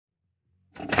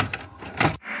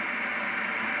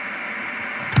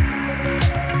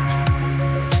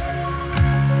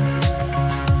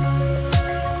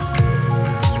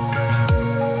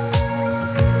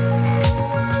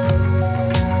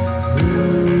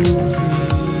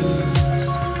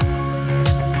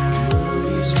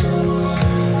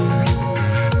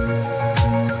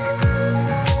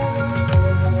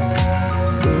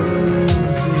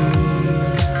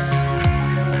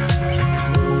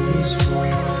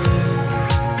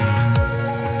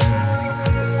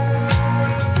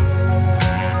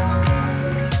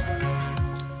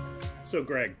So,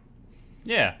 Greg.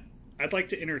 Yeah. I'd like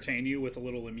to entertain you with a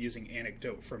little amusing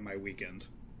anecdote from my weekend.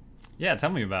 Yeah,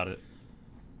 tell me about it.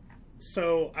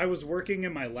 So, I was working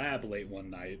in my lab late one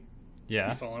night. Yeah.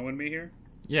 You following me here?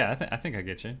 Yeah, I think I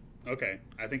get you. Okay.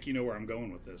 I think you know where I'm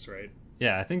going with this, right?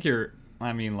 Yeah, I think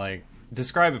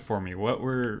describe it for me.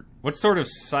 What sort of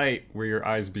sight were your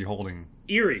eyes beholding?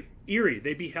 Eerie.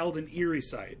 They beheld an eerie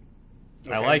sight.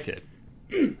 Okay? I like it.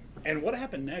 And what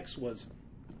happened next was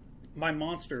my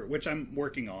monster, which I'm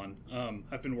working on,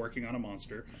 I've been working on a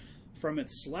monster. From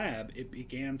its slab, it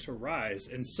began to rise,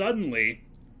 and suddenly,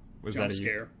 jump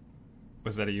scare.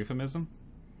 Was that a euphemism?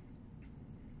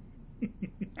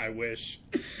 I wish.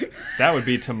 That would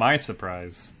be to my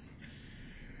surprise.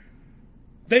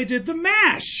 They did the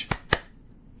mash!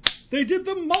 They did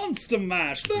the monster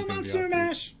mash! The monster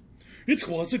mash! It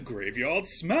was a graveyard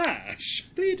smash!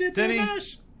 They did the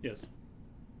mash! Yes.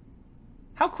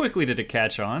 How quickly did it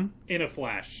catch on? In a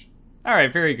flash.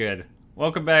 Alright, very good.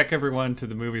 Welcome back, everyone, to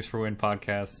the Movies for Win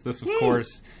podcast. This, of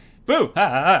course... Boo!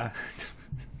 Don't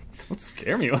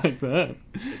scare me like that.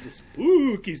 It's a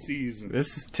spooky season.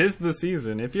 Tis the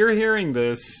season. If you're hearing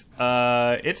this,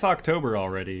 it's October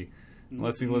already.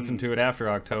 Unless you listen to it after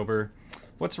October.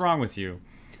 What's wrong with you?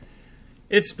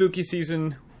 It's spooky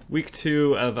season. Week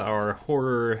 2 of our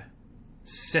horror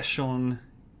session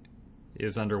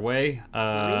is underway.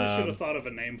 I really should have thought of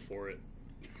a name for it.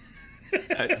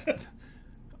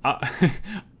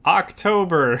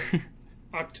 October.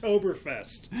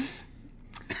 Oktoberfest.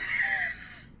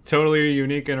 Totally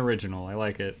unique and original. I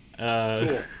like it.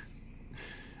 Cool.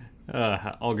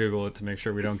 I'll Google it to make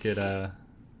sure we don't get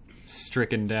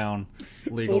stricken down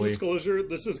legally. Full disclosure,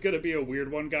 this is going to be a weird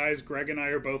one, guys. Greg and I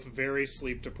are both very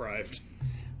sleep deprived.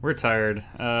 We're tired.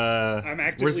 I'm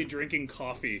actively drinking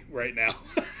coffee right now.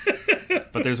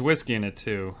 But there's whiskey in it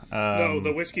too. No,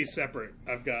 the whiskey's separate.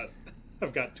 I've got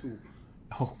 2.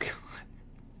 Oh god.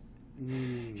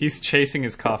 He's chasing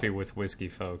his coffee with whiskey,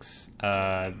 folks.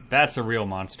 That's a real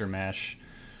monster mash.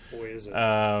 Boy, is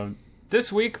it.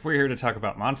 This week, we're here to talk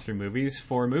about monster movies.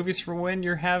 For Movies for When,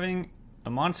 you're having a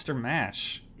monster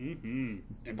mash. Mm-hmm.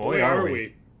 And boy are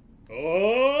we.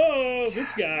 Oh,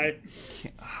 this guy.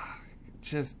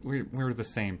 We're the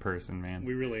same person, man.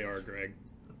 We really are, Greg.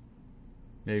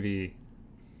 Maybe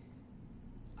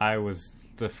I was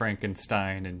the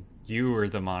Frankenstein and you were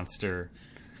the monster.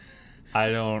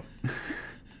 I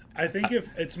think if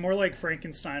it's more like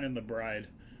Frankenstein and the Bride.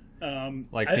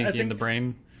 Like Pinky and the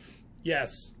Brain?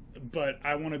 Yes, but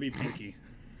I want to be Pinky.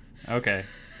 Okay.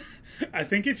 I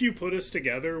think if you put us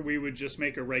together, we would just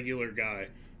make a regular guy.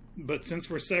 But since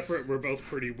we're separate, we're both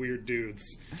pretty weird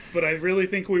dudes. But I really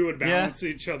think we would balance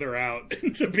each other out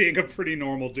into being a pretty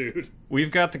normal dude.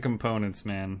 We've got the components,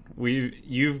 man.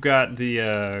 You've got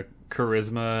the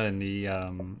charisma and the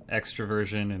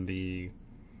extroversion and the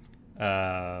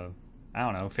I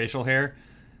don't know, facial hair.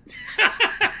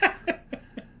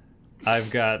 I've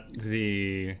got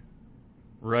the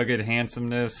rugged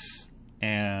handsomeness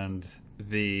and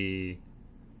the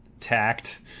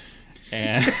tact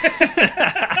and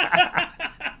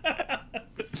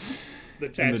the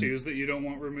tattoos that you don't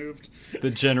want removed. The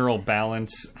general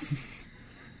balance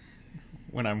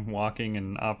when I'm walking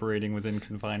and operating within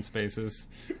confined spaces.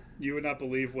 You would not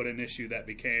believe what an issue that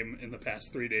became in the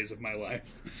past 3 days of my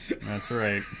life. That's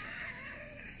right.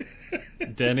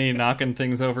 Denny knocking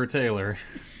things over Taylor.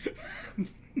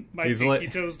 My pinky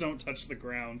toes don't touch the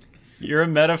ground. You're a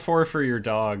metaphor for your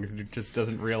dog who just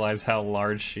doesn't realize how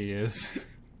large she is.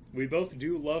 We both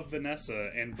do love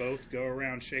Vanessa and both go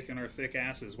around shaking our thick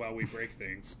asses while we break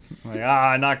things. Like,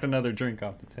 I knocked another drink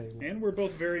off the table. And we're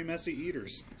both very messy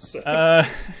eaters. So.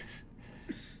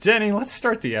 Denny, let's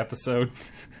start the episode.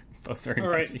 Both very All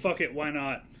right, messy. fuck it, why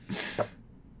not?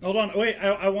 Hold on, wait.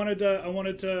 I wanted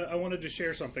to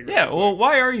share something. Yeah, well,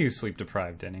 why are you sleep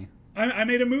deprived, Denny? I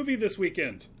made a movie this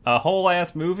weekend. A whole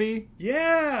ass movie?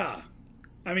 Yeah.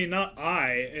 I mean, not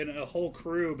and a whole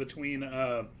crew between.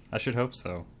 I should hope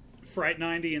so. Fright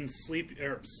 90 and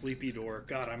Sleepy Door.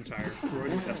 God, I'm tired. Freud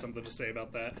would have something to say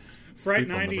about that. Fright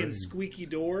 90 and Squeaky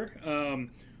Door.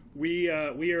 we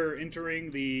are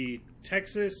entering the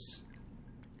Texas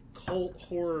Cult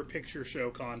Horror Picture Show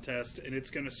contest, and it's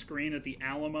going to screen at the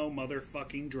Alamo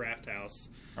motherfucking Draft House.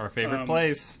 Our favorite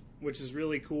place. Which is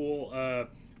really cool.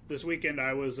 This weekend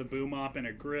I was a boom op and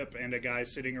a grip and a guy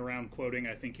sitting around quoting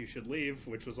 "I think you should leave,"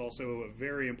 which was also a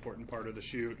very important part of the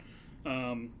shoot.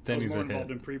 I was more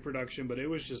involved in pre-production, but it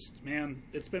was just, man,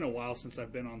 it's been a while since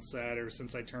I've been on set or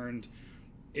since I turned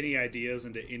any ideas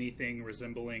into anything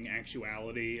resembling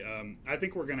actuality. I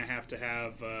think we're going to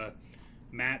have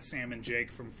Matt, Sam, and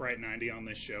Jake from Fright 90 on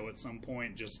this show at some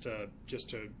point just to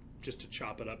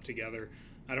chop it up together.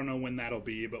 I don't know when that'll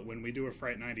be, but when we do a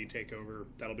Fright 90 takeover,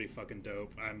 that'll be fucking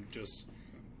dope. I'm just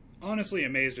honestly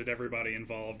amazed at everybody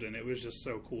involved, and it was just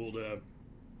so cool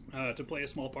to play a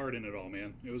small part in it all,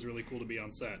 man. It was really cool to be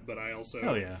on set, but I also...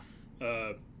 Hell yeah.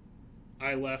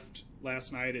 I left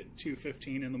last night at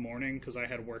 2:15 in the morning because I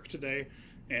had work today,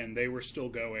 and they were still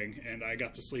going, and I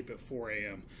got to sleep at 4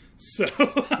 a.m. So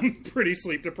I'm pretty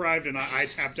sleep deprived, and I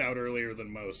tapped out earlier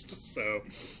than most, so...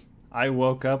 I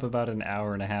woke up about an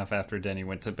hour and a half after Denny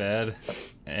went to bed,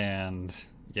 and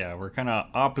yeah, we're kind of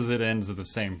opposite ends of the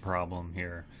same problem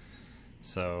here.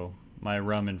 So my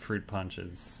rum and fruit punch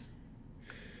is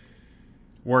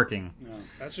working. No,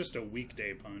 that's just a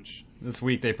weekday punch. This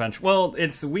weekday punch. Well,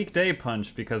 it's a weekday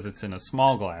punch because it's in a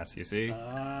small glass, you see.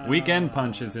 Weekend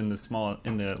punch is in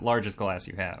the largest glass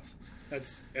you have.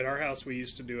 That's at our house. We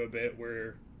used to do a bit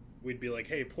where we'd be like,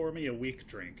 "Hey, pour me a weak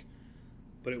drink."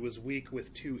 But it was week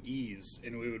with 2 E's,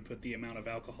 and we would put the amount of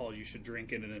alcohol you should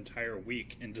drink in an entire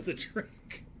week into the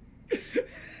drink.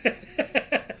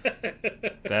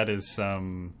 That is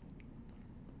some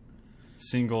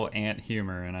single ant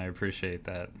humor, and I appreciate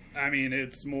that. I mean,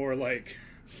 it's more like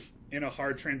in a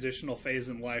hard transitional phase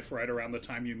in life right around the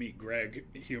time you meet Greg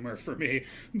humor for me.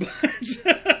 But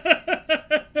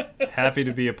happy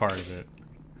to be a part of it.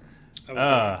 I was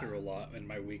going through a lot in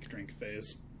my weak drink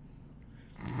phase.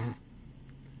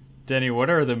 Denny, what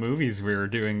are the movies we're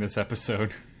doing this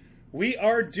episode? We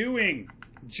are doing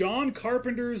John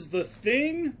Carpenter's The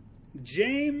Thing,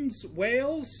 James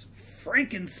Whale's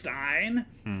Frankenstein,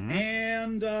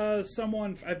 and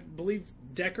someone, I believe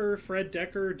Fred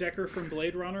Decker from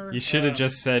Blade Runner. You should have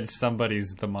just said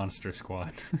somebody's The Monster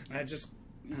Squad. I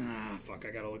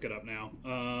gotta look it up now.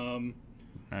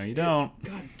 No, you don't.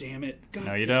 God damn it.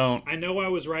 No, you don't. I know I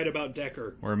was right about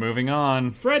Decker. We're moving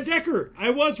on. Fred Decker! I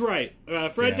was right.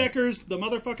 Fred Decker's The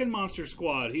Motherfucking Monster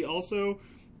Squad. He also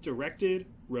directed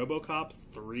RoboCop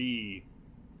 3.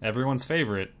 Everyone's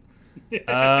favorite.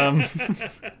 Yeah,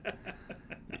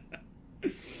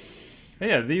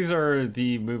 these are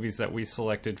the movies that we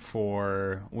selected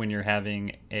for when you're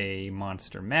having a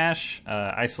monster mash.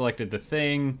 I selected The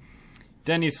Thing.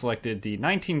 Denny selected the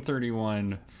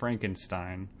 1931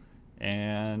 Frankenstein,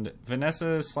 and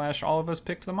Vanessa / all of us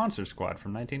picked The Monster Squad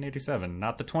from 1987.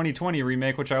 Not the 2020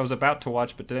 remake, which I was about to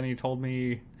watch, but Denny told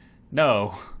me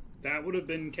no. That would have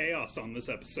been chaos on this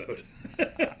episode.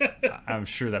 I'm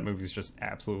sure that movie's just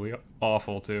absolutely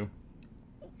awful, too.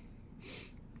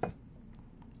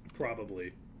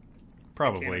 Probably.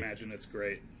 I can't imagine it's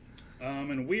great.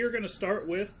 And we are going to start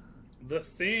with The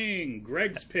Thing,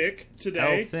 Greg's pick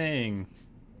today. Hell Thing.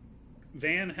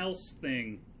 Van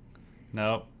Helsing.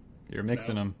 Nope, you're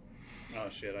mixing them. Oh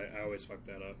shit, I always fuck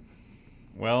that up.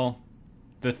 Well,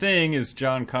 The Thing is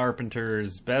John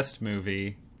Carpenter's best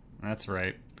movie. That's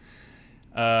right.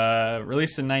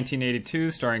 Released in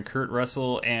 1982, starring Kurt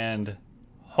Russell and,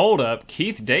 hold up,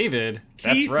 Keith David.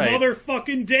 That's right. Keith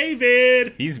motherfucking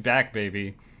David! He's back,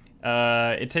 baby.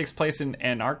 It takes place in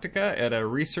Antarctica at a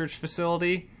research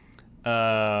facility.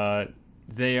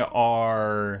 They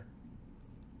are,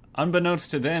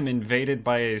 unbeknownst to them, invaded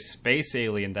by a space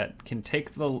alien that can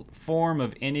take the form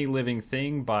of any living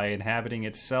thing by inhabiting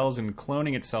its cells and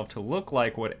cloning itself to look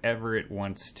like whatever it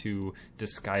wants to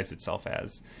disguise itself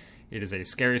as. It is a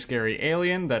scary, scary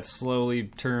alien that slowly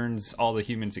turns all the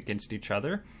humans against each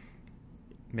other.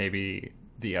 Maybe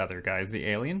the other guy's the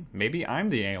alien. Maybe I'm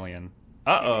the alien.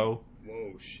 Uh-oh.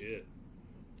 Whoa, shit.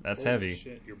 That's Holy heavy.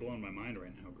 Shit, you're blowing my mind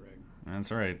right now, Greg.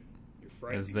 That's right. You're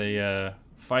frightening. As they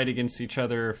fight against each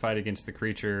other, fight against the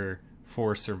creature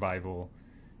for survival.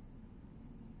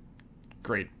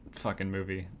 Great fucking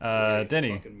movie.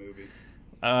 Denny, fucking movie.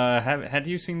 had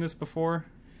you seen this before,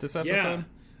 this episode? Yeah.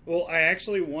 Well, I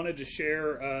actually wanted to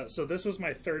share, so this was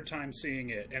my third time seeing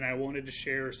it, and I wanted to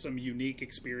share some unique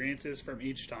experiences from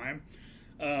each time.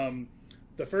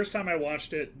 The first time I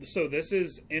watched it, so this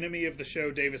is enemy of the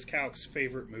show Davis Cowk's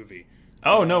favorite movie.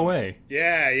 Oh, no way.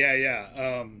 Yeah.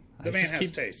 The man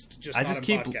has taste, just not a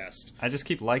podcast. I just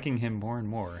keep liking him more and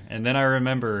more. And then I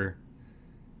remember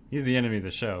He's the enemy of the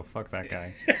show. Fuck that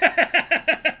guy.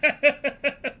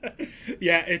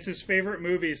 Yeah, it's his favorite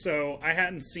movie, so I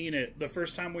hadn't seen it. The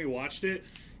first time we watched it,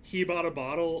 he bought a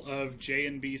bottle of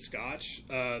J&B Scotch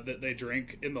that they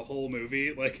drink in the whole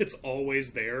movie. Like, it's always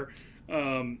there.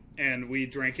 And we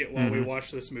drank it while we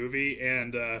watched this movie,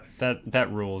 and that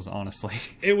rules, honestly.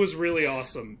 It was really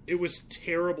awesome. It was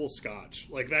terrible Scotch.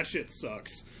 Like, that shit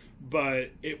sucks.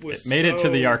 But it made it to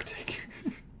the Arctic.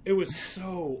 It was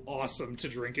so awesome to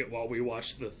drink it while we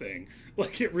watched the thing.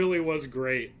 Like, it really was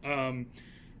great.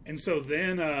 And so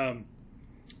then,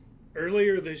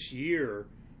 earlier this year,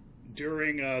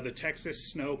 during the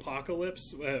Texas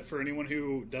snowpocalypse, for anyone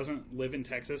who doesn't live in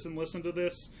Texas and listen to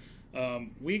this,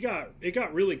 it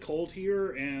got really cold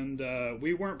here, and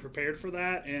we weren't prepared for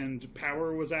that, and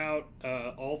power was out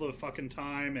all the fucking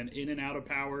time, and in and out of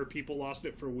power. People lost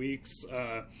it for weeks.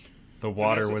 The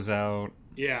water was out.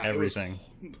 Yeah, everything.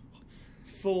 It was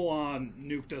full on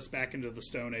nuked us back into the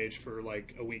Stone Age for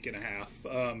like a week and a half.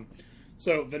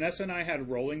 So Vanessa and I had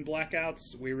rolling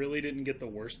blackouts. We really didn't get the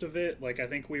worst of it. Like, I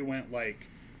think we went like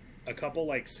a couple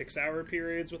like 6-hour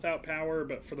periods without power,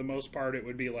 but for the most part it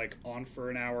would be like on for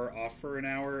an hour, off for an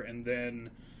hour, and then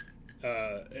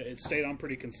it stayed on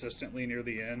pretty consistently near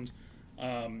the end.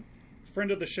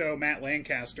 Friend of the show, Matt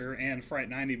Lancaster, and Fright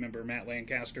 90 member Matt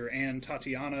Lancaster, and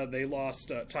Tatiana, they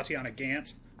lost Tatiana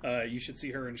Gant. You should see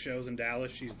her in shows in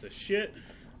Dallas. She's the shit.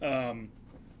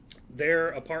 Their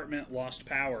apartment lost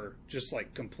power, just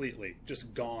like completely,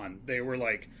 just gone. They were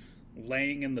like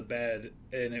laying in the bed,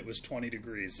 and it was 20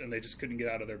 degrees, and they just couldn't get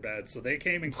out of their bed. So they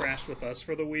came and crashed with us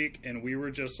for the week, and we were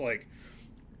just like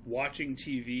watching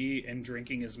TV and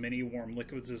drinking as many warm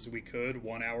liquids as we could,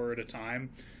 1 hour at a time.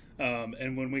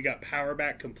 And when we got power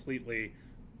back completely,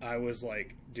 I was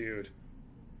like, dude,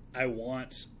 I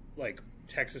want, like,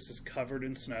 Texas is covered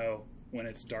in snow. When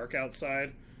it's dark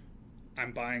outside,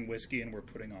 I'm buying whiskey and we're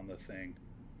putting on the thing.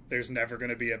 There's never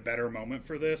going to be a better moment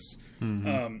for this.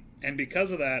 Mm-hmm. And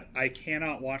because of that, I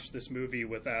cannot watch this movie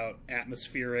without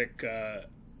atmospheric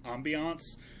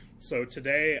ambiance. So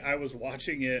today I was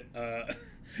watching it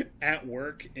at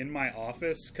work in my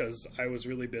office because I was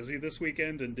really busy this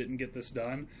weekend and didn't get this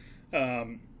done.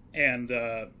 And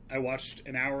I watched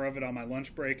an hour of it on my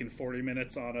lunch break and 40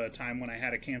 minutes on a time when I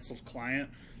had a canceled client.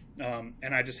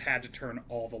 And I just had to turn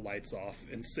all the lights off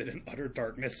and sit in utter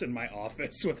darkness in my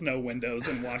office with no windows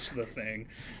and watch the thing.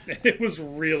 And it was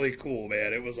really cool,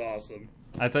 man. It was awesome.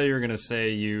 I thought you were going to say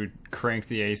you cranked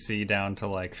the AC down to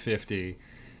like 50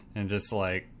 and just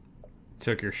like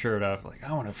took your shirt off. Like,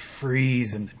 I want to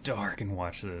freeze in the dark and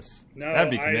watch this. No,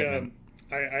 that'd be commitment.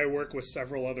 I work with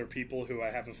several other people who I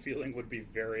have a feeling would be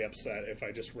very upset if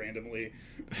I just randomly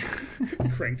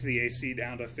cranked the AC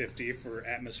down to 50 for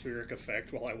atmospheric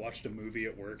effect while I watched a movie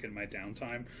at work in my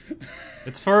downtime.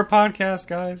 It's for a podcast,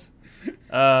 guys.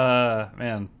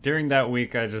 Man, during that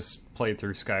week I just played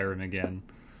through Skyrim again.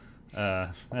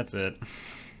 That's it.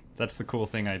 That's the cool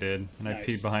thing I did. And nice. I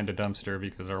peed behind a dumpster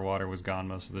because our water was gone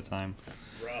most of the time.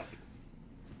 Rough.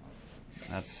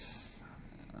 That's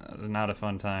not a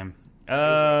fun time.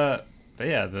 But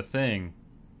yeah, The Thing.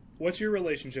 What's your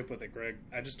relationship with it, Greg?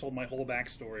 I just told my whole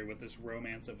backstory with this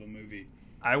romance of a movie.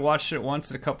 I watched it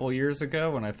once a couple years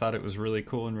ago, and I thought it was really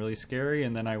cool and really scary,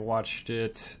 and then I watched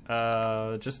it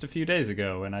just a few days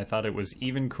ago, and I thought it was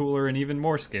even cooler and even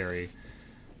more scary.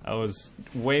 I was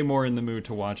way more in the mood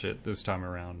to watch it this time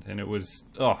around, and it was,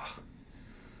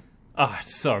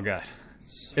 it's so good.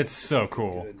 It's so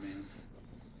cool. Good, man.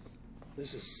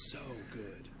 This is so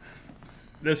good.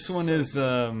 This one is,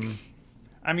 I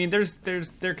mean,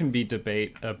 there can be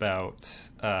debate about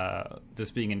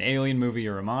this being an alien movie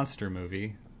or a monster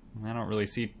movie. I don't really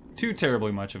see too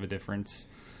terribly much of a difference.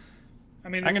 I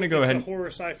mean, I'm going to go ahead. It's a horror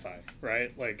sci-fi,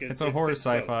 right? Like it's a horror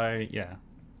sci-fi, yeah.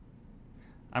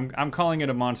 I'm calling it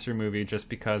a monster movie just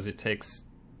because it takes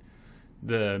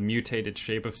the mutated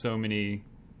shape of so many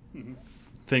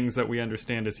things that we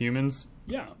understand as humans.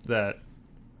 Yeah.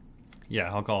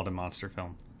 I'll call it a monster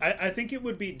film. I think it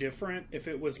would be different if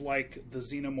it was like the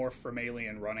xenomorph from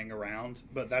Alien running around,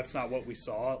 but that's not what we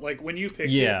saw. Like, when you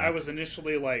picked it, I was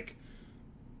initially like,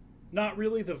 not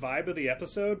really the vibe of the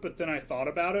episode, but then I thought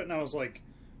about it and I was like,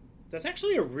 that's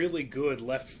actually a really good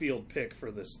left field pick for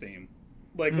this theme.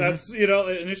 Like, that's,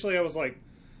 initially I was like,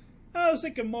 I was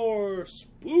thinking more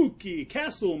spooky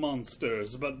castle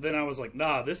monsters, but then I was like,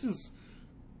 nah, this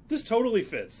totally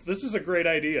fits. This is a great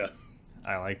idea.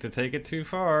 I like to take it too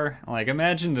far. Like,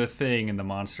 imagine The Thing in the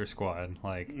Monster Squad.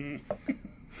 Like,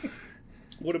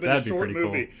 would have been a short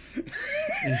movie. Cool.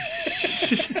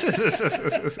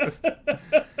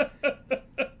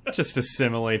 Just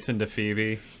assimilates into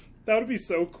Phoebe. That would be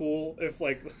so cool if,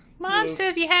 like Mom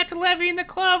says you have to let me in the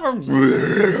club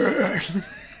or...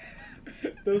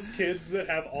 Those kids that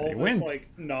have all He this, wins. like,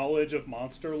 knowledge of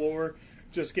monster lore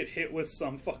just get hit with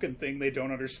some fucking thing they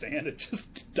don't understand and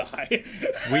just die.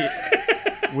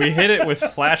 We hit it with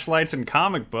flashlights and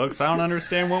comic books. I don't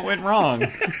understand what went wrong.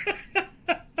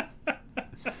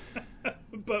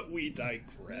 But we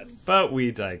digress. But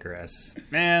we digress.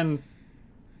 Man.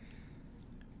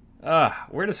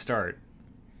 Where to start?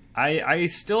 I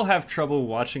still have trouble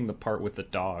watching the part with the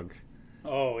dog.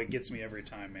 Oh, it gets me every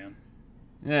time, man.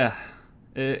 Yeah.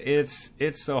 It's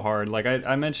so hard. Like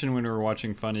I mentioned when we were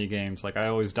watching Funny Games, like I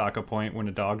always dock a point when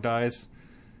a dog dies.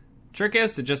 Trick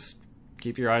is to just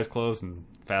keep your eyes closed and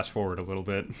fast forward a little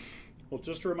bit. Well,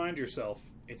 just remind yourself,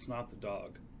 it's not the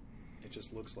dog. It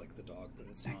just looks like the dog, but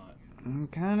it's not.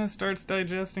 Kind of starts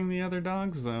digesting the other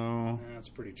dogs, though. That's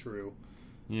pretty true.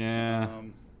 Yeah.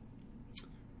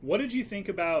 What did you think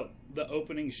about the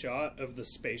opening shot of the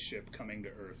spaceship coming to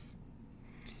Earth?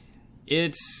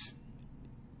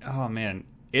 Oh man,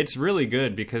 it's really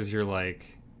good because you're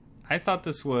like, I thought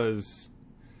this was,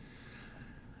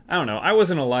 I don't know, I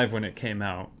wasn't alive when it came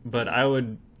out, but I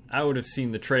would have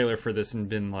seen the trailer for this and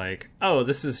been like, oh,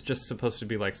 this is just supposed to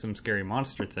be like some scary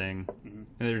monster thing. Mm-hmm.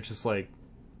 And they're just like,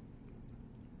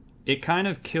 it kind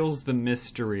of kills the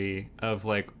mystery of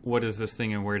like, what is this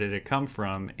thing and where did it come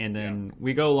from? And then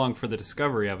we go along for the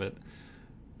discovery of it.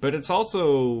 But it's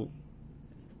also,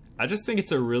 I just think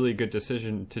it's a really good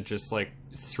decision to just like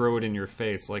throw it in your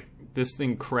face. Like, this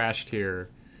thing crashed here.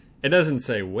 It doesn't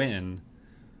say when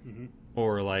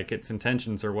or like its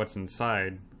intentions or what's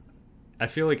inside. I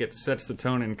feel like it sets the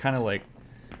tone and kind of like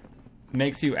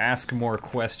makes you ask more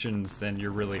questions than you're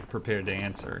really prepared to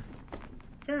answer.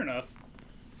 Fair enough.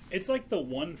 It's like the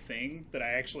one thing that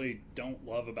I actually don't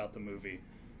love about the movie.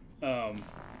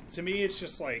 To me, it's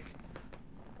just like,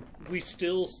 we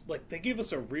still, like, they give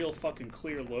us a real fucking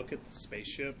clear look at the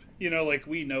spaceship. You know, like,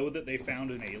 we know that they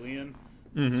found an alien.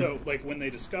 Mm-hmm. So, like, when they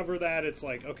discover that, it's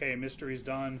like, okay, mystery's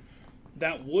done.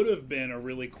 That would have been a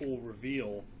really cool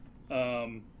reveal.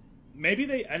 Maybe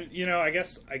they, and you know, I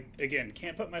guess, I, again,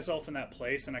 can't put myself in that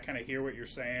place, and I kind of hear what you're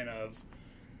saying of,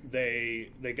 they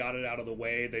got it out of the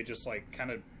way, they just, like,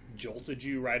 kind of jolted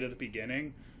you right at the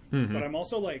beginning. Mm-hmm. But I'm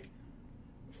also like,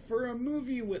 for a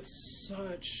movie with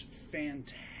such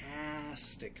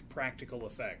fantastic practical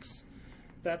effects,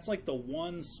 that's like the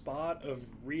one spot of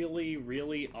really,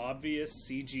 really obvious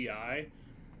CGI,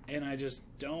 and I just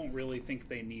don't really think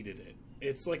they needed it.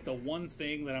 It's like the one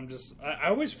thing that I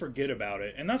always forget about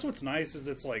it, and that's what's nice, is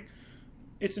it's like,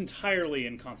 it's entirely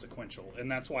inconsequential, and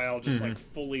that's why I'll just like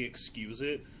fully excuse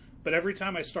it. But every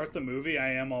time I start the movie,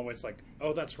 I am always like,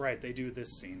 oh, that's right, they do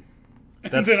this scene.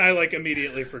 And then I like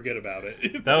immediately forget about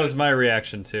it. That was my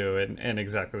reaction too, and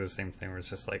exactly the same thing, where it's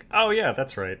just like, oh yeah,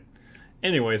 that's right.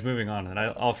 Anyways, moving on, and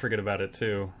I'll forget about it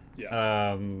too.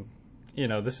 Yeah. You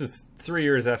know, this is 3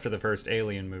 years after the first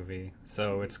Alien movie,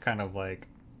 so it's kind of like,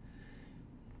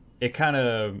 I kind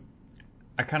of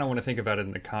want to think about it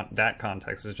in that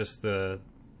context. It's just the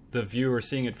viewer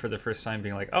seeing it for the first time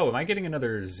being like, oh, am I getting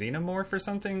another Xenomorph or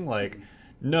something? Like,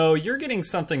 no, you're getting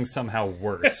something somehow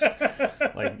worse.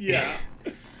 Like, yeah,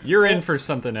 you're in for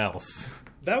something else.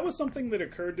 That was something that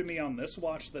occurred to me on this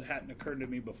watch that hadn't occurred to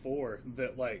me before,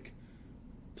 that like,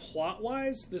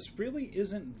 plot-wise, this really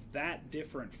isn't that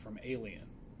different from Alien.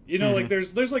 You know, like,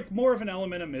 there's like more of an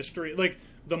element of mystery. Like,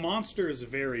 the monster is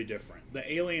very different.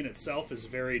 The alien itself is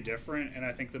very different, and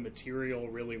I think the material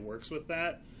really works with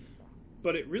that.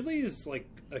 But it really is, like,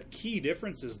 a key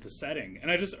difference is the setting.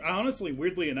 And I honestly,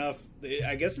 weirdly enough,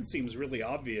 I guess it seems really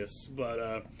obvious,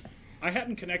 but I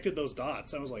hadn't connected those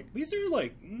dots. I was like, these are,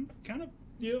 like, kind of,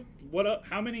 you know,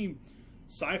 how many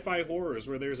sci-fi horrors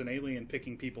where there's an alien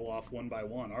picking people off one by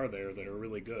one are there that are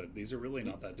really good? These are really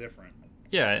not that different.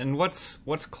 Yeah, and what's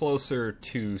closer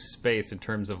to space in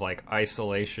terms of, like,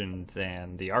 isolation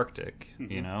than the Arctic,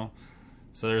 you know?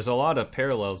 So there's a lot of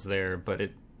parallels there, but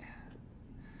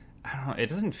I don't know, it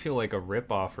doesn't feel like a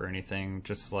ripoff or anything,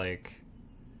 just like,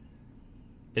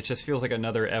 it just feels like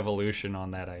another evolution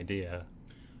on that idea.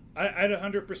 I'd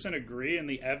 100% agree, and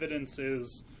the evidence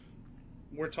is,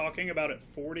 we're talking about it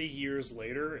 40 years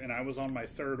later, and I was on my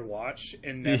third watch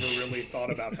and never really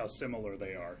thought about how similar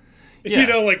they are. Yeah, you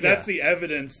know, like, that's the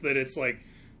evidence that it's, like,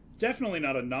 definitely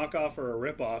not a knockoff or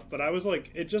a ripoff, but I was like,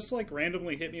 it just, like,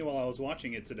 randomly hit me while I was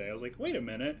watching it today. I was like, wait a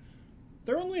minute,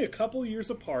 they're only a couple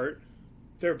years apart,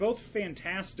 they're both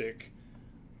fantastic,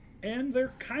 and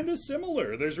they're kind of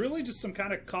similar. There's really just some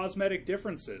kind of cosmetic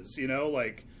differences, you know,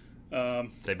 like...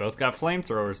 they both got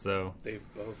flamethrowers, though. They've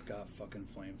both got fucking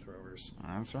flamethrowers.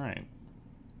 That's right.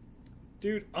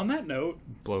 Dude, on that note...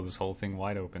 Blow this whole thing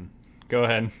wide open. Go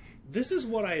ahead. This is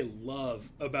what I love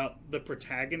about the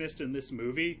protagonist in this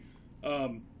movie.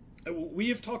 We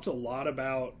have talked a lot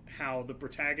about how the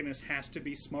protagonist has to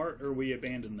be smart or we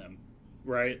abandon them,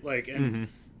 right? Like, and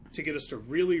to get us to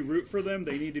really root for them,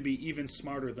 they need to be even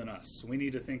smarter than us. We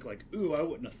need to think like, ooh, I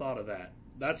wouldn't have thought of that.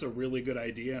 That's a really good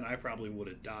idea, and I probably would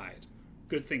have died.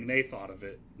 Good thing they thought of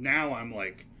it. Now I'm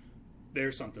like,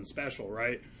 there's something special,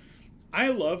 right? I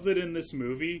love that in this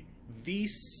movie, the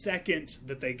second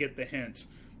that they get the hint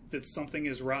that something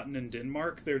is rotten in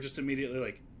Denmark, they're just immediately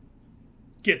like,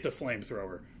 get the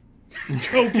flamethrower.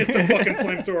 Go get the fucking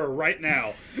flamethrower right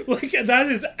now. Like, that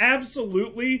is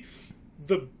absolutely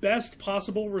the best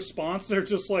possible response. They're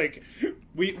just like,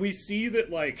 we see that,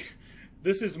 like,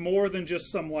 this is more than just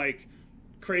some, like,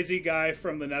 crazy guy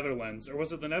from the Netherlands. Or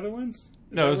was it the Netherlands?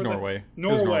 No, it was Norway.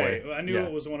 Norway. I knew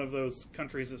it was one of those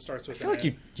countries that starts with I feel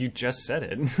like you just said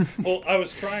it. Well, I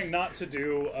was trying not to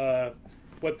do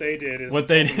what they did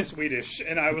is Swedish,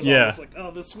 and I was always like,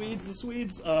 oh, the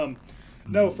Swedes.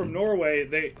 No, from Norway,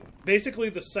 they basically,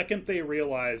 the second they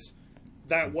realize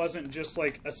that wasn't just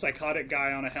like a psychotic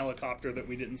guy on a helicopter that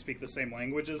we didn't speak the same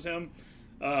language as him,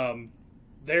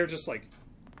 they're just like,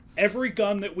 every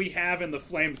gun that we have in the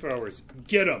flamethrowers,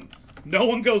 get them. No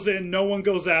one goes in, no one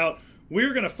goes out.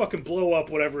 We're gonna fucking blow up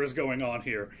whatever is going on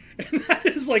here. And that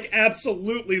is like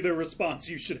absolutely the response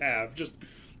you should have. Just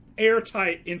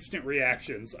airtight, instant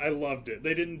reactions. I loved it.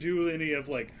 They didn't do any of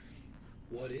like,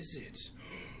 what is it?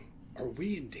 Are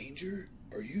we in danger?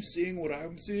 Are you seeing what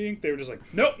I'm seeing? They were just like,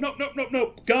 nope.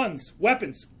 Guns,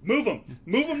 weapons, move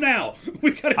them now.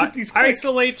 We gotta get these quick.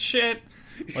 Isolate shit.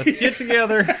 Let's get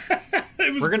together.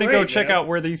 We're gonna go check out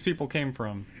where these people came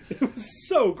from. It was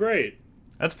so great.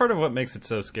 That's part of what makes it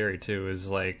so scary too. Is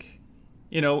like,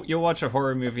 you know, you'll watch a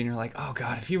horror movie and you're like, oh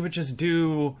god, if you would just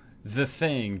do the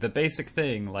thing, the basic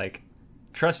thing, like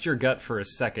trust your gut for a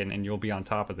second and you'll be on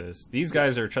top of this. These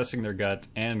guys are trusting their gut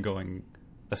and going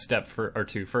a step or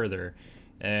two further,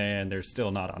 and they're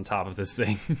still not on top of this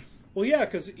thing. Well, yeah,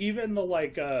 because even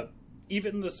the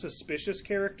even the suspicious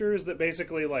characters that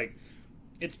basically like,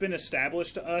 it's been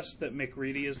established to us that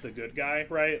MacReady is the good guy,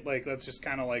 right? Like that's just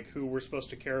kind of like who we're supposed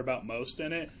to care about most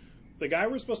in it. The guy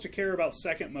we're supposed to care about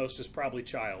second most is probably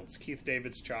Childs, Keith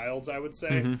David's Childs, I would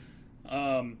say.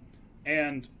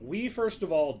 And we, first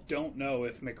of all, don't know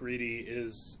if MacReady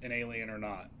is an alien or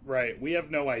not, right? We have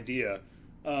no idea.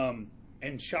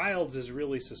 And Childs is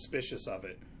really suspicious of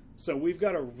it. So we've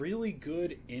got a really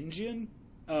good engine.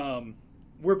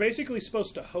 We're basically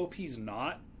supposed to hope he's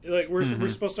not. Like we're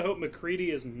supposed to hope MacReady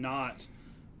is not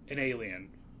an alien.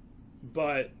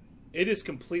 But it is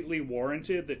completely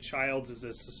warranted that Childs is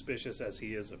as suspicious as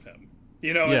he is of him.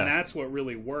 You know, and that's what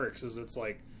really works, is it's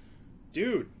like,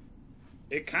 dude,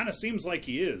 it kind of seems like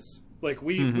he is. Like,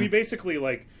 we basically,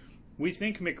 like, we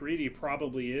think MacReady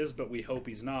probably is, but we hope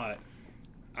he's not.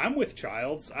 I'm with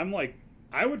Childs. I'm like,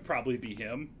 I would probably be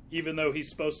him, even though he's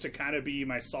supposed to kind of be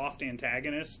my soft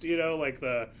antagonist, you know, like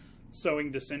the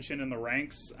sowing dissension in the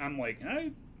ranks. I'm like,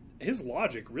 his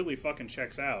logic really fucking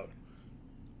checks out.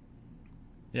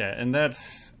 Yeah, and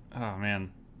that's... Oh,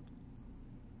 man.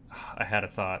 I had a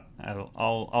thought.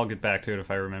 I'll get back to it if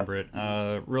I remember it.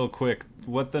 Real quick,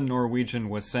 what the Norwegian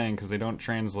was saying, because they don't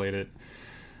translate it.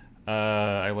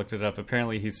 I looked it up.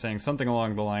 Apparently he's saying something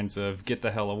along the lines of, get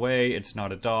the hell away, it's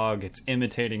not a dog, it's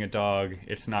imitating a dog,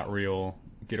 it's not real,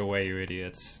 get away, you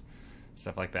idiots.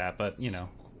 Stuff like that. But, you know,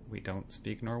 we don't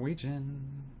speak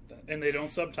Norwegian. And they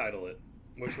don't subtitle it,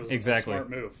 which was a smart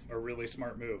move, a really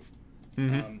smart move.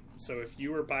 So if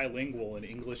you were bilingual in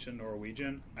English and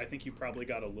Norwegian, I think you probably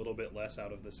got a little bit less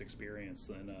out of this experience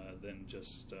than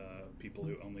just people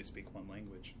who only speak one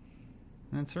language.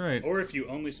 That's right. Or if you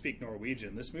only speak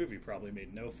Norwegian, this movie probably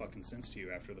made no fucking sense to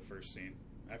you after the first scene.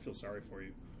 I feel sorry for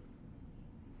you.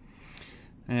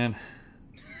 Man,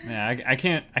 yeah, I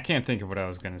can't think of what I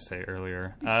was going to say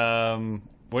earlier.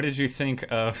 What did you think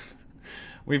of?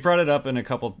 We brought it up in a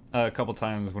couple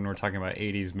times when we were talking about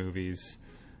 80s movies.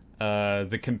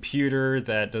 The computer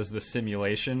that does the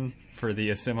simulation for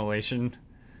the assimilation.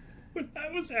 When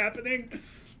that was happening,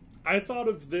 I thought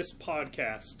of this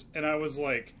podcast, and I was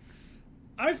like,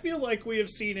 I feel like we have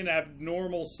seen an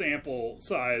abnormal sample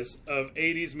size of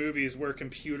 80s movies where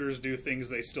computers do things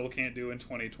they still can't do in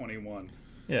 2021.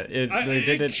 Yeah,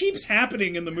 it keeps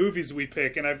happening in the movies we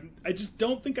pick, and I just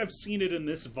don't think I've seen it in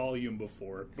this volume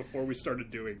before we started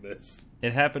doing this.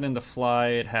 It happened in The Fly,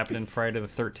 it happened in Friday the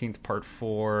 13th Part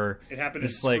 4. It happened in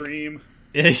Scream.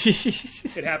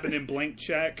 It happened in Blank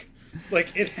Check.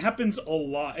 Like, it happens a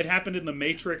lot. It happened in The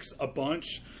Matrix a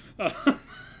bunch.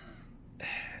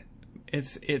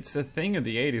 It's a thing of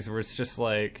the 80s where it's just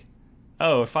like,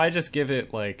 oh, if I just give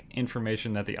it like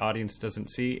information that the audience doesn't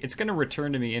see, it's going to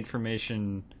return to me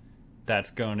information that's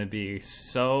going to be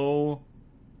so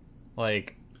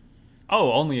like,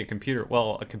 oh, only a computer.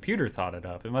 Well, a computer thought it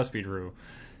up. It must be true.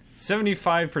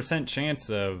 75% chance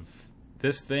of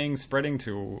this thing spreading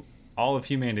to all of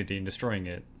humanity and destroying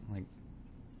it. Like,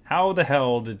 how the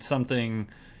hell did something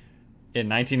in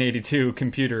 1982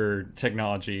 computer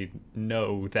technology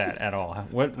know that at all?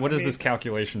 What is this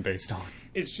calculation based on?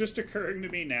 It's just occurring to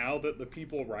me now that the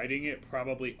people writing it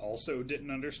probably also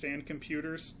didn't understand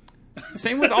computers.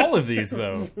 Same with all of these,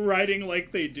 though. Writing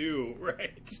like they do,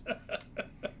 right?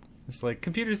 It's like,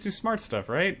 computers do smart stuff,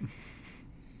 right?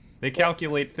 They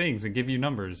calculate things and give you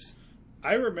numbers.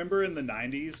 I remember in the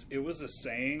 90s, it was a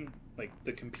saying, like,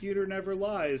 the computer never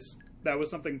lies. That was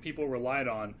something people relied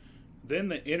on. Then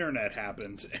the internet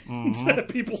happened, and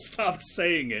people stopped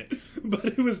saying it. But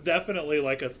it was definitely,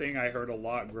 like, a thing I heard a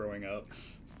lot growing up.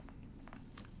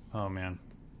 Oh, man.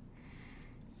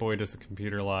 Boy, does the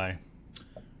computer lie.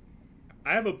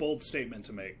 I have a bold statement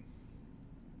to make.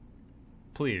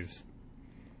 Please.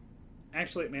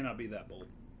 Actually, it may not be that bold.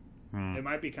 It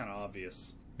might be kind of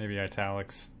obvious. Maybe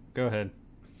italics. Go ahead.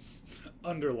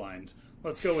 Underlined.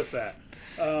 Let's go with that.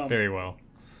 Very well.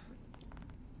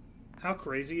 How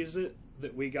crazy is it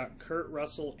that we got Kurt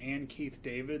Russell and Keith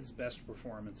David's best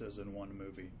performances in one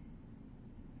movie?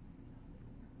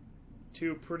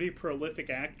 Two pretty prolific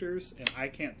actors, and I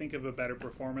can't think of a better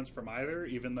performance from either,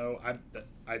 even though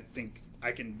I think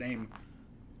I can name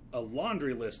a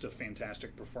laundry list of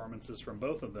fantastic performances from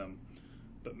both of them.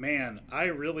 But man,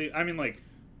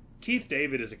 Keith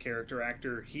David is a character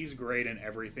actor. He's great in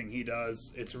everything he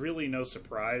does. It's really no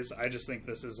surprise. I just think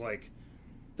this is like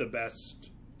the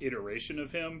best iteration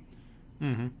of him.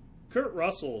 Mm-hmm. Kurt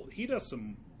Russell, he does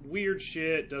some weird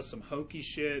shit, does some hokey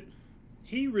shit.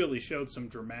 He really showed some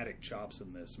dramatic chops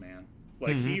in this, man.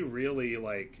 Like, he really,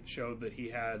 like, showed that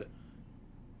he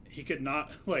could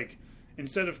not, like,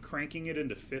 instead of cranking it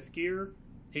into fifth gear,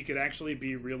 he could actually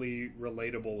be really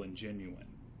relatable and genuine,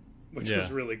 which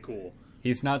is really cool.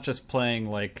 He's not just playing,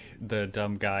 like, the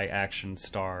dumb guy action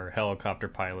star helicopter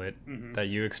pilot that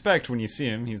you expect when you see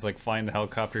him. He's, like, flying the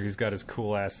helicopter. He's got his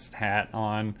cool-ass hat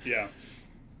on. Yeah.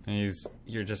 And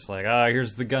you're just like,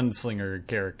 here's the gunslinger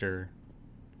character.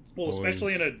 Well,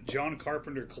 especially in a John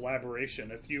Carpenter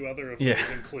collaboration. A few other of those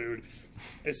include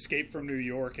Escape from New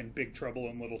York and Big Trouble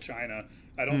in Little China.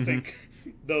 I don't think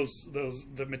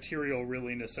the material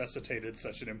really necessitated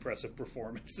such an impressive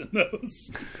performance in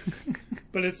those.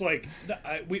 But it's like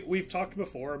we've talked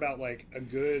before about like a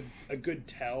good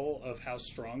tell of how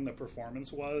strong the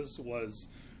performance was.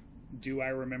 Do I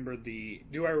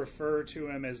refer to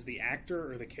him as the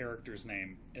actor or the character's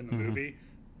name in the movie?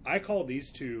 I call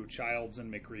these two Childs and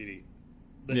McCready.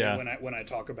 When I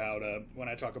talk about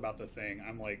the Thing,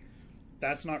 I'm like,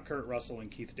 that's not Kurt Russell and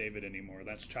Keith David anymore.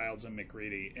 That's Childs and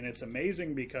McCready, and it's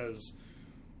amazing because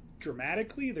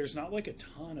dramatically, there's not like a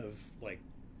ton of like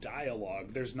dialogue.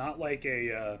 There's not like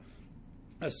a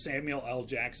Samuel L.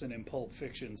 Jackson in Pulp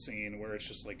Fiction scene where it's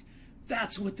just like,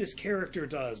 that's what this character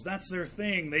does. That's their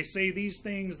thing. They say these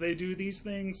things. They do these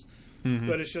things.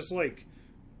 But it's just like,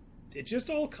 it just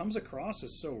all comes across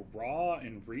as so raw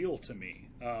and real to me.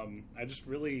 I just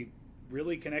really,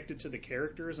 really connected to the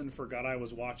characters and forgot I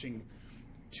was watching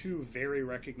two very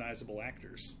recognizable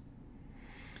actors.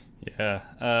 Yeah,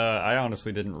 I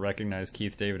honestly didn't recognize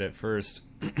Keith David at first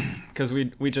because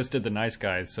we just did The Nice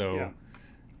Guys, so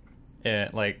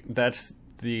like that's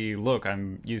the look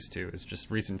I'm used to. It's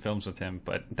just recent films with him,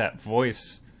 but that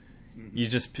voice, you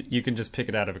can just pick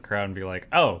it out of a crowd and be like,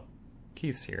 oh,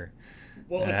 Keith's here.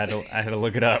 Well, I had to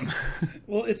look it up.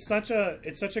 Well, it's such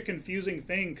a confusing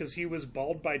thing because he was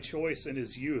bald by choice in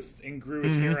his youth and grew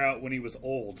his hair out when he was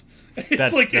old.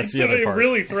 It's it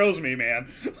really throws me, man.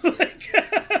 Like,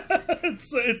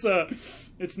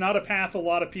 it's not a path a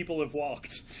lot of people have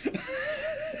walked.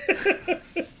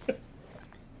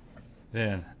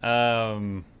 Man,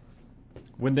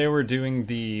 when they were doing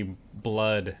the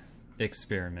blood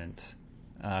experiment,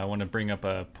 I want to bring up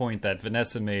a point that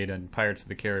Vanessa made in Pirates of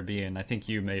the Caribbean. I think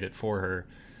you made it for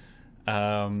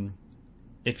her.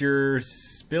 If you're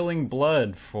spilling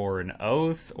blood for an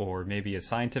oath or maybe a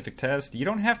scientific test, you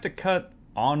don't have to cut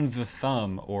on the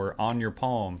thumb or on your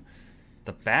palm.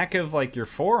 The back of like your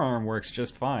forearm works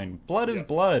just fine. Blood is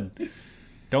blood.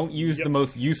 Don't use the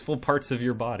most useful parts of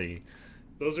your body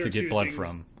to get blood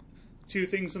from. Two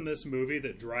things in this movie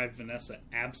that drive Vanessa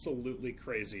absolutely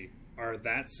crazy are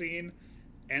that scene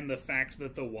and the fact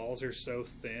that the walls are so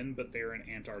thin, but they're in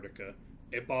Antarctica.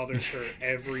 It bothers her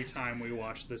every time we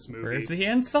watch this movie. Where's the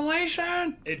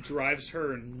insulation? It drives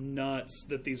her nuts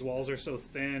that these walls are so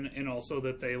thin, and also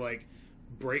that they, like,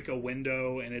 break a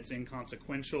window and it's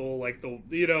inconsequential. Like,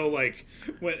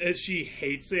 when she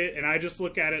hates it, and I just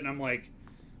look at it and I'm like,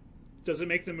 does it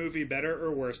make the movie better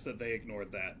or worse that they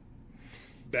ignored that?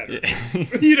 Better.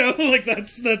 Like,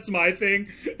 that's my thing,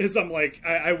 is I'm like,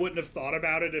 I wouldn't have thought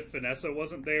about it if Vanessa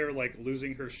wasn't there, like,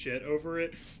 losing her shit over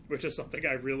it, which is something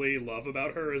I really love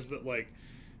about her, is that, like,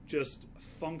 just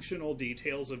functional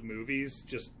details of movies,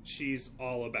 just, she's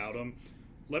all about them.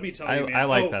 Let me tell you, man. I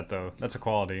like that, though. That's a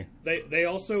quality. They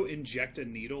also inject a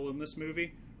needle in this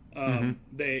movie.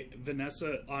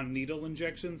 Vanessa, on needle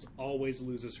injections, always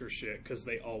loses her shit because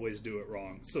they always do it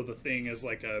wrong. So the thing is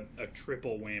like a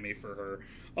triple whammy for her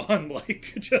on,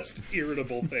 like, just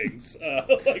irritable things.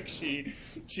 Like,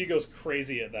 she goes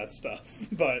crazy at that stuff.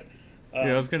 But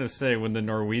I was gonna say, when the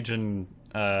Norwegian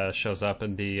shows up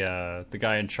and the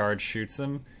guy in charge shoots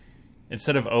him,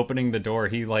 instead of opening the door,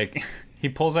 he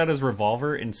pulls out his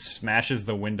revolver and smashes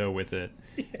the window with it.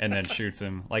 Yeah. And then shoots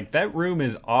him. Like, that room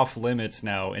is off limits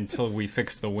now until we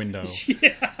fix the window.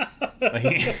 Yeah.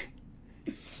 Like,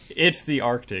 it's the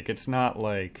Arctic. It's not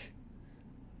like...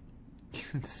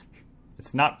 It's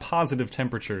not positive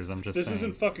temperatures, I'm just saying. This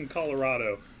isn't fucking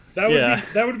Colorado.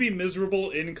 That would be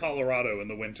miserable in Colorado in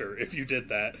the winter if you did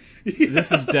that.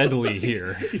 This is deadly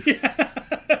here. Yeah.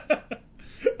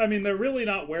 I mean, they're really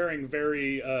not wearing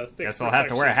very thick Guess I'll have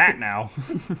to wear a hat now.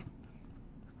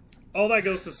 All that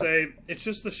goes to say, it's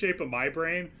just the shape of my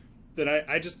brain that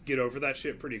I just get over that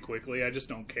shit pretty quickly. I just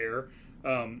don't care.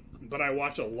 But I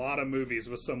watch a lot of movies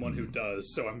with someone who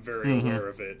does, so I'm very aware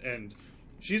of it. And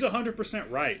she's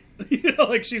 100% right.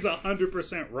 Like, she's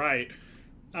 100% right.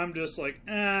 I'm just like,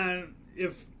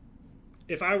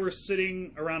 if I were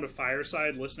sitting around a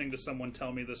fireside listening to someone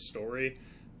tell me this story,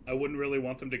 I wouldn't really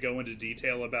want them to go into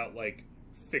detail about, like,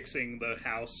 fixing the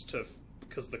house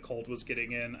because the cold was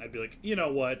getting in. I'd be like, you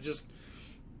know what, just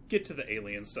get to the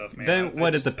alien stuff, man. Then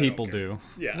what did the people do?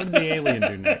 Yeah. What did the alien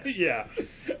do next? Yeah.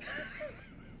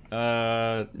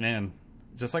 Man,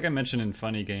 just like I mentioned in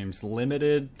Funny Games,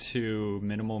 limited to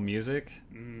minimal music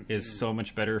is so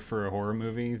much better for a horror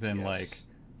movie than like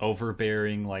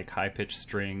overbearing, like, high-pitched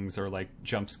strings or like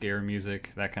jump scare music,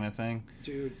 that kind of thing.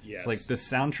 Dude, yes. It's like the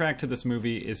soundtrack to this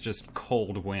movie is just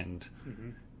Cold Wind.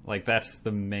 Like, that's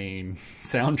the main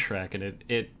soundtrack, and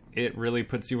it really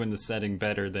puts you in the setting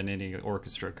better than any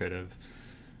orchestra could have.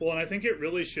 Well, and I think it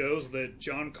really shows that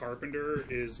John Carpenter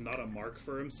is not a mark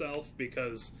for himself,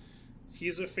 because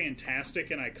he's a fantastic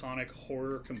and iconic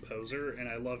horror composer, and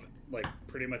I love, like,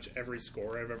 pretty much every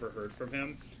score I've ever heard from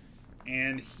him.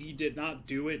 And he did not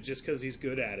do it just because he's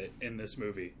good at it in this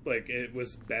movie. Like, it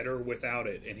was better without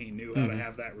it, and he knew how to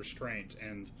have that restraint.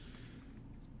 And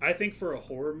I think for a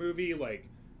horror movie, like,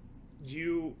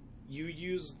 you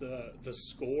use the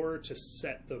score to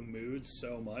set the mood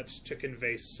so much, to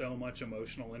convey so much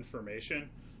emotional information.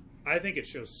 I think it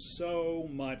shows so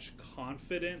much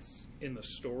confidence in the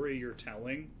story you're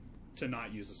telling to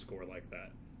not use a score like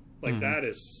that. Like, that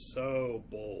is so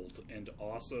bold and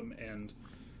awesome. And,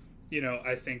 you know,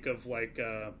 I think of like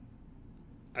the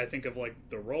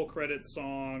roll credits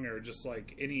song, or just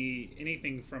like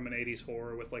anything from an 80s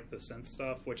horror with like the synth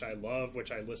stuff, which I love,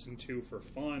 which I listen to for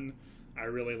fun. I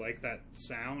really like that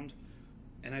sound.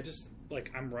 And I just,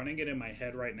 like, I'm running it in my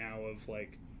head right now of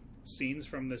like scenes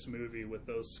from this movie with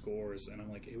those scores, and I'm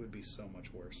like, it would be so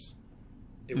much worse.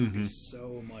 It would be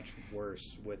so much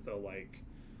worse with a like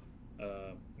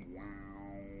wow,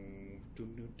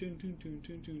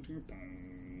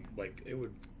 like, it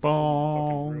would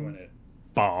fucking ruin it.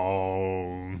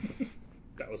 Boom.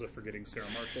 That was a Forgetting Sarah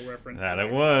Marshall reference. That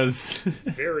it was.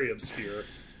 Very obscure.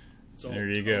 It's all there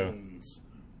you tones.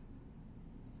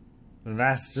 go. The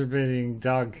masturbating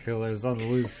dog killer's on the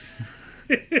loose.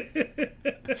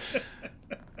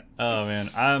 Oh man,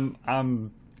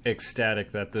 I'm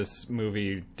ecstatic that this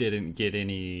movie didn't get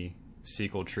any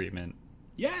sequel treatment.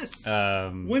 Yes.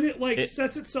 When it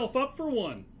sets itself up for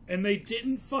one, and they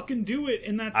didn't fucking do it,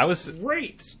 and that's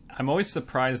great. I'm always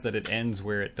surprised that it ends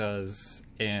where it does,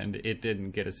 and it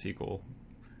didn't get a sequel.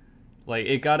 Like,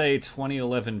 it got a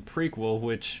 2011 prequel,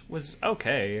 which was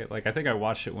okay. Like, I think I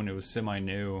watched it when it was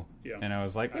semi-new, and I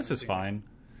was like, this is fine.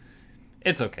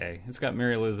 It's okay. It's got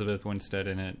Mary Elizabeth Winstead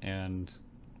in it, and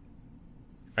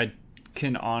I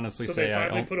can honestly say they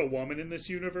finally put a woman in this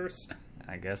universe?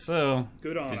 I guess so.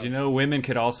 Good on Did them. you know women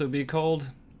could also be cold?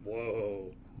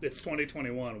 Whoa. It's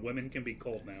 2021. Women can be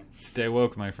cold now. Stay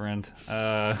woke, my friend.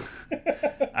 I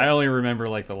only remember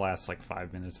like the last like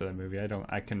 5 minutes of that movie.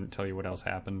 I couldn't tell you what else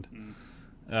happened.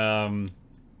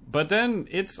 But then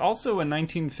it's also a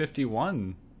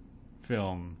 1951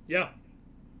 film. Yeah.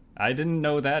 I didn't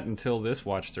know that until this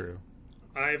watch through.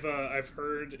 I've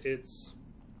heard it's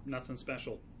nothing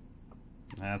special.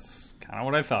 That's kind of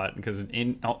what I thought, because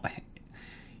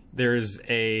there's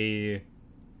a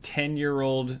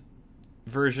 10-year-old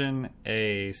version,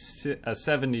 a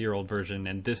 70-year-old version,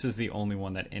 and this is the only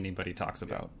one that anybody talks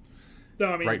about. No,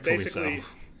 I mean, rightfully basically, so.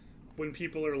 When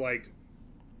people are like,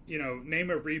 name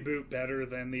a reboot better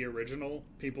than the original,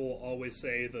 people always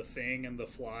say The Thing and The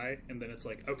Fly, and then it's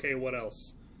like, okay, what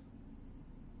else?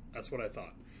 That's what I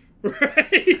thought.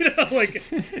 Right? Like,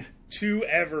 two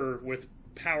ever with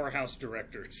powerhouse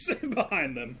directors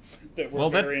behind them that were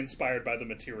very inspired by the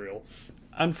material.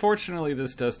 Unfortunately,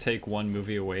 this does take one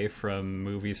movie away from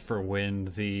movies for when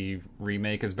the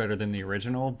remake is better than the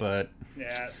original, but...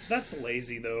 Yeah, that's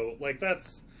lazy, though. Like,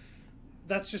 that's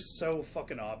just so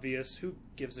fucking obvious. Who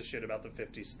gives a shit about the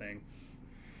 50s thing?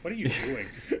 What are you doing?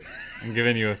 I'm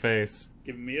giving you a face.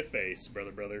 Giving me a face,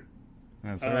 brother.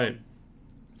 That's right.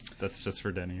 That's just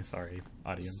for Denny. Sorry,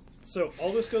 audience. So,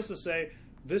 all this goes to say,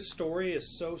 this story is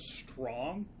so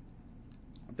strong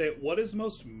that what is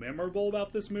most memorable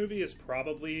about this movie is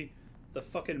probably the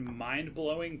fucking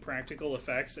mind-blowing practical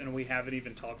effects, and we haven't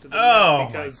even talked to them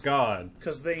yet my god.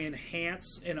 Because they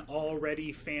enhance an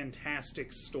already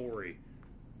fantastic story.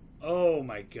 Oh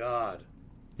my god.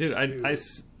 Dude, I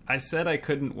said I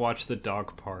couldn't watch the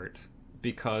dog part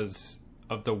because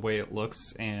of the way it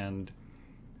looks, and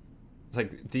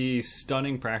like the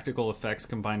stunning practical effects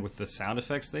combined with the sound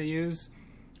effects they use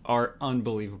are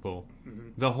unbelievable.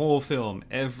 Mm-hmm. The whole film,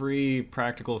 every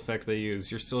practical effect they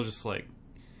use, you're still just like,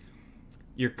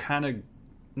 you're kind of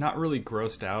not really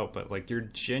grossed out, but like you're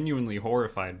genuinely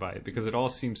horrified by it because it all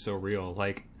seems so real.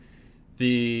 Like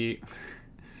we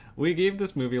gave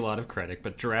this movie a lot of credit,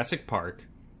 but Jurassic Park,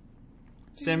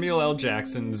 Samuel L.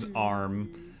 Jackson's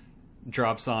arm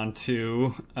drops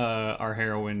onto our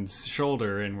heroine's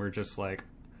shoulder, and we're just like,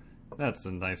 that's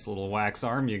a nice little wax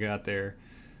arm you got there.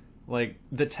 Like,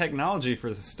 the technology for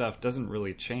this stuff doesn't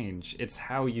really change. It's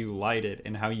how you light it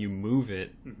and how you move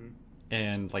it,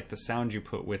 and like the sound you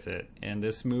put with it. And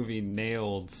this movie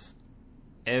nailed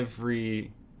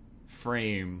every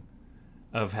frame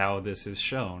of how this is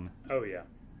shown. Oh yeah.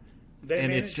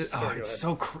 It's just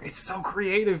it's so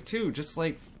creative too. Just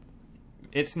like,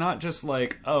 it's not just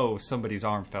like, oh, somebody's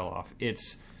arm fell off.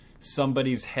 It's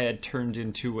somebody's head turned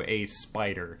into a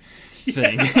spider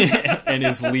thing and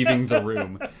is leaving the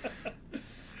room.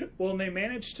 Well, and they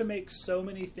managed to make so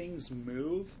many things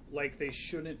move like they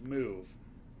shouldn't move.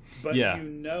 But you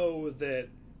know that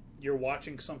you're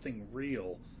watching something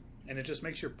real, and it just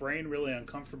makes your brain really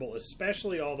uncomfortable,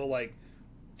 especially all the like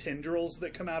tendrils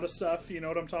that come out of stuff. You know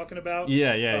what I'm talking about?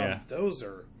 Yeah. Those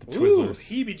are the Twizzlers.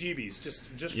 Heebie-jeebies.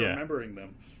 Just remembering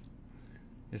them.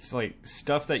 It's like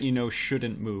stuff that you know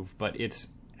shouldn't move, but it's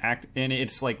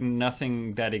like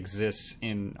nothing that exists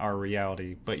in our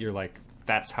reality. But you're like,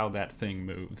 that's how that thing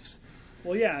moves.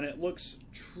 Well, yeah, and it looks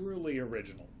truly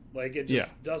original. Like, it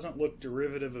just doesn't look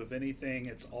derivative of anything.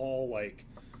 It's all like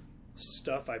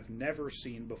stuff I've never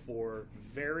seen before.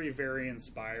 Very, very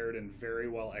inspired and very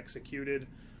well executed.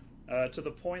 To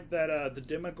the point that the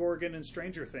Demogorgon in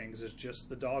Stranger Things is just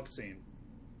the dog scene.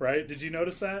 Right? Did you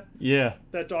notice that? Yeah.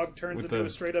 That dog turns into a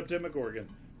straight-up Demogorgon.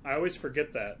 I always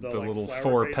forget that. The like, little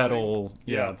four-petal...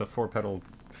 Yeah, the four-petal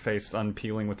face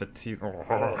unpeeling with the teeth.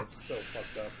 Oh, it's so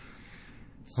fucked up.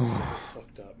 It's so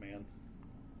fucked up, man.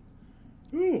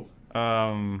 Ooh.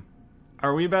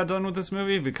 Are we about done with this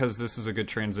movie? Because this is a good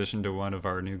transition to one of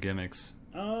our new gimmicks.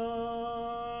 I've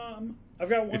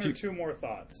got one or two more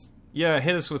thoughts. Yeah,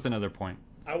 hit us with another point.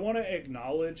 I want to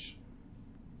acknowledge,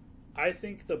 I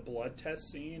think the blood test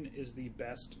scene is the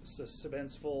best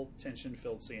suspenseful,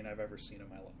 tension-filled scene I've ever seen in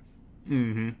my life.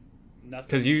 Mm-hmm. Nothing.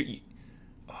 Because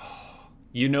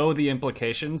you know the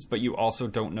implications, but you also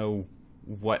don't know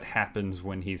what happens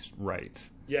when he's right.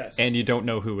 Yes. And you don't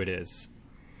know who it is.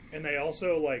 And they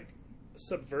also, like,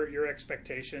 subvert your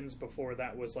expectations before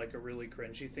that was, like, a really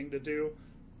cringy thing to do,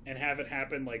 and have it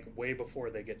happen, like, way before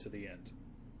they get to the end.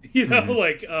 You know,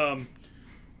 like,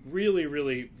 really,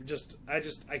 really,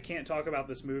 I can't talk about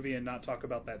this movie and not talk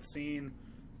about that scene.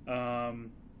 I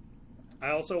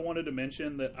also wanted to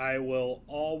mention that I will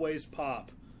always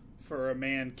pop for a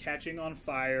man catching on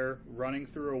fire, running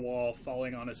through a wall,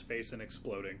 falling on his face, and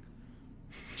exploding.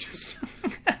 Just...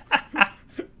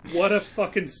 What a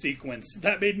fucking sequence.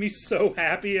 That made me so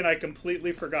happy, and I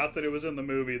completely forgot that it was in the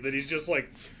movie, that he's just, like,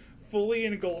 fully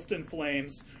engulfed in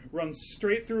flames, runs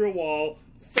straight through a wall,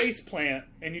 face plant,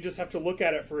 and you just have to look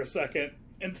at it for a second,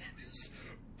 and then just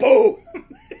boom!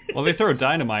 Well, they throw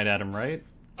dynamite at him, right?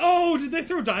 Oh, did they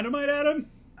throw dynamite at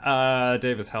him?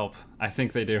 Davis, help. I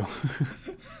think they do.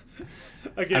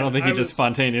 Again, I don't think he just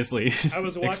spontaneously I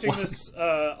was watching explodes. this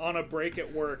on a break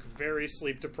at work, very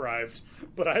sleep deprived,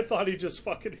 but I thought he just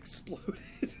fucking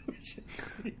exploded, which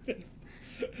is even...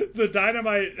 The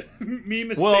dynamite, me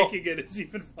mistaking it is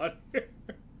even funnier.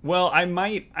 Well, I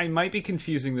might be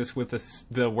confusing this with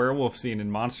the werewolf scene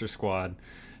in Monster Squad.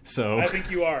 So I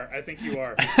think you are.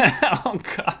 Oh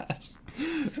gosh.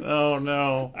 Oh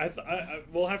no.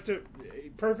 We'll have to.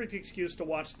 Perfect excuse to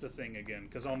watch The Thing again,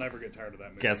 because I'll never get tired of that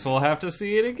movie. Guess we'll have to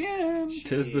see it again. Jeez.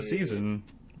 'Tis the season.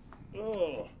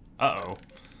 Oh. Uh-oh.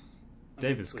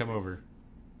 Davis, come over.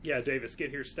 Yeah, Davis, get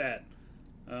here stat.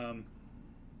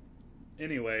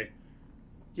 Anyway,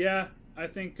 yeah, I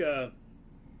think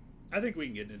we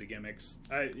can get into gimmicks.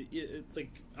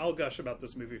 I'll gush about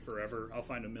this movie forever. I'll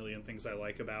find a million things I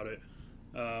like about it.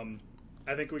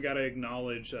 I think we got to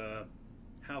acknowledge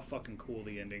how fucking cool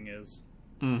the ending is.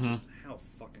 Mm-hmm. Just how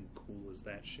fucking cool is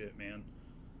that shit, man?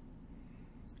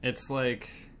 It's like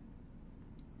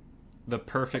the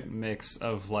perfect mix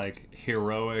of like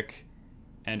heroic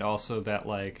and also that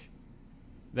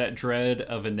dread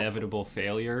of inevitable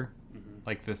failure. Mm-hmm.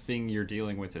 Like the thing you're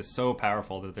dealing with is so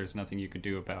powerful that there's nothing you could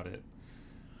do about it.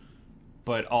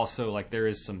 But also like there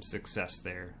is some success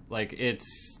there. Like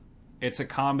it's a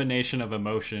combination of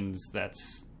emotions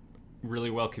that's really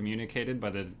well communicated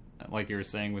by the, like you were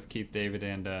saying, with Keith David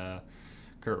and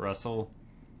Kurt Russell.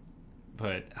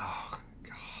 But oh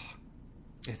god,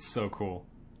 it's so cool.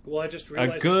 Well, I just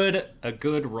realized a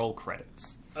good roll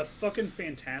credits. A fucking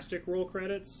fantastic roll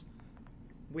credits.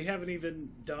 We haven't even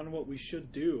done what we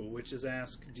should do, which is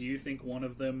ask, do you think one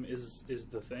of them is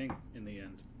the Thing in the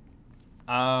end?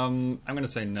 I'm gonna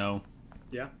say no.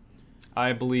 Yeah?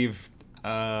 I believe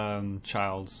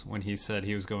Childs when he said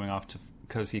he was going off to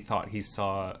because he thought he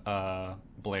saw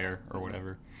Blair or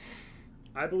whatever.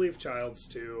 I believe Childs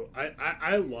too.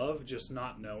 I love just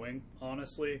not knowing,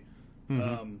 honestly.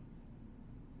 Mm-hmm.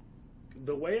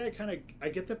 The way I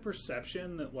get the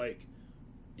perception that like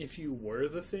if you were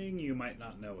the Thing, you might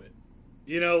not know it.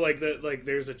 You know, like that. Like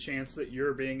there's a chance that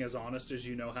you're being as honest as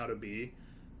you know how to be.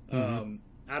 Mm-hmm.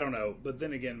 I don't know, but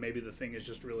then again, maybe the Thing is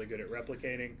just really good at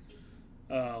replicating.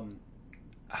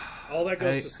 All that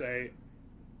goes to say,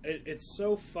 it's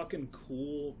so fucking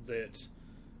cool that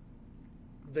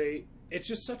it's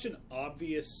just such an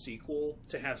obvious sequel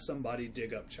to have somebody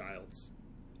dig up Childs,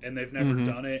 and they've never Mm-hmm.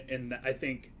 done it, and I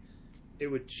think it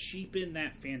would cheapen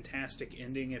that fantastic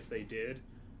ending if they did.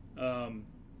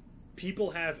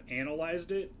 People have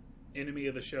analyzed it. Enemy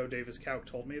of the show, Davis Kauk,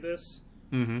 told me this.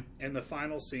 Mm-hmm. In the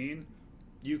final scene,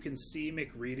 you can see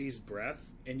McReady's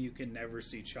breath, and you can never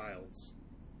see Childs.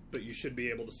 But you should be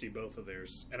able to see both of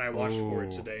theirs. And I watched for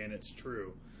it today, and it's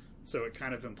true. So it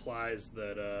kind of implies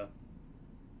that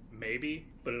maybe,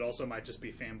 but it also might just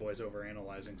be fanboys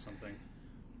overanalyzing something.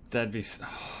 That'd be...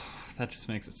 that just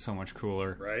makes it so much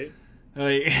cooler. Right?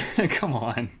 Like, come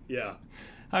on. Yeah.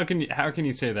 How can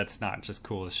you say that's not just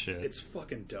cool as shit? It's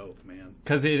fucking dope, man.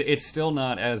 Because it's still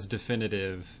not as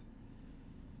definitive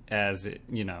as it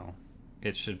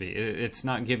should be. It's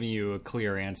not giving you a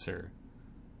clear answer.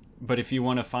 But if you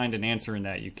want to find an answer in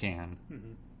that, you can.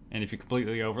 Mm-hmm. And if you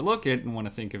completely overlook it and want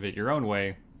to think of it your own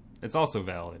way, it's also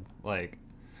valid. Like,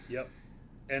 yep.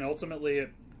 And ultimately,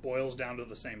 it boils down to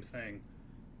the same thing.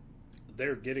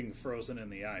 They're getting frozen in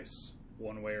the ice,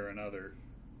 one way or another.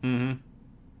 Mm-hmm.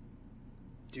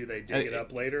 Do they dig it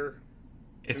up later?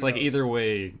 It's Who like knows? either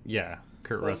way, yeah.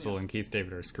 Kurt Russell and Keith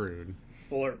David are screwed.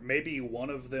 Or maybe one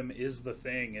of them is the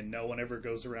Thing, and no one ever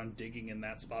goes around digging in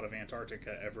that spot of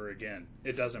Antarctica ever again.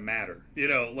 It doesn't matter,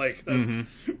 like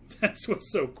that's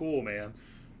what's so cool, man.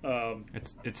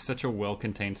 It's such a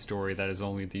well-contained story that is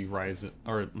only the rise,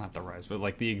 or not the rise, but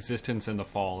like the existence and the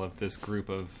fall of this group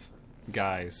of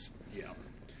guys. Yeah.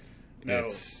 No.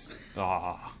 It's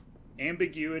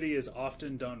ambiguity is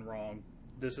often done wrong.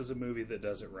 This is a movie that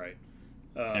does it right.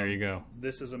 There you go.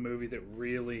 This is a movie that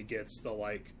really gets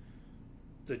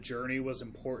the journey was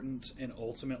important, and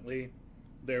ultimately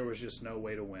there was just no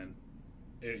way to win.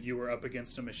 You were up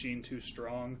against a machine too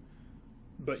strong,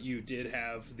 but you did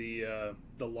have the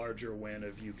larger win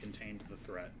of you contained the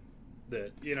threat.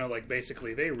 That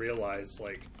basically they realized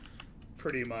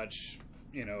pretty much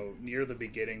near the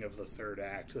beginning of the third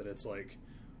act that it's like,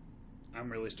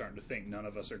 I'm really starting to think none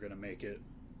of us are going to make it.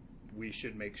 We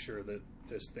should make sure that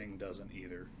this thing doesn't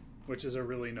either, which is a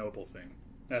really noble thing.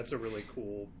 That's a really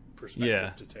cool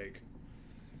perspective to take.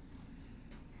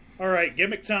 All right,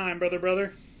 gimmick time,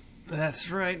 brother. That's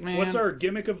right, man. What's our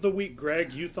gimmick of the week,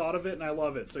 Greg? You thought of it, and I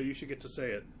love it, so you should get to say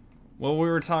it. Well, we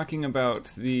were talking about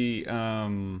the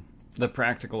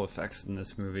practical effects in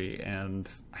this movie, and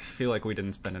I feel like we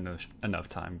didn't spend enough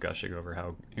time gushing over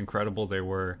how incredible they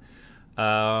were.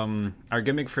 Our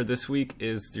gimmick for this week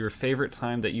is your favorite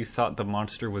time that you thought the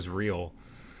monster was real.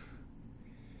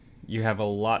 You have a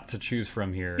lot to choose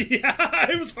from here. Yeah,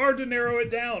 it was hard to narrow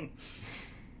it down.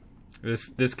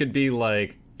 This could be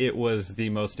like it was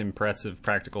the most impressive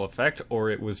practical effect,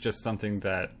 or it was just something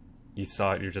that you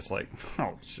saw it, you're just like,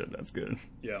 oh shit, that's good.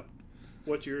 Yeah.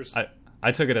 What's yours?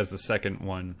 I took it as the second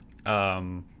one.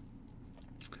 After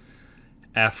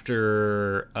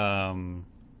I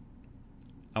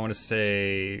want to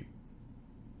say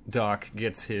Doc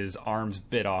gets his arms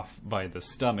bit off by the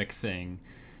stomach thing.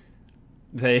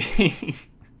 The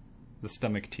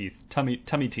stomach teeth, tummy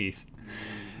teeth.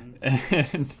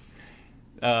 And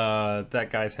that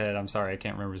guy's head, I'm sorry, I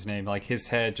can't remember his name. Like his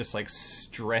head just like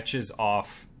stretches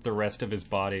off the rest of his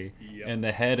body, and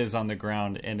the head is on the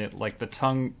ground, and it like the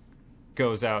tongue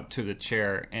goes out to the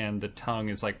chair, and the tongue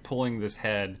is like pulling this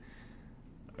head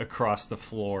across the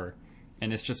floor,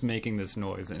 and it's just making this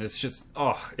noise, and it's just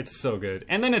it's so good.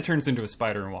 And then it turns into a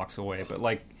spider and walks away, but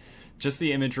like just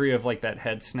the imagery of like that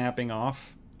head snapping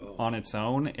off on its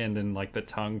own, and then like the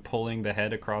tongue pulling the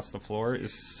head across the floor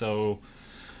is so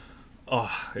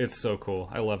it's so cool.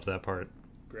 I loved that part.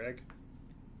 Greg,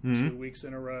 2 weeks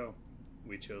in a row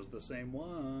we chose the same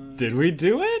one. Did we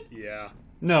do it? Yeah.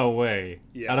 No way.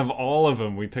 Yeah. Out of all of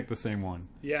them, we picked the same one.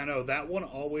 Yeah, no, that one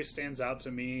always stands out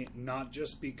to me, not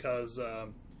just because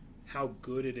how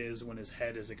good it is when his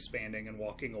head is expanding and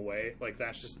walking away. Like,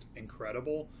 that's just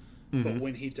incredible. But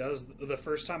when he does, the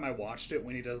first time I watched it,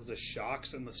 when he does the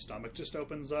shocks and the stomach just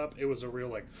opens up, it was a real,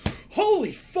 like,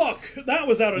 holy fuck! That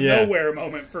was out of nowhere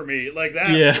moment for me. Like,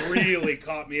 that really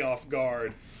caught me off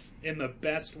guard in the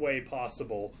best way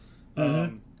possible.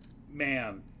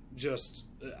 Man, just,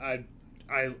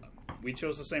 we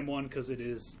chose the same one because it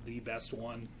is the best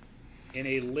one. In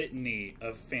a litany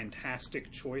of fantastic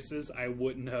choices, I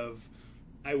wouldn't have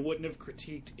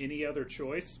critiqued any other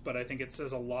choice, but I think it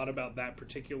says a lot about that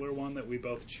particular one that we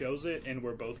both chose it, and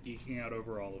we're both geeking out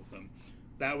over all of them.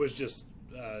 That was just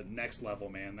next level,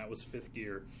 man. That was fifth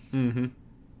gear.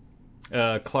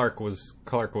 Clark was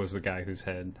the guy whose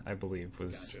head, I believe,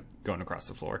 was going across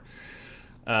the floor.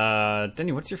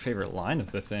 Denny, what's your favorite line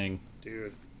of the thing?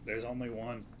 Dude, there's only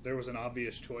one. There was an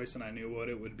obvious choice, and I knew what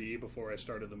it would be before I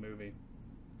started the movie.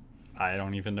 I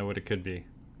don't even know what it could be.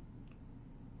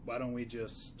 Why don't we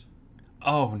just...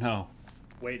 Oh, no.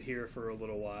 Wait here for a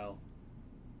little while.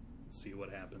 See what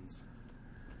happens.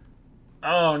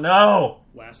 Oh, no!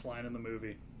 Last line in the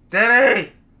movie.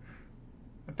 Denny!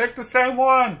 I picked the same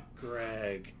one!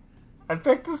 Greg. I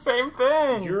picked the same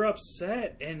thing! You're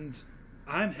upset, and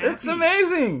I'm happy. It's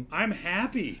amazing! I'm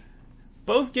happy.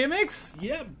 Both gimmicks?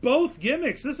 Yeah, both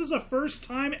gimmicks. This is the first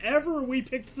time ever we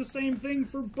picked the same thing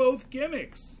for both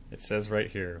gimmicks. It says right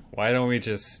here, why don't we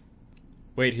just...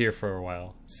 wait here for a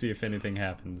while, see if anything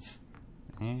happens.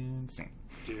 And see.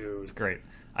 Dude. It's great.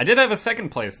 I did have a second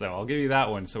place, though. I'll give you that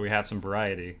one so we have some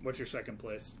variety. What's your second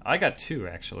place? I got two,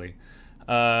 actually.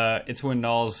 It's when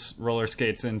Knowles roller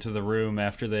skates into the room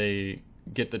after they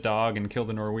get the dog and kill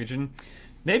the Norwegian.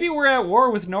 Maybe we're at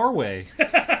war with Norway.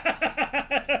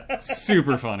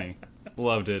 Super funny.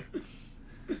 Loved it.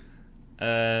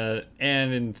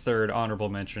 And in third honorable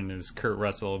mention is Kurt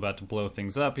Russell about to blow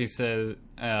things up. He said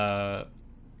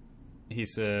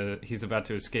he's about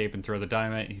to escape and throw the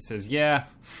dynamite. He says, "Yeah,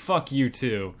 fuck you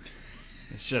too."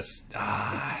 It's just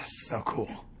so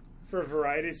cool. For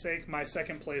variety's sake, my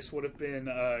second place would have been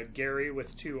Gary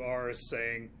with 2 R's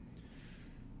saying,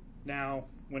 "Now,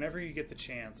 whenever you get the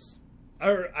chance,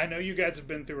 or I know you guys have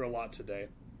been through a lot today,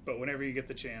 but whenever you get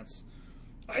the chance,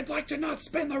 I'd like to not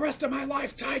spend the rest of my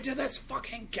life tied to this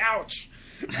fucking couch."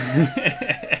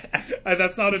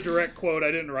 That's not a direct quote.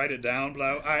 I didn't write it down,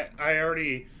 but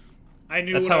I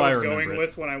knew what I was going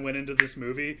with when I went into this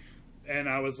movie, and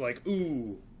I was like,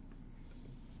 ooh,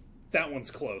 that one's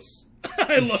close.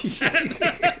 I love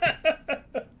that.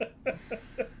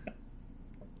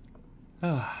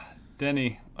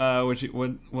 Denny, what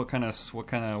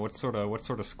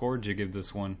sort of score did you give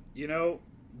this one? You know,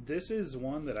 this is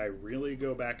one that I really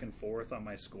go back and forth on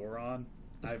my score on.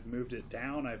 I've moved it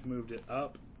down, I've moved it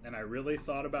up, and I really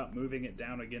thought about moving it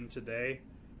down again today.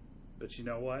 But you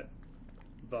know what?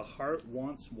 The heart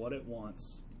wants what it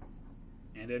wants.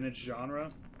 And in its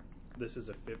genre, this is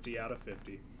a 50 out of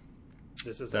 50.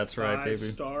 This is a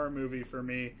 5-star movie for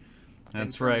me.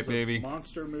 That's in right, terms of baby.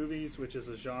 monster movies, which is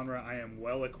a genre I am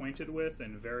well acquainted with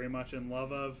and very much in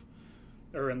love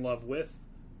with.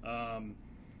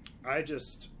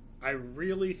 I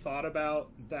really thought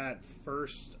about that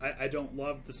first. I don't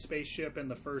love the spaceship in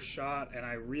the first shot, and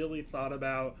I really thought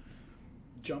about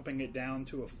jumping it down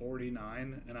to a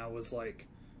 49, and I was like,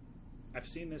 I've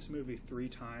seen this movie 3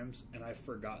 times, and I've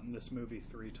forgotten this movie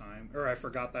 3 times, or I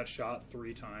forgot that shot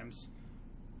 3 times.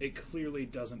 It clearly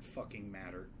doesn't fucking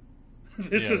matter.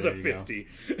 This is a 50.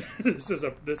 This is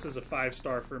a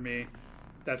 5-star for me.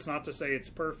 That's not to say it's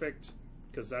perfect,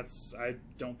 because I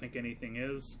don't think anything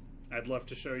is. I'd love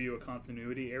to show you a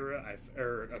continuity error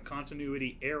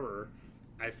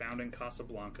I found in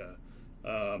Casablanca,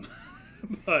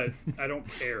 but I don't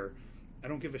care. I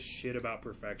don't give a shit about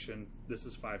perfection. This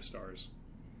is 5 stars.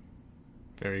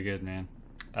 Very good, man.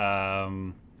 I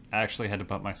actually had to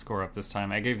bump my score up this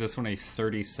time. I gave this one a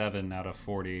 37 out of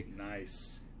 40.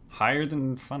 Nice. Higher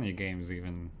than Funny Games,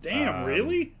 even. Damn,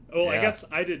 really? Oh, yeah. I guess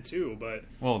I did too, but...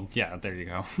 Well, yeah, there you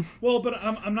go. Well, but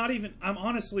I'm not even... I'm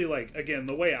honestly, like, again,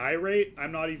 the way I rate,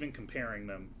 I'm not even comparing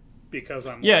them, because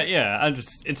I'm... Yeah,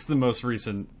 it's the most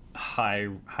recent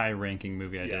high-ranking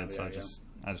movie I did, so I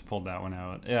just pulled that one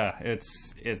out. Yeah,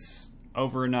 it's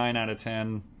over a 9 out of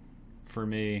 10 for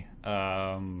me.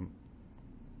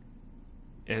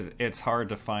 It's hard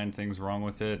to find things wrong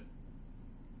with it.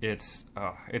 It's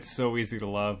so easy to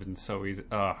love and so easy.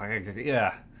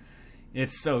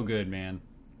 It's so good, man.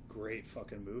 Great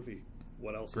fucking movie.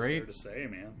 What else is there to say,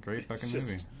 man? Great fucking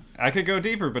movie. I could go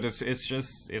deeper, but it's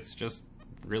just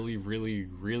really, really,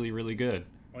 really, really good.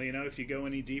 Well, if you go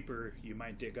any deeper, you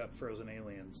might dig up frozen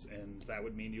aliens, and that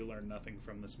would mean you learn nothing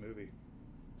from this movie.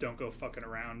 Don't go fucking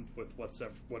around with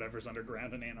whatever's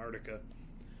underground in Antarctica.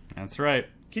 That's right.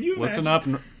 Can you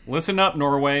imagine? Listen up,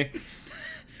 Norway.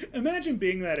 Imagine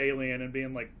being that alien and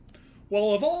being like,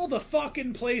 well, of all the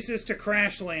fucking places to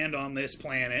crash land on this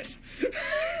planet...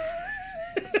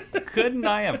 Couldn't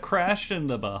I have crashed in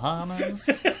the Bahamas?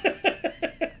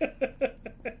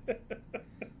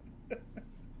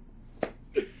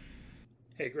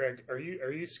 Hey, Greg, are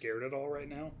you scared at all right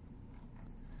now?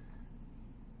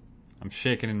 I'm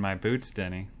shaking in my boots,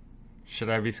 Denny. Should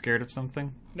I be scared of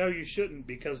something? No, you shouldn't,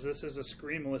 because this is a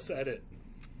screamless edit.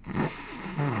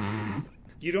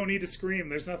 You don't need to scream.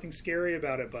 There's nothing scary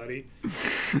about it, buddy.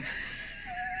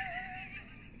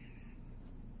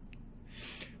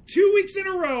 2 weeks in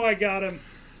a row, I got him.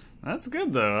 That's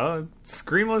good, though.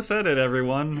 Screamless edit,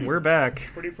 everyone. We're back.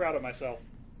 Pretty proud of myself.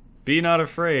 Be not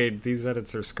afraid. These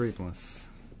edits are screamless.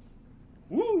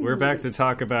 Woo! We're back to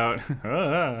talk about...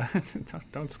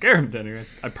 Don't scare him, Denny.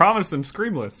 I promised them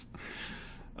screamless.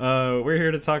 We're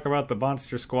here to talk about the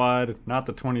Monster Squad, not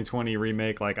the 2020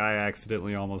 remake like I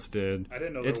accidentally almost did. I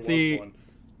didn't know there was one.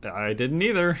 I didn't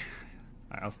either.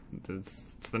 It's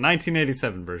the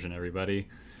 1987 version, everybody.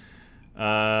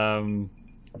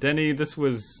 Denny, this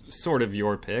was sort of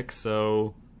your pick,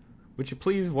 so would you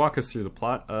please walk us through the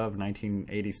plot of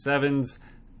 1987's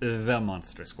The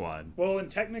Monster Squad? Well,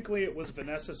 and technically it was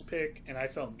Vanessa's pick, and I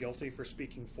felt guilty for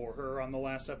speaking for her on the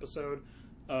last episode.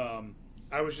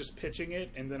 I was just pitching it,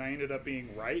 and then I ended up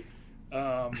being right.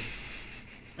 And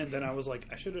then I was like,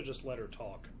 I should have just let her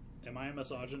talk. Am I a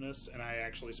misogynist? And I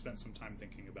actually spent some time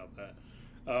thinking about that.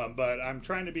 But I'm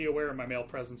trying to be aware of my male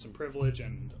presence and privilege,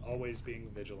 and always being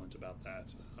vigilant about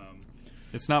that.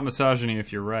 It's not misogyny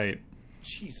if you're right.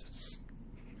 Jesus.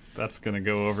 That's going to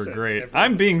go over great.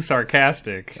 I'm being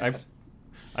sarcastic.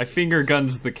 I finger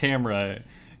guns the camera,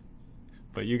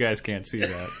 but you guys can't see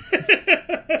that.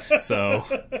 So,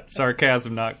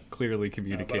 sarcasm not clearly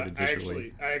communicated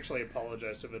visually. I actually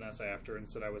apologized to Vanessa after and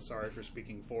said I was sorry for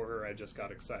speaking for her. I just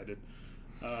got excited.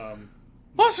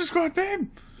 Monster Squad, babe!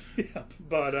 Yeah,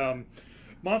 but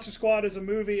Monster Squad is a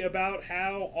movie about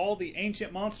how all the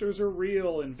ancient monsters are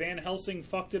real, and Van Helsing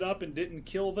fucked it up and didn't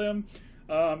kill them.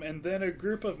 And then a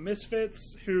group of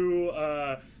misfits who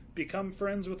become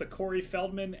friends with a Corey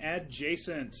Feldman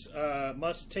adjacent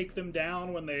must take them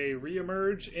down when they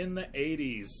reemerge in the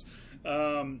 80s.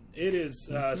 It is,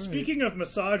 speaking of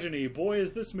misogyny, boy,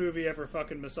 is this movie ever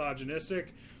fucking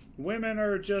misogynistic. Women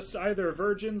are just either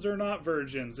virgins or not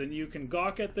virgins, and you can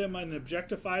gawk at them and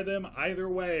objectify them either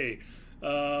way.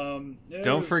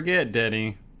 Don't forget,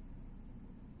 Denny.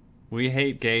 We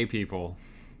hate gay people.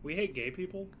 We hate gay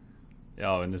people?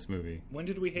 Oh, in this movie. When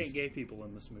did we hate gay people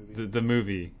in this movie? The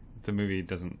movie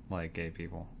doesn't like gay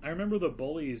people. I remember the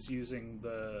bullies using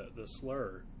the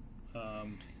slur.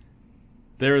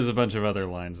 There was a bunch of other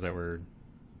lines that were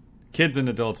kids and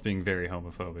adults being very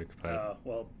homophobic. But...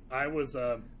 well, I was...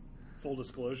 full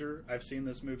disclosure, I've seen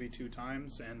this movie 2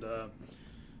 times, and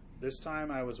This time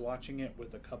I was watching it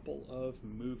with a couple of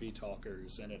movie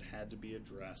talkers, and it had to be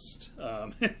addressed.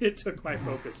 It took my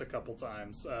focus a couple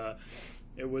times.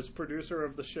 It was producer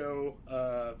of the show,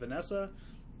 Vanessa,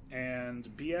 and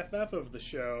BFF of the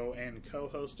show and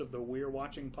co-host of the We're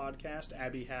Watching podcast,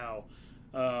 Abby Howe.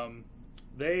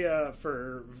 They,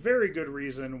 for very good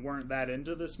reason, weren't that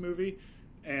into this movie.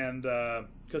 And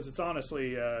because it's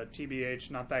honestly, TBH,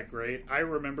 not that great. I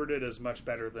remembered it as much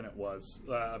better than it was.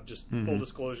 Just full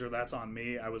disclosure, that's on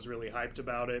me. I was really hyped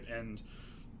about it, and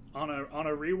on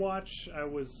a rewatch, I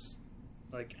was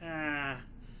like,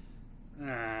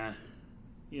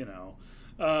 you know.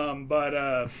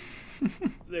 But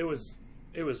it was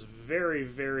very,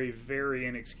 very, very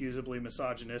inexcusably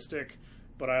misogynistic.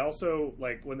 But I also,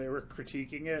 like, when they were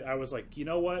critiquing it, I was like, you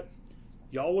know what?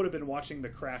 Y'all would have been watching The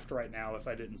Craft right now if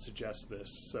I didn't suggest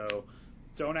this, so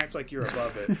don't act like you're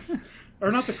above it.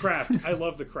 Or not The Craft. I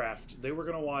love The Craft. They were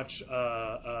going to watch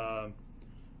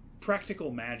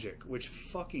Practical Magic, which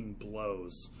fucking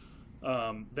blows.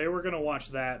 They were going to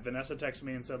watch that. Vanessa texted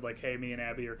me and said, like, hey, me and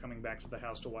Abby are coming back to the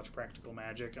house to watch Practical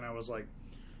Magic. And I was like,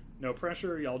 no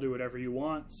pressure. Y'all do whatever you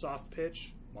want. Soft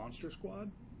pitch, Monster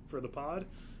Squad for the pod.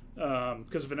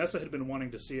 Because Vanessa had been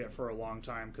wanting to see it for a long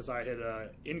time because I had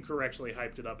incorrectly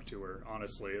hyped it up to her.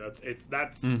 Honestly,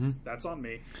 that's on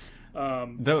me.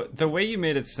 The way you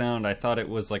made it sound, I thought it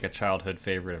was like a childhood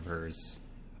favorite of hers.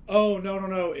 Oh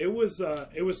no! It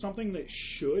was something that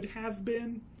should have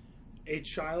been a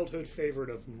childhood favorite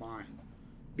of mine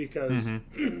because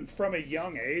from a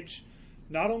young age,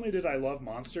 not only did I love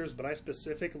monsters, but I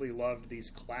specifically loved these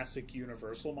classic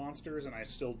Universal monsters, and I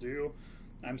still do.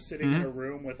 I'm sitting in a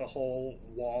room with a whole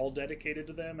wall dedicated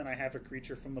to them, and I have a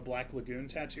Creature from the Black Lagoon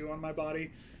tattoo on my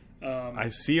body. I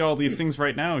see all these things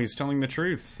right now. He's telling the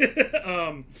truth.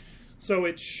 So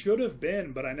it should have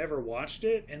been, but I never watched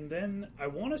it. And then, I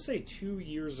want to say 2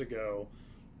 years ago,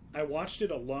 I watched it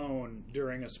alone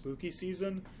during a spooky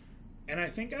season, and I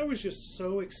think I was just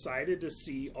so excited to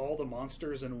see all the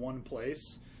monsters in one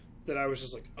place that I was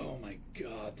just like, oh my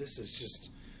god, this is just...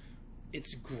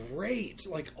 It's great.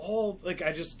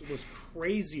 I just was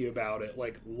crazy about it.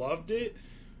 Like, loved it.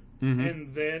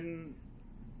 And then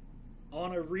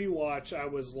on a rewatch, I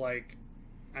was like,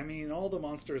 I mean, all the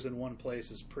monsters in one place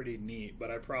is pretty neat,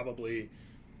 but I probably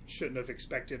shouldn't have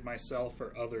expected myself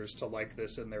or others to like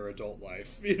this in their adult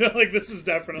life. You know, like, this is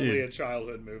definitely a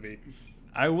childhood movie.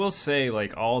 I will say,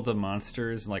 like, all the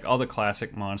monsters, like, all the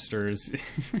classic monsters,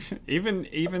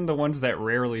 even the ones that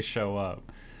rarely show up,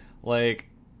 like...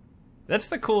 That's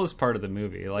the coolest part of the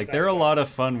movie. Like, they're a lot of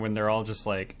fun when they're all just,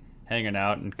 like, hanging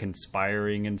out and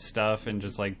conspiring and stuff and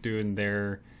just, like, doing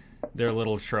their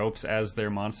little tropes as their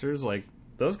monsters. Like,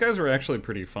 those guys were actually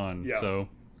pretty fun. Yeah. So,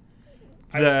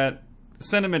 that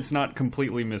sentiment's not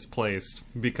completely misplaced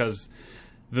because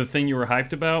the thing you were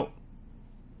hyped about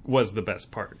was the best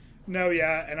part. No,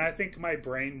 yeah, and I think my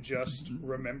brain just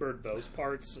remembered those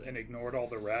parts and ignored all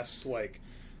the rest. Like...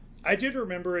 I did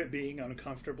remember it being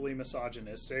uncomfortably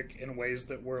misogynistic in ways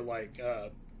that were, like, a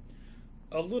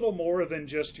little more than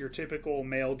just your typical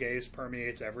male gaze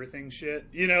permeates everything shit.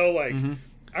 You know, like,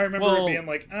 I remember it being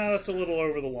like, oh, that's a little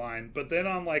over the line. But then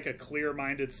on, like, a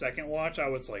clear-minded second watch, I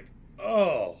was like,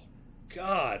 oh,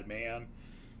 God, man.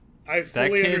 I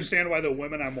fully understand why the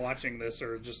women I'm watching this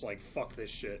are just like, fuck this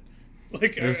shit.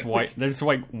 Like, there's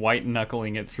white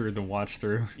knuckling it through the watch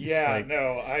through. Yeah, like,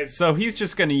 no, so he's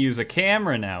just going to use a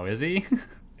camera now, is he?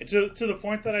 to the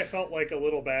point that I felt like a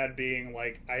little bad being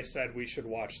like, I said we should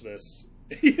watch this,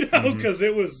 you know, because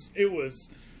it was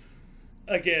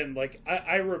again, like,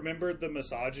 I remembered the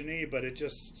misogyny, but it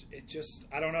just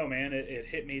I don't know, man, it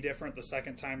hit me different the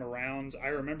second time around. I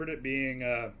remembered it being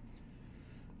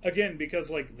again, because,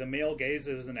 like, the male gaze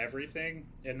isn't everything,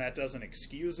 and that doesn't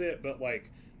excuse it, but,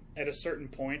 like, at a certain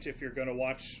point, if you're going to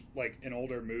watch, like, an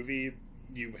older movie,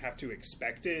 you have to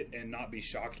expect it and not be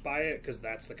shocked by it, because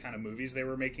that's the kind of movies they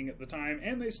were making at the time,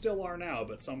 and they still are now,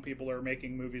 but some people are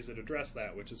making movies that address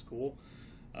that, which is cool.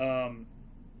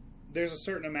 There's a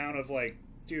certain amount of, like,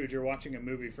 dude, you're watching a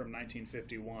movie from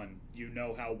 1951. You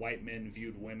know how white men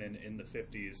viewed women in the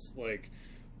 50s. Like,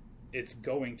 it's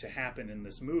going to happen in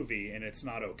this movie, and it's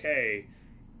not okay,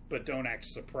 but don't act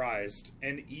surprised.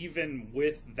 And even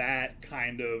with that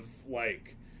kind of,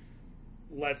 like,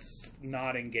 let's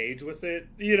not engage with it,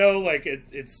 you know, like,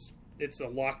 it's a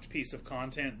locked piece of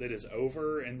content that is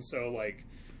over, and so, like,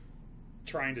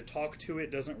 trying to talk to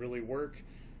it doesn't really work.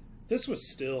 This was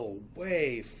still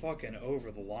way fucking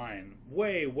over the line.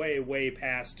 Way, way, way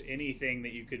past anything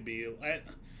that you could be...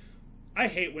 I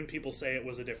hate when people say it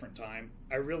was a different time.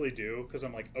 I really do, because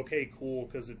I'm like, okay, cool,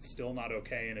 because it's still not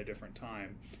okay in a different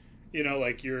time. You know,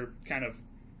 like, you're kind of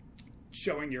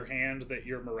showing your hand that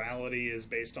your morality is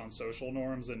based on social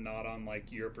norms and not on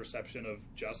like your perception of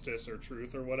justice or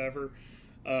truth or whatever.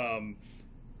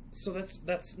 So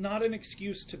that's not an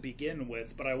excuse to begin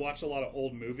with, but I watch a lot of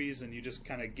old movies and you just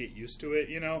kind of get used to it,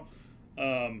 you know.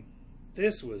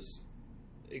 This was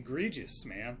egregious,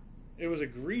 man. It was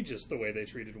egregious the way they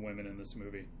treated women in this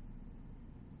movie.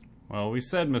 Well, we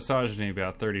said misogyny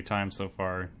about 30 times so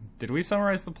far. Did we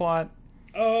summarize the plot?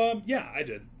 Yeah, I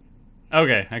did.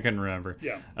 Okay, I couldn't remember.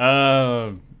 Yeah.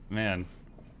 Man.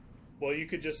 Well, you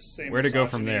could just say where to go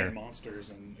from there? And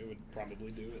monsters, and it would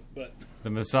probably do it. But the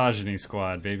misogyny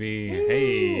squad, baby. Woo!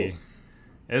 Hey,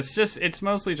 it's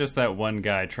mostly just that one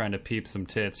guy trying to peep some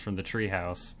tits from the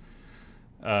treehouse.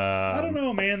 I don't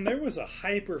know, man. There was a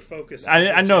hyper focus.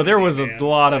 I know there was a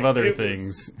lot of other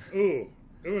things. It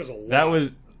was a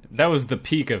lot. That was the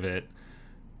peak of it.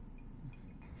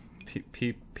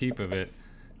 Peep of it.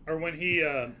 Or when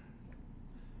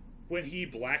he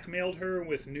blackmailed her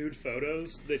with nude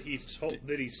photos that he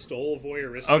stole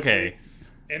voyeuristically. Okay.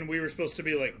 And we were supposed to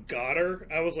be like, got her?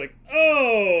 I was like,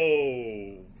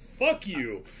 oh, fuck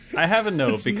you. I have a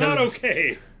note because not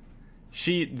okay.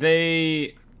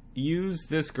 They use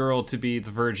this girl to be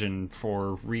the virgin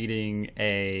for reading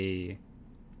a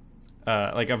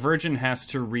virgin has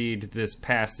to read this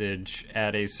passage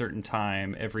at a certain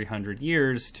time every 100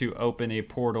 years to open a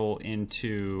portal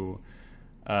into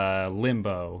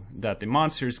limbo that the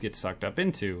monsters get sucked up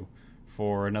into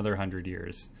for another 100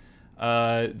 years.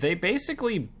 They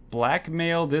basically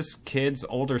blackmail this kid's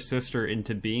older sister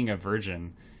into being a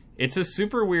virgin. It's a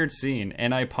super weird scene,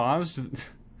 and I paused,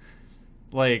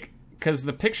 because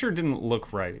the picture didn't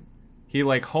look right. He,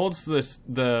 holds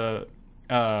the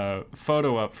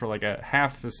photo up for, a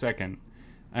half a second.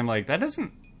 I'm like, that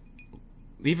doesn't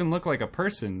even look like a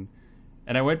person.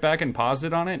 And I went back and paused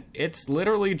it on it. It's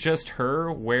literally just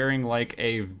her wearing,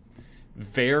 a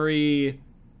very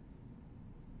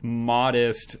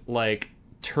modest, black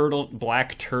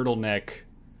turtleneck,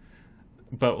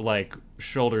 but,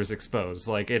 shoulders exposed.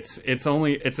 It's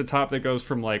a top that goes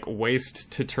from,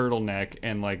 waist to turtleneck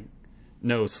and,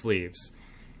 no sleeves.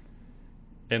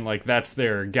 And, that's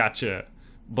their gotcha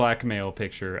blackmail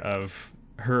picture of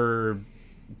her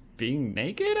being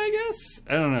naked, I guess?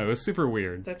 I don't know. It was super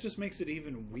weird. That just makes it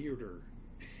even weirder.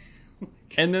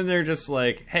 And then they're just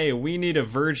like, hey, we need a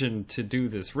virgin to do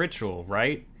this ritual,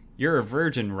 right? You're a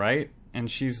virgin, right?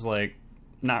 And she's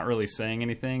not really saying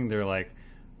anything. They're like,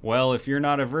 well, if you're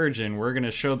not a virgin, we're going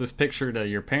to show this picture to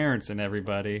your parents and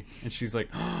everybody. And she's like,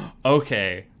 oh,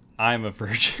 okay, I'm a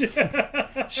virgin.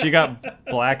 She got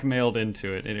blackmailed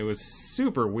into it, and it was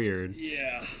super weird.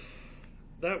 Yeah.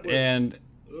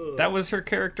 That was her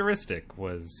characteristic,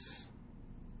 was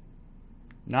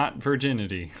not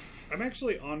virginity. I'm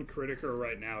actually on Criticker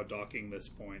right now docking this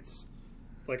points.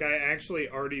 I actually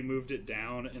already moved it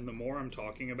down, and the more I'm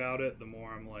talking about it, the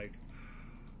more I'm like,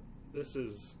 this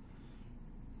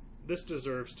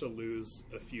deserves to lose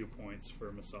a few points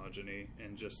for misogyny,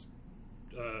 and just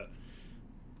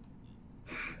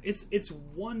it's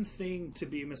one thing to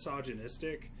be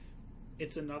misogynistic,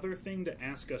 it's another thing to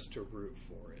ask us to root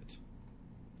for it.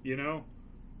 You know?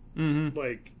 Mm-hmm.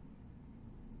 I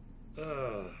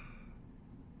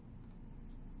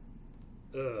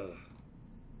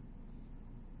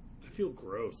feel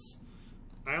gross.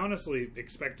 I honestly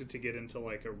expected to get into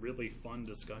a really fun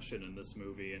discussion in this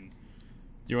movie, and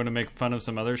you want to make fun of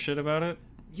some other shit about it?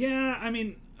 Yeah, I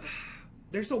mean,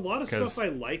 there's a lot of stuff I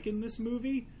like in this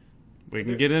movie. We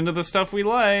can get into the stuff we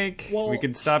like. Well, we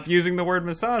can stop using the word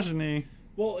misogyny.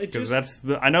 Well,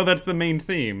 I know that's the main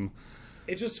theme.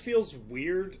 It just feels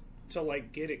weird to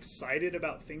get excited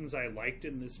about things I liked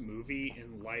in this movie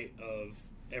in light of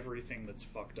everything that's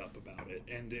fucked up about it.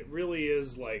 And it really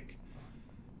is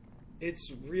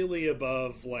it's really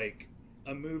above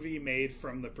a movie made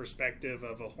from the perspective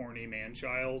of a horny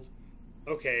man-child.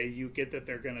 Okay, you get that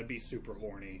they're gonna be super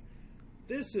horny.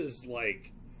 This is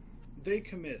they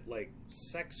commit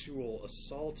sexual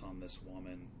assault on this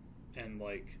woman and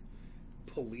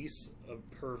police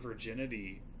her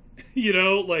virginity. You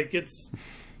know,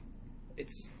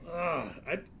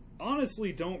 I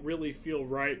honestly don't really feel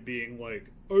right being I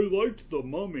liked The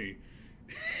Mummy.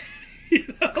 You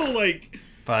know,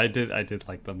 But I did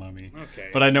like The Mummy. Okay.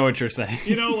 But I know what you're saying.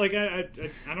 You know, I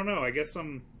don't know. I guess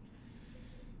I'm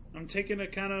taking a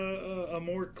kind of a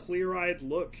more clear-eyed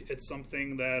look at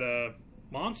something that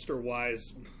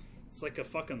monster-wise, it's like a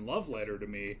fucking love letter to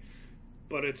me.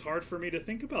 But it's hard for me to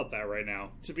think about that right now.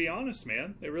 To be honest,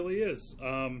 man, it really is.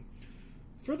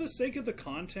 For the sake of the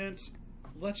content,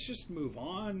 let's just move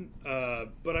on.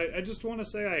 But I just want to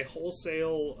say I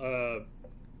wholesale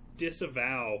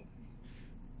disavow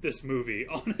this movie,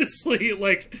 honestly.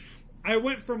 Like, I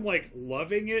went from, like,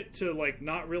 loving it to, like,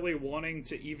 not really wanting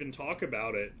to even talk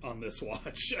about it on this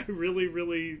watch.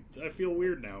 I feel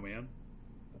weird now, man.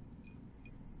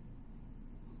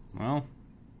 Well,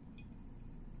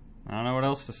 I don't know what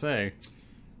else to say.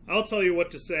 I'll tell you what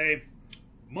to say.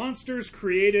 Monsters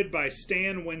created by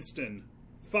Stan Winston.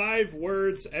 5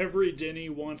 words every Denny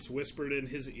once whispered in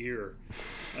his ear.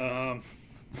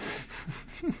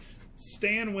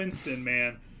 Stan Winston,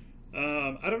 man.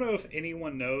 I don't know if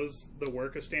anyone knows the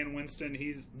work of Stan Winston.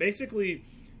 He's basically,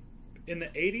 in the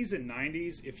 80s and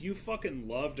 90s, if you fucking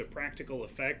loved a practical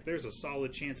effect, there's a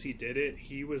solid chance he did it.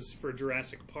 He was for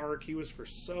Jurassic Park. He was for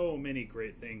so many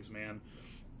great things, man.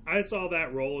 I saw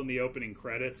that role in the opening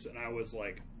credits, and I was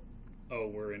like, oh,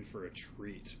 we're in for a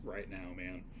treat right now,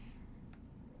 man.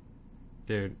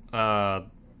 Dude,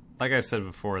 like I said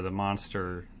before, the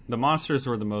monsters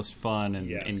were the most fun and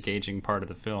engaging part of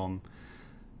the film.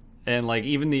 And, like,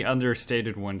 even the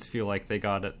understated ones feel like they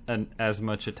got as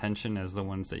much attention as the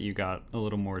ones that you got a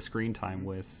little more screen time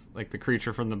with. Like, the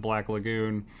creature from the Black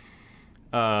Lagoon.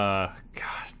 God,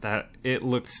 it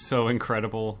looked so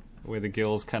incredible. The way the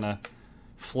gills kind of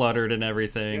fluttered and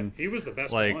everything. Yeah, he was the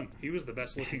best one. He was the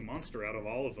best looking monster out of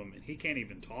all of them. And he can't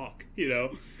even talk, you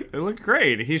know? It looked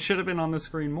great. He should have been on the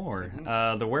screen more.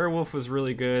 Mm-hmm. The werewolf was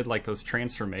really good. Like, those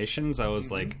transformations, I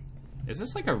was like, is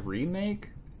this like a remake?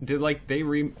 Did, like,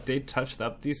 they touched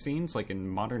up these scenes, like, in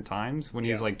modern times when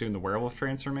he's, like, doing the werewolf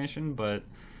transformation? But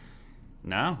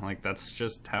no, like, that's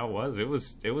just how it was. It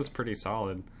was pretty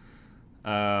solid.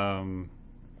 Man.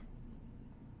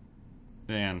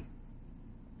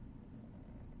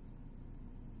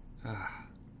 I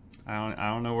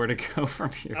don't know where to go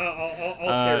from here.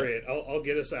 I'll carry it. I'll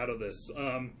get us out of this.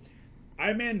 I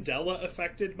Mandela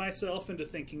affected myself into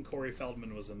thinking Corey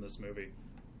Feldman was in this movie.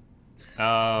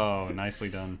 Oh, nicely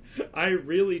done. I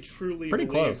really, truly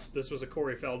believe this was a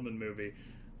Corey Feldman movie.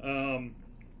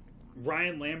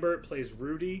 Ryan Lambert plays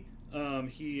Rudy.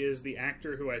 He is the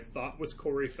actor who I thought was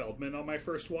Corey Feldman on my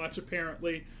first watch,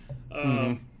 apparently.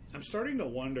 I'm starting to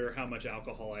wonder how much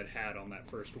alcohol I'd had on that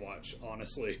first watch,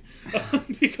 honestly.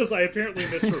 Because I apparently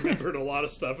misremembered a lot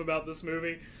of stuff about this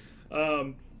movie.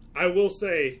 I will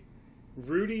say,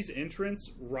 Rudy's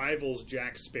entrance rivals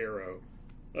Jack Sparrow.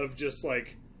 Of just,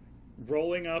 like,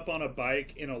 rolling up on a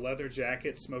bike in a leather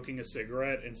jacket, smoking a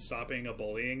cigarette, and stopping a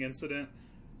bullying incident.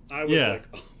 I was like,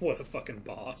 oh, what a fucking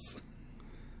boss.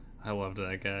 I loved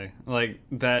that guy. Like,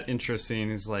 that intro scene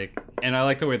is like, and I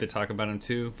like the way they talk about him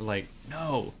too, but like,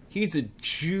 no, he's a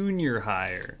junior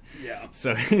hire. Yeah.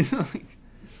 So he's like,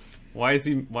 why is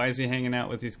he hanging out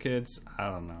with these kids? I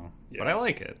don't know. Yeah. But I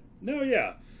like it. No,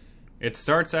 yeah. It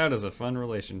starts out as a fun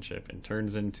relationship and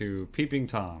turns into Peeping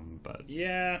Tom, but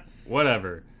yeah.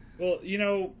 Whatever. Well, you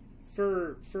know,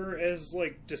 for as,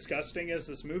 like, disgusting as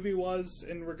this movie was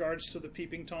in regards to the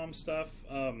Peeping Tom stuff,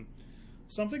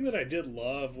 something that I did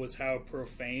love was how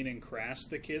profane and crass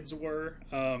the kids were,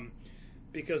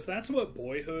 because that's what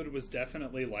Boyhood was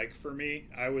definitely like for me.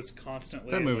 I was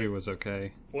constantly... That movie was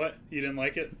okay. What? You didn't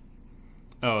like it?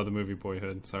 Oh, the movie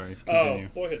Boyhood. Sorry. Continue.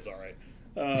 Oh, Boyhood's alright.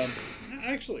 I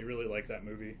actually really like that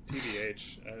movie,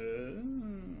 TBH. I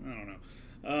don't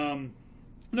know.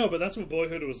 No, but that's what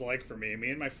Boyhood was like for me. Me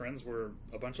and my friends were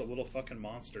a bunch of little fucking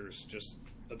monsters, just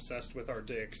obsessed with our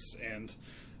dicks and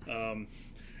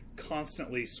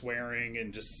constantly swearing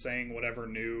and just saying whatever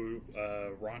new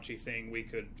raunchy thing we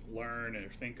could learn or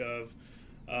think of.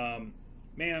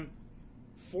 Man,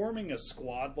 forming a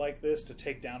squad like this to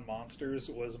take down monsters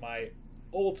was my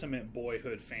ultimate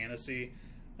Boyhood fantasy.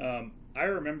 I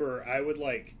remember I would,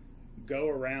 like, go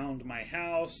around my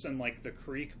house and, like, the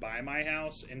creek by my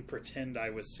house and pretend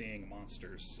I was seeing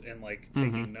monsters and, like,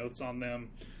 taking notes on them.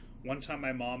 One time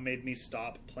my mom made me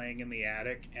stop playing in the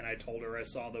attic, and I told her I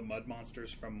saw the mud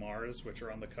monsters from Mars, which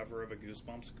are on the cover of a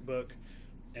Goosebumps book,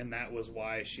 and that was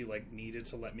why she, like, needed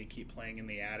to let me keep playing in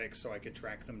the attic so I could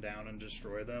track them down and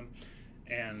destroy them,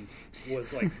 and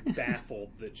was, like, baffled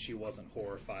that she wasn't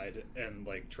horrified and,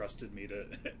 like, trusted me to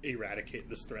eradicate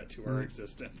this threat to her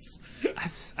existence.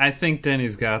 I think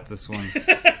Denny's got this one.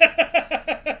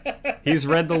 He's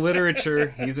read the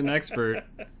literature. He's an expert.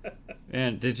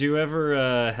 And did you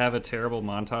ever have a terrible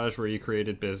montage where you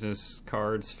created business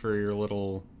cards for your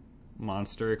little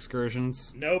monster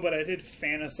excursions? No, but I did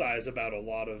fantasize about a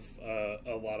lot of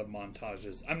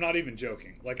montages. I'm not even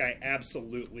joking. Like, I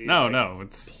absolutely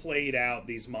played out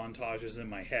these montages in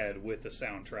my head with the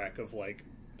soundtrack of, like,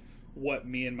 what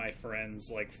me and my friends,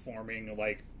 like, forming,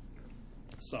 like,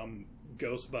 some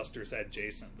Ghostbusters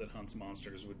adjacent that hunts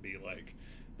monsters would be like.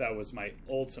 That was my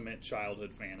ultimate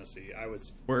childhood fantasy. I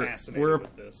was fascinated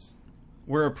with this.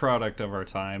 we're a product of our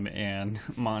time, and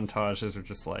montages are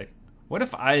just like, what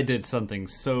if I did something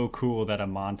so cool that a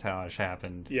montage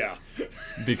happened? Yeah.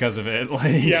 Because of it.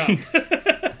 Like, Yeah.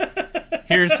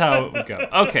 here's how it would go.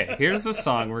 Okay, here's the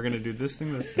song. We're going to do this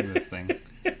thing, this thing, this thing.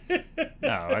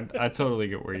 No, I totally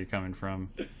get where you're coming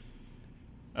from.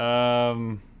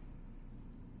 I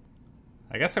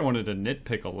guess I wanted to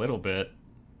nitpick a little bit.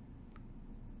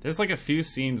 There's like a few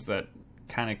scenes that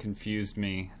kind of confused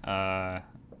me.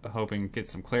 Hoping to get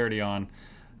some clarity on.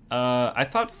 I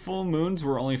thought full moons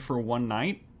were only for one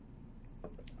night.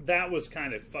 That was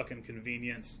kind of fucking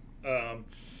convenient.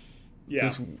 Yeah.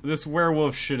 This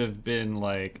werewolf should have been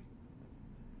like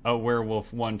a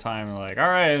werewolf one time and like, all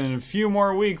right, in a few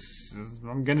more weeks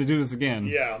I'm gonna do this again.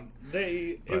 Yeah.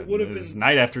 It would have been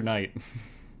night after night.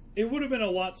 It would have been a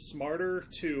lot smarter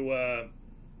to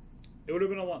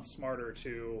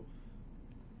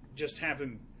just have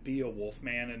him be a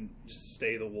Wolfman and just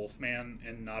stay the Wolfman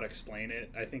and not explain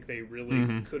it. I think they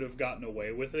really could have gotten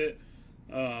away with it.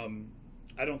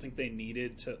 I don't think they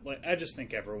needed to. Like, I just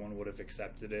think everyone would have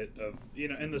accepted it.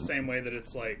 In the same way that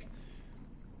it's like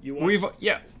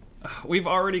we've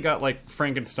already got like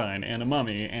Frankenstein and a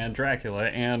mummy and Dracula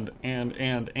and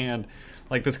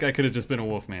like this guy could have just been a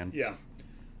Wolfman. Yeah,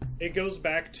 it goes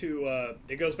back to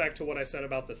what I said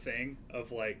about The Thing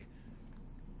of like,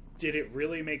 did it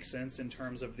really make sense in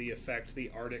terms of the effect the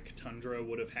Arctic tundra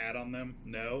would have had on them?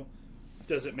 No.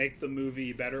 Does it make the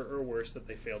movie better or worse that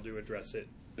they failed to address it?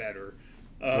 Better.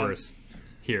 Worse.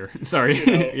 Here. Sorry.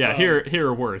 Yeah,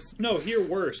 here worse. No, here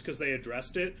worse, because they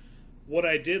addressed it. What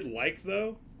I did like,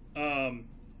 though,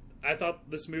 I thought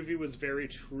this movie was very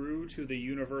true to the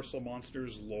Universal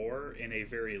Monsters lore in a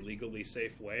very legally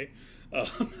safe way.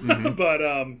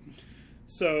 But,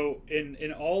 so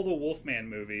in all the Wolfman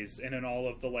movies and in all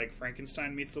of the like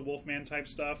Frankenstein meets the Wolfman type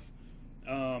stuff,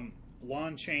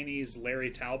 Lon Chaney's Larry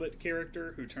Talbot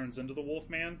character, who turns into the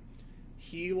Wolfman,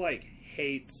 he like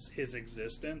hates his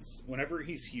existence. Whenever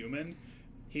he's human,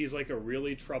 he's like a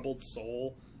really troubled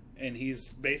soul, and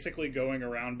he's basically going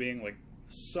around being like,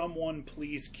 someone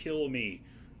please kill me.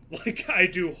 Like, I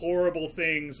do horrible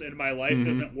things and my life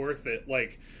isn't worth it.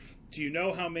 Like, do you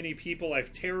know how many people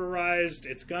I've terrorized?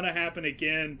 It's gonna happen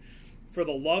again. For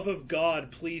the love of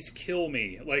God, please kill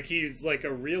me. Like, he's like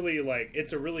a really, like,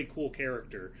 it's a really cool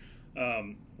character,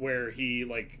 where he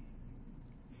like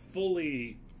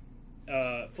fully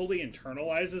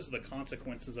internalizes the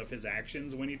consequences of his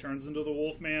actions when he turns into the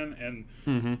Wolfman,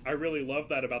 and I really love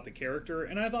that about the character.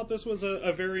 And I thought this was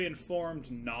a very informed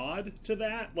nod to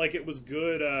that. Like, it was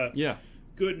good,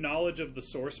 good knowledge of the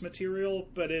source material,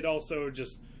 but it also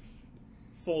just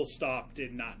full stop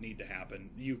did not need to happen.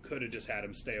 You could have just had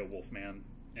him stay a Wolfman,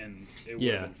 and it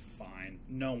would have been fine.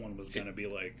 No one was going to be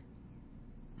like,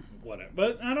 whatever.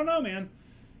 But I don't know, man.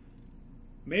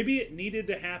 Maybe it needed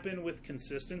to happen with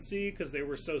consistency because they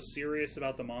were so serious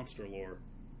about the monster lore.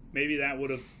 Maybe that would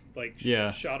have like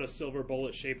shot a silver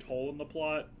bullet shaped hole in the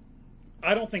plot.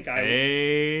 I don't think I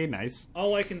would. Nice.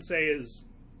 All I can say is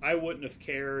I wouldn't have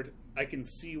cared. I can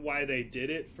see why they did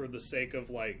it for the sake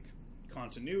of like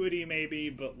continuity maybe,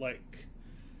 but like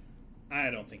I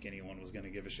don't think anyone was going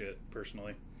to give a shit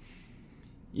personally.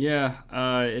 Yeah,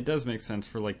 it does make sense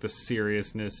for like the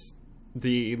seriousness,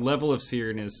 the level of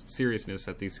seriousness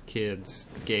that these kids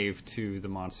gave to the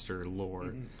monster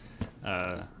lore.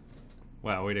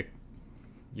 Wow,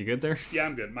 you good there? Yeah,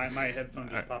 I'm good. My headphone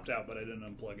just popped out, but I didn't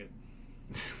unplug it.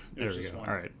 There we go.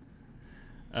 All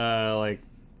right. Like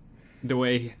the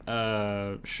way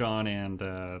Sean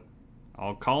and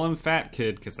I'll call him Fat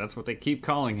Kid because that's what they keep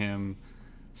calling him.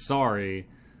 Sorry.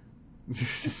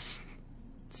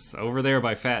 It's over there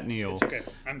by Fat Neil. It's okay.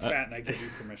 I'm fat and I give you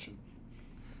permission.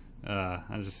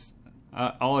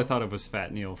 All I thought of was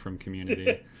Fat Neil from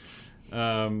Community.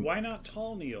 Why not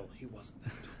Tall Neil? He wasn't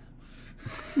that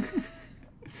tall.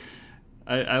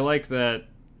 I like that.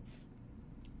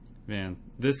 Man,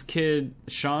 this kid,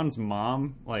 Sean's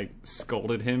mom, like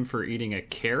scolded him for eating a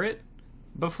carrot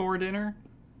before dinner.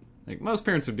 Like, most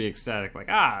parents would be ecstatic, like,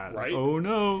 right? Oh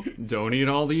no, don't eat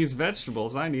all these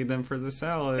vegetables. I need them for the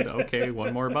salad. Okay,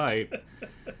 one more bite.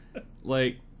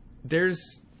 Like,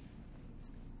 this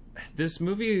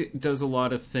movie does a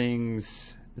lot of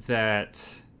things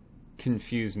that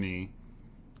confuse me.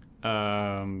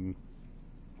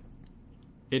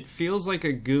 It feels like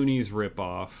a Goonies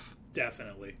ripoff.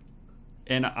 Definitely.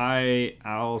 And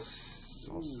I'll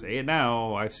say it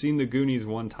now. I've seen the Goonies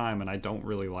one time, and I don't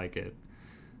really like it.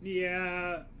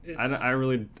 Yeah, I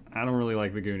don't really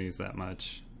like the Goonies that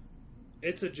much.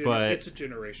 It's a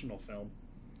generational film.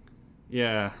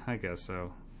 Yeah, I guess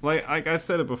so. Like I've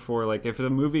said it before. Like, if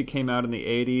a movie came out in the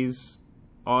 '80s,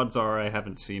 odds are I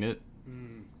haven't seen it.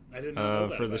 I didn't know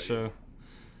that for the about show. you.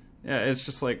 Yeah, it's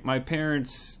just like my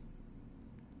parents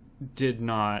did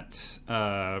not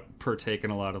partake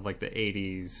in a lot of like the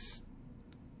 80s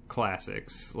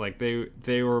classics. Like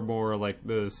they were more like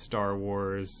the Star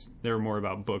Wars. They were more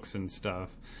about books and stuff,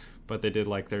 but they did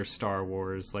like their Star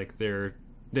Wars. Like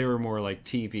they were more like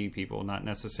TV people, not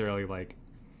necessarily like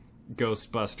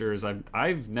Ghostbusters.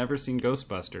 I've never seen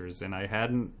Ghostbusters, and I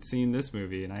hadn't seen this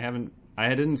movie, and I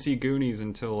didn't see Goonies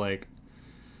until like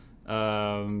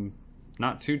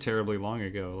not too terribly long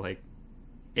ago. Like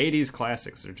 80s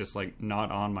classics are just like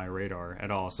not on my radar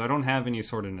at all, so I don't have any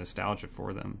sort of nostalgia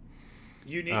for them.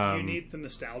 You need the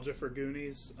nostalgia for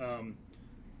Goonies.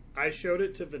 I showed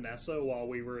it to Vanessa while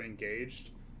we were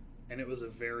engaged, and it was a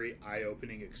very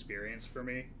eye-opening experience for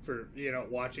me. For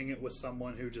watching it with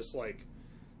someone who just like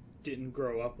didn't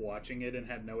grow up watching it and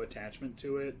had no attachment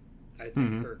to it. I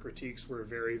think her critiques were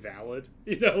very valid.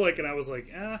 And I was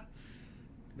like,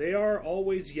 they are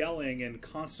always yelling and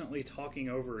constantly talking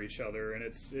over each other, and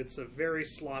it's a very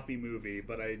sloppy movie.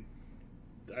 But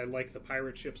I like the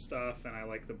pirate ship stuff, and I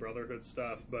like the Brotherhood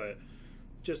stuff, but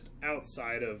just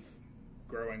outside of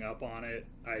growing up on it,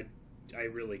 I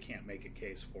really can't make a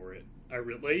case for it. I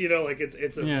really,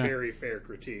 it's a very fair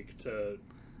critique to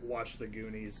watch the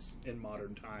Goonies in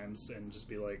modern times and just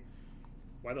be like,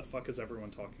 why the fuck is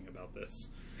everyone talking about this?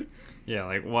 Yeah,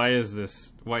 like why is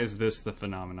this the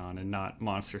phenomenon and not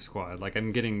Monster Squad? Like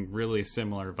I'm getting really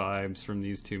similar vibes from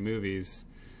these two movies,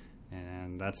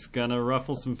 and that's gonna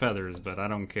ruffle some feathers, but I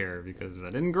don't care because I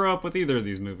didn't grow up with either of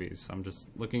these movies. I'm just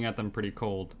looking at them pretty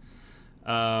cold.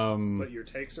 But your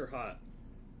takes are hot.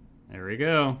 There we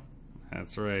go.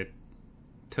 That's right.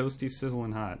 Toasty,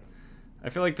 sizzling hot. I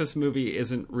feel like this movie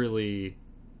isn't really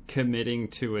committing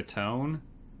to a tone.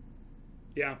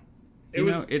 Yeah.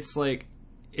 It's like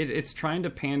it's trying to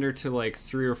pander to like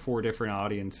 3 or 4 different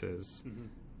audiences,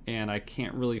 and I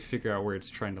can't really figure out where it's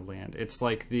trying to land. It's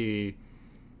like the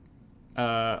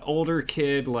older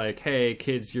kid, like, hey,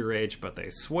 kids your age, but they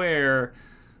swear,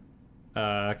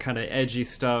 kind of edgy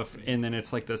stuff, and then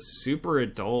it's like the super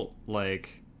adult,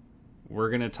 like, we're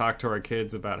going to talk to our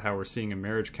kids about how we're seeing a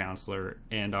marriage counselor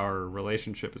and our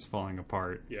relationship is falling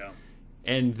apart. Yeah.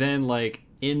 And then, like,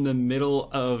 in the middle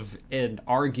of an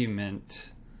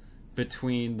argument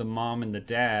between the mom and the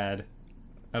dad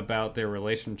about their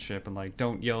relationship, and, like,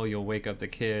 don't yell, you'll wake up the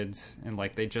kids, and,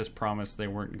 like, they just promised they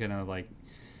weren't gonna, like,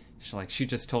 she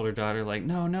just told her daughter, like,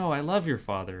 no, I love your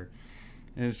father.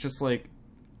 And it's just, like,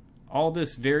 all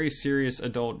this very serious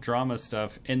adult drama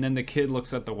stuff, and then the kid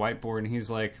looks at the whiteboard and he's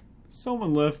like,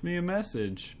 someone left me a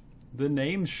message. The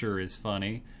name sure is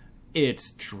funny.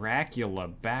 It's Dracula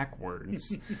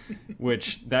backwards.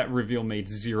 Which, that reveal made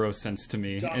 0 sense to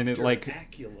me. Dr. And it, like,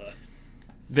 Dracula.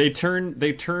 They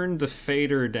turned the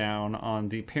fader down on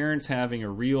the parents having a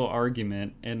real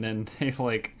argument, and then they,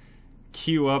 like,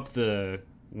 cue up the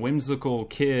whimsical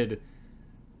kid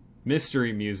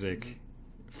mystery music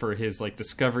for his, like,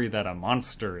 discovery that a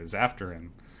monster is after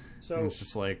him. So and it's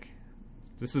just like,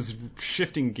 this is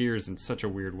shifting gears in such a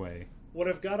weird way. What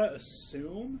I've got to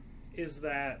assume is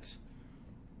that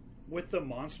with the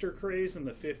monster craze in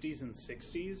the 50s and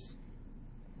 60s,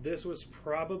 this was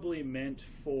probably meant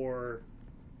for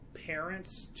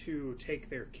parents to take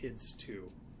their kids to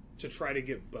try to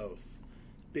get both.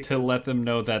 Because, to let them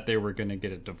know that they were going to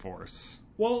get a divorce.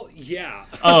 Well, yeah.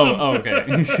 Oh,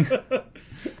 okay.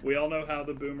 We all know how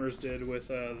the boomers did with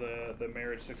the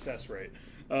marriage success rate.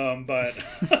 But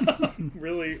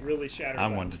really, really shattered.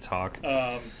 I'm one to talk.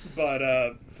 But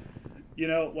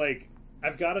like,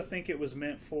 I've got to think it was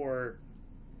meant for...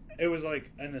 It was like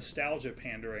a nostalgia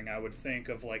pandering, I would think,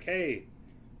 of like, hey,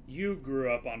 you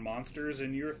grew up on monsters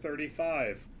and you're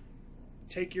 35.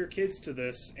 Take your kids to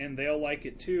this and they'll like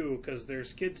it too because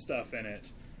there's kid stuff in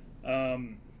it.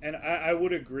 And I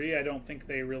would agree. I don't think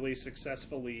they really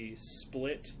successfully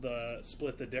split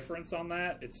the difference on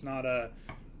that. It's not a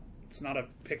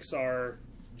Pixar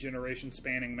generation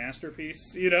spanning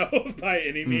masterpiece, by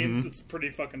any means. It's pretty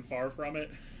fucking far from it.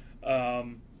 But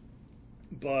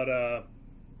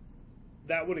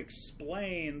that would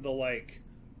explain the like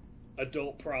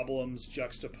adult problems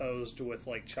juxtaposed with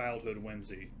like childhood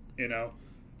whimsy,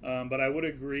 But I would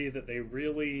agree that they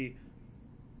really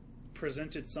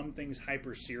presented some things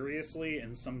hyper seriously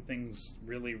and some things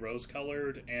really rose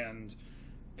colored and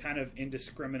kind of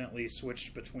indiscriminately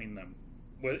switched between them.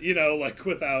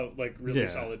 Without like really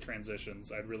solid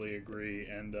transitions. I'd really agree.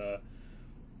 And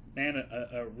man,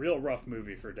 a real rough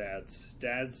movie for dads.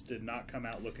 Dads did not come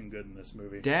out looking good in this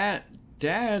movie.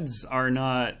 Dads are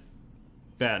not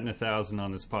batting 1,000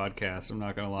 on this podcast. I'm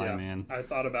not gonna lie, Yeah, man. I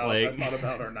thought about Like-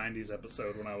 our '90s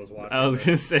episode when I was watching. I was it.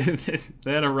 gonna say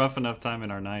they had a rough enough time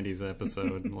in our '90s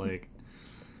episode. Like,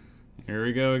 here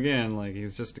we go again. Like,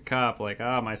 he's just a cop. Like,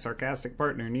 my sarcastic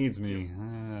partner needs me.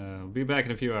 I'll be back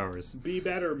in a few hours. Be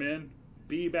better, man.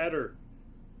 Be better.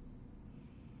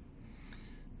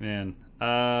 Man,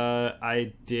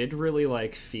 I did really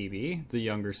like Phoebe, the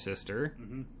younger sister.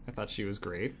 Mm-hmm. I thought she was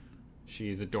great.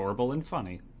 She's adorable and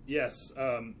funny. Yes.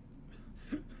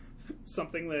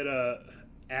 Something that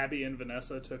Abby and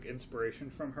Vanessa took inspiration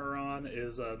from her on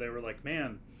is they were like,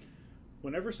 man,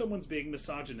 whenever someone's being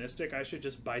misogynistic, I should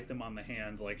just bite them on the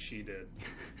hand like she did.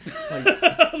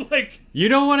 Like, You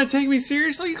don't want to take me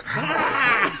seriously?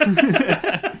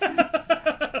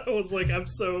 I was like, I'm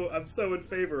so in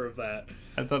favor of that.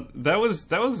 I thought that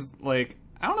was like,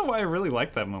 I don't know why I really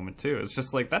liked that moment too. It's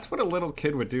just like, that's what a little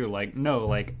kid would do. Like, no,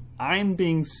 like, I'm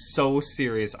being so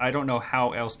serious. I don't know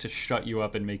how else to shut you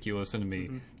up and make you listen to me.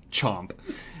 Chomp.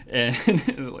 And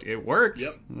it works.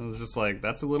 Yep. It was just like,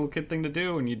 that's a little kid thing to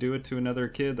do, and you do it to another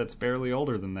kid that's barely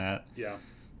older than that. Yeah.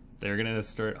 They're gonna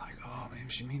start like, oh, maybe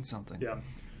she means something. Yeah.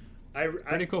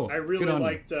 Pretty cool. I really Good on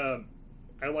liked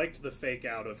I liked the fake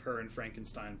out of her and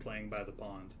Frankenstein playing by the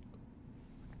pond.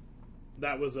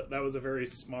 That was a very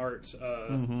smart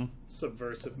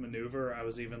subversive maneuver. I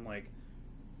was even like,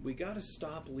 we got to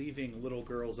stop leaving little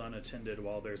girls unattended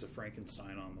while there's a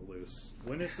Frankenstein on the loose.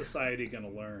 When is society going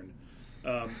to learn?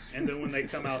 And then when they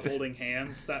come out holding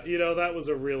hands, that was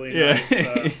a really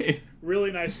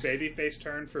really nice babyface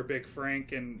turn for Big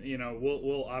Frank. And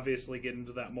we'll obviously get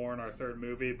into that more in our third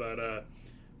movie, but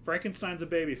Frankenstein's a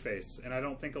babyface, and I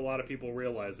don't think a lot of people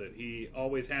realize it. He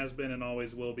always has been and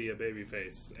always will be a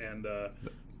babyface, and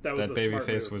that was that a smart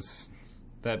babyface move.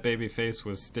 That baby face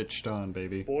was stitched on,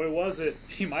 baby. Boy, was it.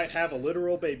 He might have a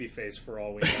literal baby face for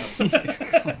all we know.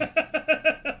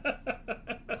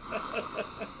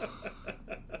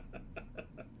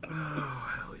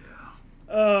 Oh, hell yeah.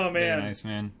 Oh, man. Very nice,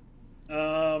 man.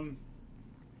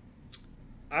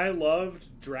 I loved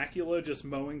Dracula just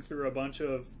mowing through a bunch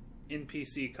of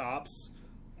NPC cops.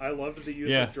 I loved the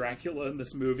use of Dracula in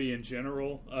this movie in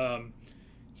general.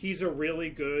 He's a really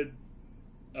good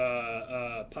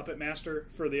puppet master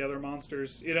for the other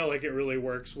monsters. Like, it really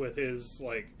works with his,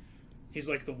 like, he's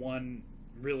like the one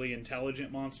really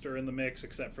intelligent monster in the mix,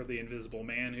 except for the Invisible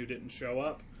Man who didn't show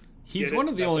up. He's one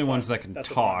of the only ones that can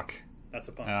talk. That's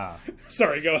a pun. Ah.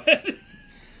 Sorry, go ahead.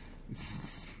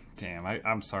 Damn,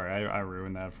 I'm sorry. I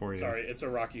ruined that for you. Sorry, it's a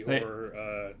Rocky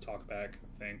Horror talkback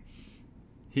thing.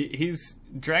 He's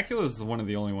Dracula's one of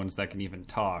the only ones that can even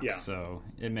talk, Yeah. so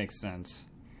it makes sense.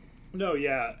 No,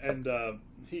 yeah, and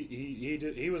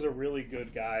he was a really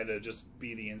good guy to just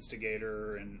be the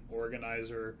instigator and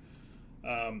organizer.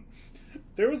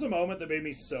 There was a moment that made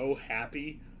me so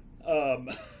happy,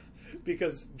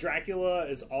 because Dracula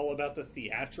is all about the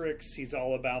theatrics. He's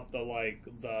all about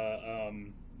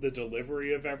the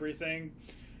delivery of everything.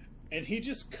 And he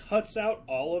just cuts out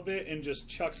all of it and just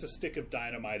chucks a stick of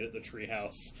dynamite at the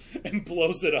treehouse and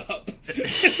blows it up.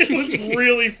 It was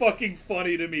really fucking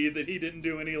funny to me that he didn't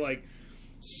do any, like,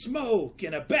 smoke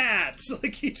and a bat.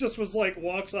 Like, he just was like,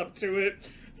 walks up to it,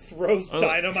 throws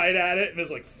dynamite at it, and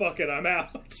is like, fuck it, I'm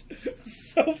out.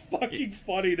 So fucking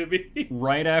funny to me.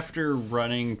 Right after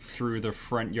running through the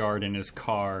front yard in his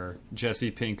car,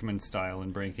 Jesse Pinkman style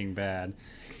in Breaking Bad,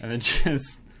 and then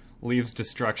just leaves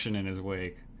destruction in his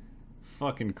wake.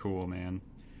 Fucking cool, man.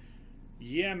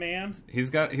 Yeah, man.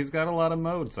 He's got a lot of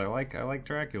modes. I like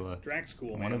Dracula. Drac's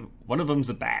cool, man. One of them's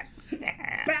a bat.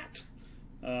 Bat.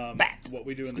 Bat. What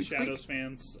we do in the Shadows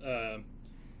fans. The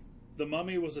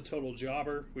Mummy was a total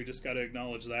jobber. We just got to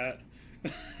acknowledge that.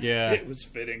 Yeah. It was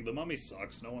fitting. The Mummy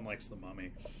sucks. No one likes the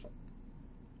Mummy.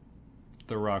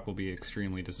 The Rock will be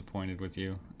extremely disappointed with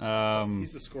you.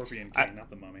 He's the Scorpion King,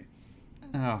 not the Mummy.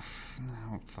 I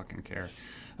don't fucking care.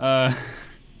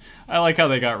 I like how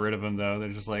they got rid of him, though.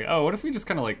 They're just like, oh, what if we just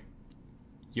kind of, like,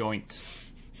 yoinked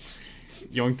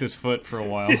his foot for a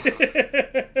while?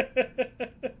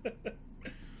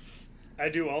 I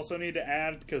do also need to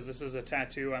add, because this is a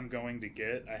tattoo I'm going to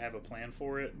get. I have a plan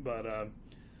for it, but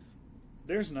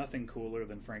there's nothing cooler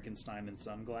than Frankenstein in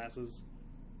sunglasses.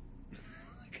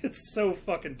 Like, it's so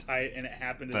fucking tight, and it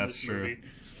happened in this movie.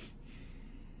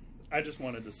 I just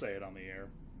wanted to say it on the air.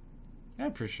 I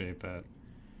appreciate that.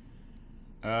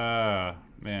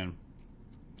 Man.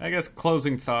 I guess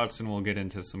closing thoughts, and we'll get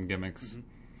into some gimmicks. Mm-hmm.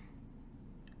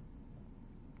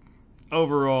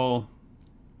 Overall,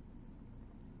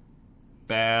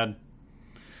 bad.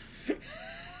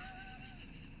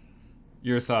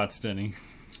 Your thoughts, Denny?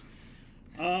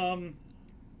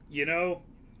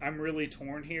 I'm really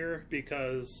torn here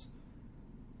because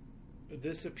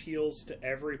this appeals to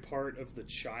every part of the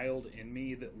child in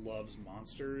me that loves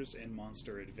monsters and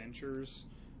monster adventures,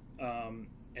 and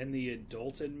the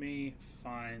adult in me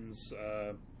finds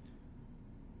the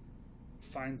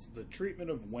treatment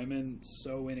of women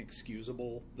so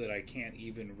inexcusable that I can't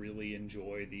even really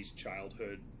enjoy these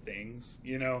childhood things,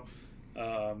 you know?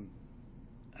 Oh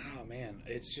man,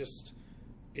 it's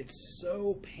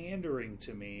so pandering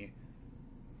to me,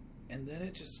 and then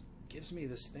it just gives me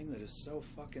this thing that is so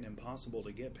fucking impossible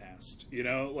to get past, you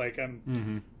know? Like,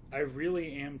 I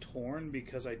really am torn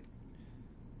because I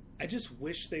just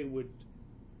wish they would,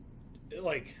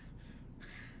 like,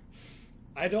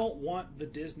 I don't want the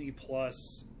Disney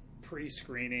Plus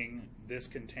pre-screening, this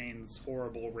contains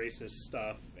horrible racist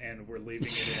stuff and we're leaving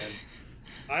it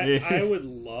in. I would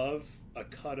love a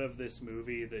cut of this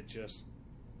movie that just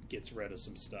gets rid of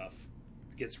some stuff,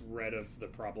 gets rid of the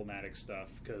problematic stuff,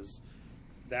 because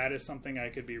that is something I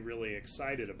could be really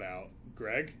excited about.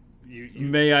 Greg, you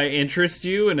may I interest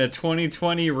you in a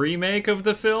 2020 remake of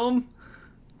the film?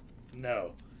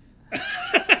 No.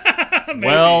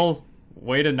 Well,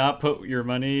 way to not put your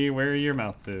money where your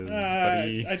mouth is,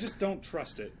 buddy. I just don't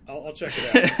trust it. I'll check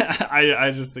it out.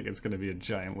 I just think it's going to be a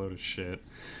giant load of shit.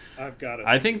 I've got it.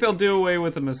 I think they'll do away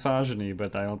with the misogyny,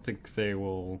 but I don't think they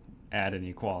will add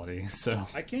any quality. So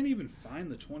I can't even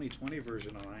find the 2020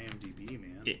 version on IMDb,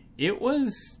 man. It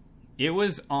was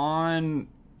on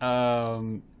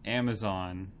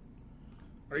Amazon.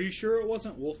 Are you sure it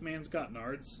wasn't Wolfman's Got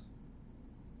Nards?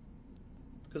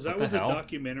 Because that was a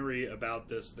documentary about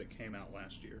this that came out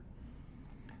last year.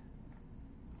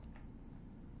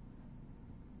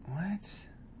 What?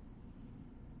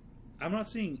 I'm not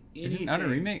seeing anything. Is it not a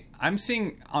remake? I'm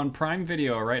seeing on Prime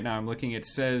Video right now, I'm looking, it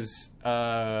says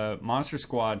Monster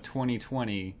Squad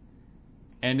 2020,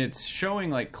 and it's showing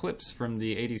like clips from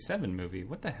the 87 movie.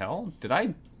 What the hell? Did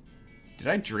I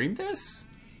dream this?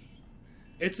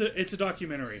 It's a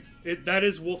documentary. That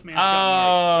is Wolfman's Got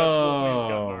Nards. That's Wolfman's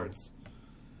Got Nards.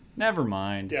 Never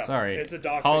mind. Yeah, Sorry. It's a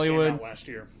doc Hollywood, that came out last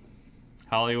year.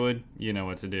 Hollywood, you know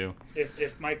what to do.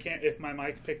 If my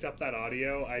mic picked up that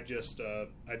audio, I just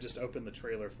opened the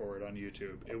trailer for it on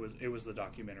YouTube. It was the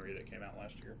documentary that came out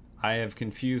last year. I have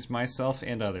confused myself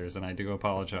and others, and I do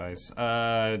apologize.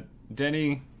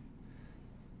 Denny,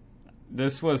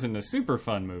 this wasn't a super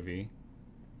fun movie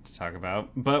to talk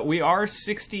about, but we are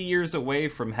 60 years away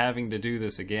from having to do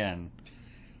this again.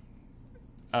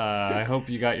 I hope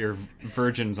you got your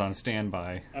virgins on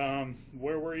standby.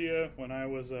 Where were you when I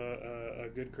was a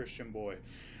good Christian boy?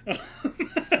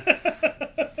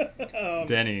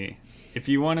 Denny, if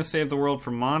you want to save the world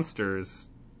from monsters,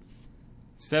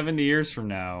 70 years from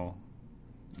now,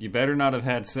 you better not have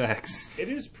had sex. It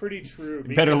is pretty true.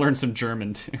 You better learn some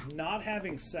German, too. Not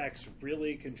having sex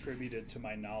really contributed to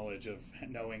my knowledge of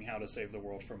knowing how to save the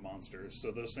world from monsters. So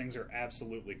those things are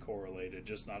absolutely correlated,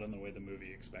 just not in the way the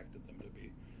movie expected them to be.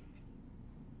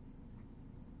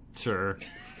 Sure.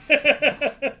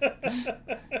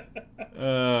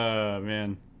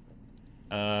 Man.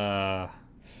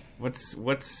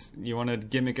 What's you want to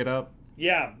gimmick it up?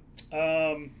 Yeah.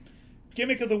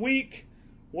 Gimmick of the week.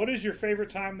 What is your favorite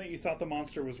time that you thought the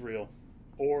monster was real?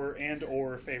 Or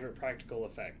favorite practical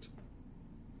effect?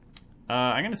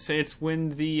 I'm going to say it's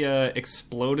when the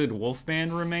exploded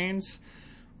Wolfman remains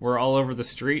were all over the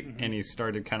street, and he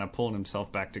started kind of pulling himself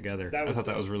back together. I thought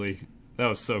that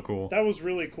was so cool. That was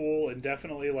really cool, and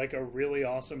definitely like a really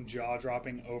awesome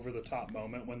jaw-dropping, over-the-top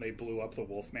moment when they blew up the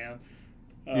Wolfman.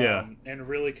 Yeah. And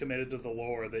really committed to the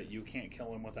lore that you can't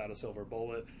kill him without a silver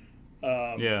bullet.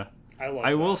 Yeah.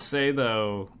 I will say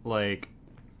though, like,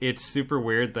 it's super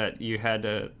weird that you had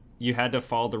to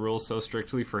follow the rules so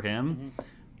strictly for him,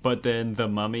 but then the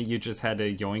mummy, you just had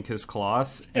to yoink his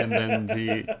cloth, and then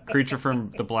the creature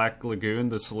from the Black Lagoon,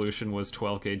 the solution was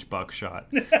 12-gauge buckshot.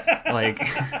 Like,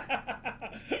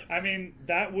 I mean,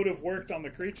 that would have worked on the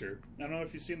creature. I don't know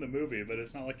if you've seen the movie, but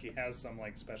it's not like he has some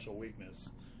like special weakness.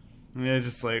 Yeah,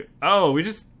 just like, oh, we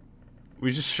just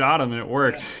shot him and it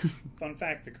worked. Yeah. Fun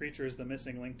fact, the creature is the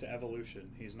missing link to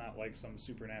evolution. He's not like some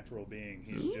supernatural being.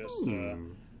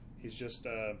 He's just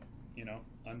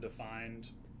undefined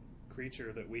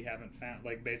creature that we haven't found.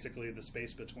 Like, basically the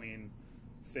space between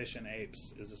fish and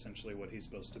apes is essentially what he's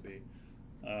supposed to be.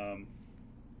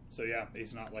 So yeah,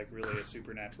 he's not like really a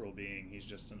supernatural being. He's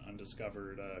just an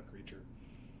undiscovered creature.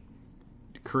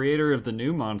 Creator of the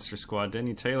new Monster Squad,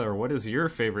 Denny Taylor, what is your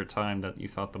favorite time that you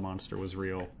thought the monster was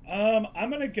real? I'm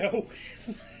gonna go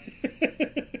with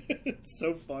it's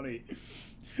so funny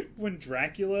when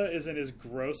Dracula is in his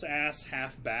gross ass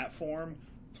half bat form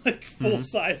like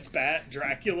full-sized bat,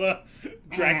 Dracula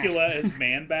as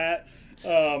Man-Bat.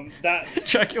 That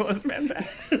Dracula's Man-Bat.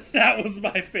 That was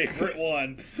my favorite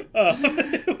one.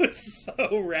 It was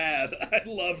so rad. I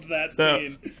loved that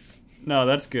scene. No,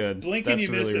 that's good. Blink that's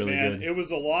and you miss it, really man. good. It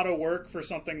was a lot of work for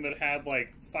something that had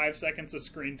like 5 seconds of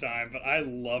screen time, but I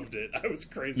loved it. I was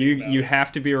crazy. You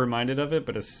have to be reminded of it,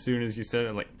 but as soon as you said it,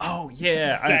 I'm like, oh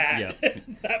yeah,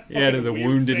 that the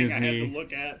wound in his I knee. had to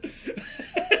look at.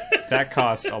 That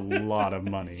cost a lot of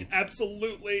money.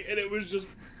 Absolutely, and it was just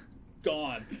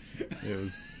gone. It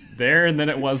was there, and then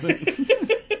it wasn't.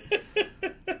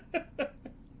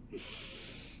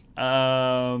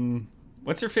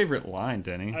 What's your favorite line,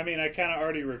 Denny? I mean, I kind of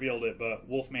already revealed it, but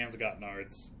Wolfman's got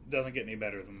nards. Doesn't get any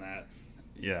better than that.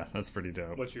 Yeah, that's pretty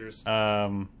dope. What's yours?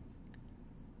 I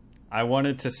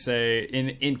wanted to say,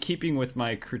 in keeping with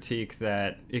my critique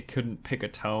that it couldn't pick a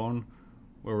tone,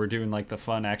 where we're doing like the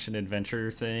fun action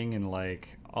adventure thing, and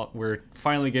like we're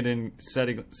finally getting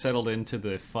settled into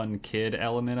the fun kid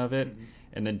element of it,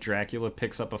 and then Dracula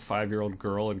picks up a 5-year-old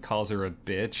girl and calls her a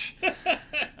bitch.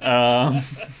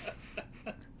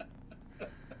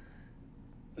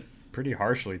 Pretty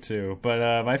harshly too,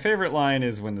 but my favorite line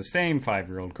is when the same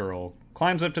 5-year-old girl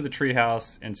climbs up to the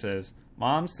treehouse and says,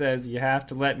 "Mom says you have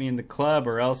to let me in the club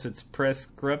or else it's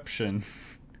prescription."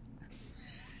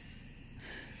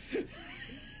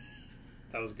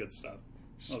 That was good stuff.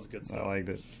 That was good stuff. I liked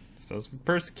it. It's supposed to be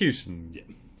persecution. Yeah.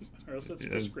 Or else it's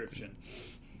prescription.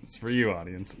 It's for you,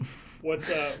 audience. What's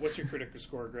your critical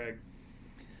score, Greg?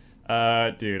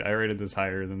 Dude, I rated this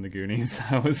higher than the Goonies.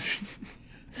 I was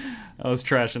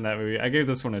trashing that movie. I gave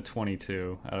this one a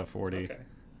 22 out of 40. Okay.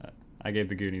 I gave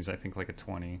the Goonies, I think, like a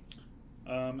 20.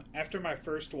 After my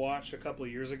first watch a couple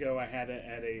of years ago, I had it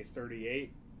at a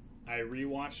 38. I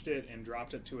rewatched it and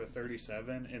dropped it to a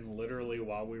 37, and literally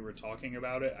while we were talking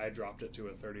about it, I dropped it to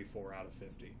a 34 out of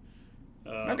 50.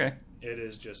 Okay. It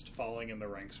is just falling in the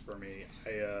ranks for me.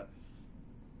 It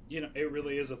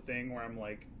really is a thing where I'm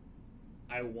like,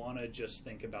 I want to just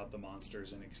think about the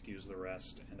monsters and excuse the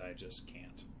rest, and I just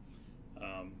can't.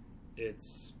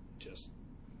 It's just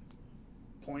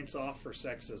points off for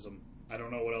sexism. I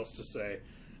don't know what else to say.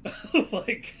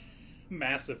 Like,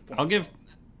 massive points.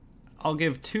 I'll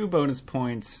give 2 bonus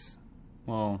points.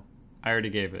 Well, I already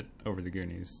gave it over the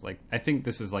Goonies. Like, I think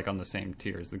this is like on the same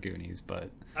tier as the Goonies, but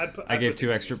I gave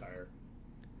 2 extra. Higher.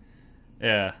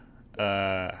 Yeah,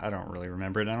 I don't really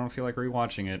remember it. I don't feel like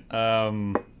rewatching it.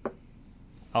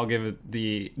 I'll give it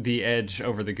the edge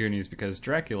over the Goonies because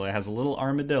Dracula has a little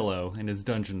armadillo in his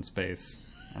dungeon space,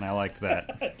 and I liked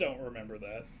that. I don't remember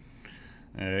that.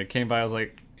 It came by. I was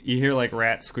like, you hear like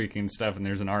rats squeaking and stuff, and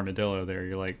there's an armadillo there.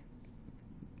 You're like,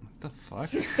 what the fuck?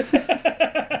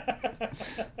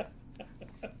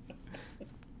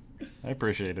 I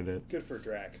appreciated it. Good for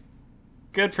Drac.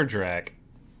 Good for Drac.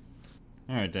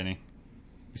 All right, Denny.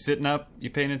 You sitting up? You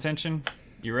paying attention?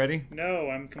 You ready? No,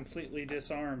 I'm completely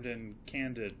disarmed and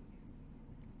candid.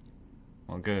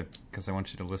 Well, good, because I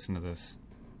want you to listen to this.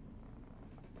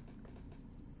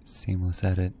 Seamless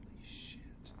edit. Shit.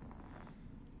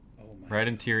 Oh my right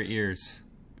into your ears.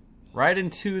 Right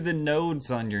into the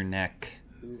nodes on your neck.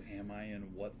 Who am I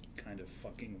and what kind of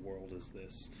fucking world is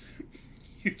this?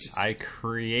 I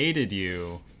created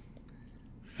you.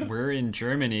 We're in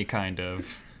Germany, kind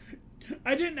of.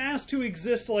 I didn't ask to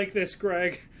exist like this,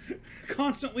 Greg.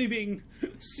 Constantly being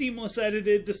seamless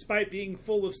edited despite being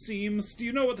full of seams. Do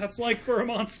you know what that's like for a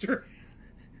monster?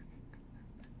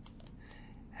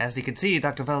 As you can see,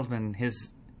 Dr. Feldman,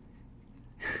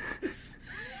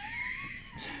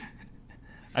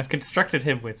 I've constructed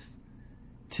him with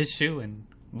tissue and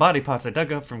body parts I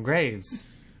dug up from graves.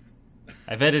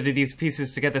 I've edited these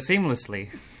pieces together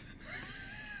seamlessly.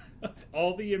 Of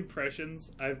all the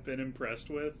impressions I've been impressed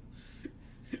with,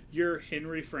 your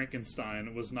Henry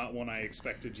Frankenstein was not one I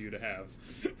expected you to have.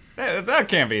 That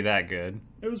can't be that good.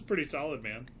 It was pretty solid,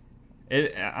 man.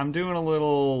 I'm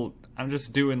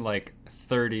just doing like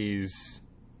 30s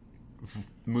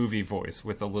movie voice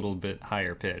with a little bit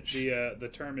higher pitch. The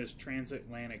term is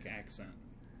transatlantic accent.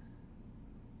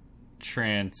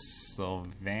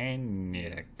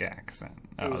 Transylvanian accent.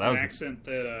 It was an accent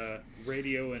that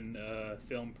radio and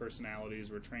film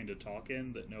personalities were trained to talk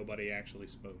in that nobody actually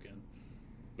spoke in.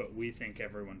 But we think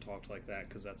everyone talked like that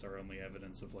because that's our only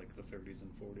evidence of like the 30s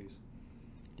and 40s.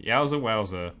 Yowza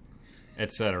wowza,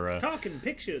 etc. Talking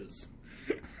pictures.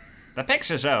 The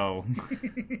picture show.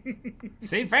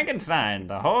 See Frankenstein,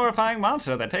 the horrifying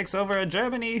monster that takes over a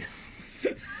Germany,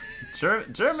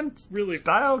 German really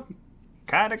style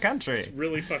kind of country. It's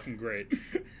really fucking great.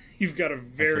 You've got a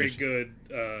very good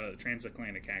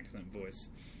transatlantic accent voice.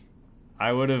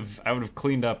 I would have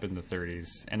cleaned up in the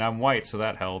 30s, and I'm white, so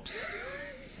that helps.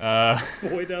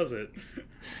 Boy, does it.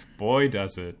 Boy,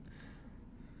 does it.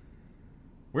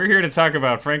 We're here to talk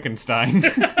about Frankenstein.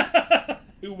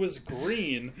 Who was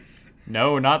green.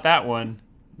 No, not that one.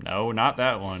 No, not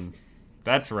that one.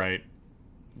 That's right.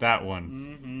 That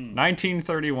one.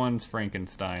 1931's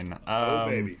Frankenstein. Oh,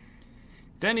 baby.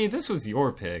 Denny, this was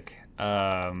your pick.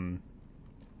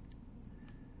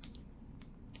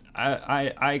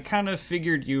 I kind of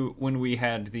figured you, when we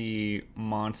had the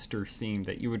monster theme,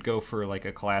 that you would go for like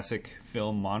a classic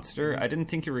film monster. I didn't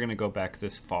think you were going to go back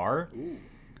this far. Ooh.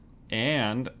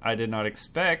 And I did not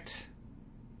expect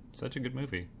such a good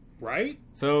movie. Right?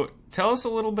 So tell us a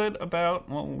little bit about,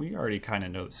 well, we already kind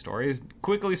of know the story.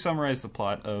 Quickly summarize the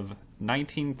plot of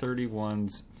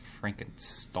 1931's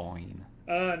Frankenstein.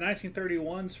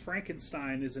 1931's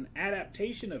Frankenstein is an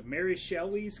adaptation of Mary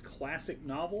Shelley's classic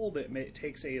novel that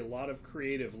takes a lot of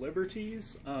creative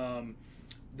liberties.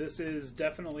 This is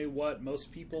definitely what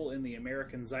most people in the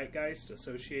American zeitgeist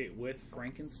associate with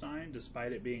Frankenstein,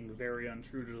 despite it being very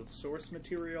untrue to the source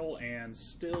material and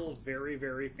still very,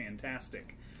 very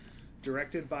fantastic.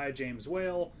 Directed by James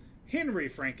Whale, Henry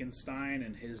Frankenstein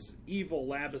and his evil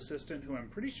lab assistant, who I'm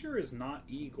pretty sure is not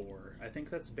Igor. I think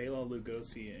that's Bela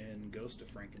Lugosi in Ghost of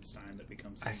Frankenstein that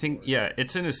becomes Igor. I think, yeah,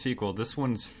 it's in a sequel. This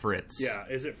one's Fritz. Yeah,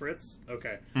 is it Fritz?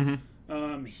 Okay. Mm-hmm.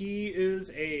 He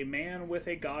is a man with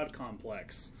a god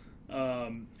complex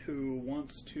who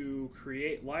wants to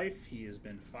create life. He has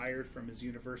been fired from his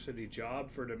university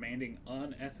job for demanding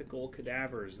unethical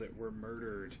cadavers that were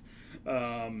murdered.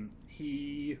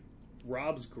 He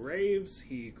robs graves.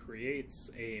 He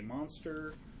creates a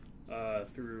monster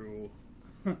through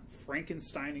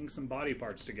Frankensteining some body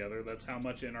parts together. That's how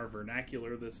much in our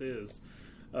vernacular this is.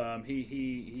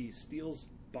 He steals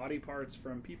body parts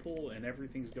from people, and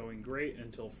everything's going great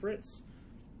until Fritz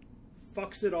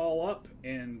fucks it all up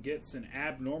and gets an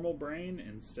abnormal brain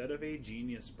instead of a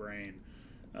genius brain.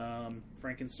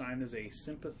 Frankenstein is a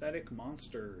sympathetic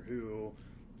monster who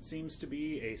seems to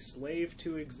be a slave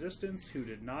to existence who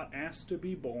did not ask to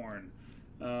be born,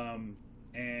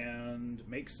 and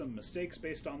makes some mistakes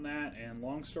based on that. And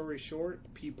long story short,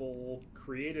 people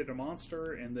created a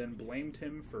monster and then blamed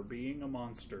him for being a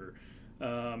monster.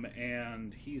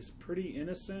 And he's pretty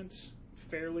innocent,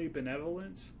 fairly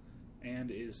benevolent,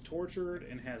 and is tortured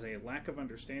and has a lack of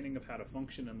understanding of how to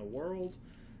function in the world,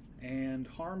 and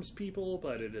harms people,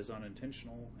 but it is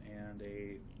unintentional. And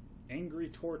a angry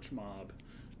torch mob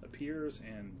appears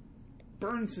and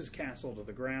burns his castle to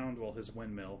the ground, well, his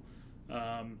windmill.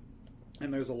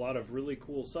 And there's a lot of really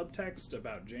cool subtext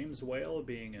about James Whale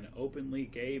being an openly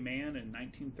gay man in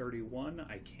 1931.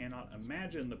 I cannot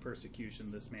imagine the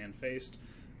persecution this man faced.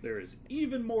 There is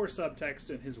even more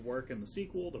subtext in his work in the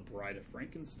sequel, The Bride of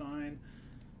Frankenstein.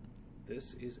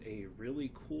 This is a really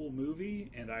cool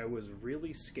movie, and I was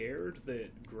really scared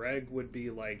that Greg would be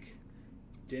like,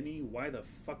 Denny, why the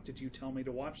fuck did you tell me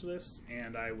to watch this?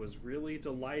 And I was really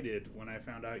delighted when I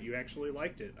found out you actually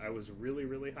liked it. I was really,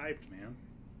 really hyped, man.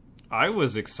 I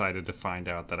was excited to find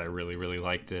out that I really, really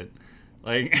liked it.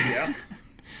 Like, yeah.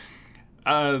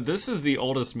 This is the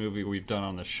oldest movie we've done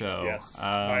on the show. Yes,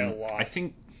 by a lot.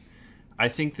 I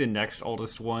think the next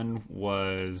oldest one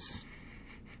was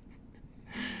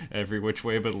Every Which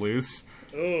Way But Loose.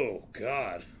 Oh,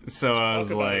 God. So I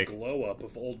was like, a glow up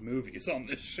of old movies on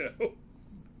this show.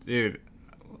 Dude,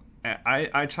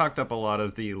 I chalked up a lot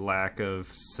of the lack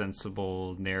of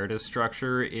sensible narrative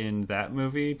structure in that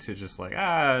movie to just like,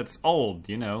 it's old,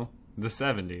 you know, the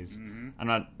 70s. Mm-hmm. I'm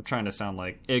not trying to sound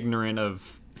like ignorant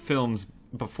of films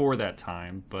before that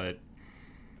time, but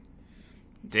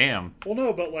damn. Well,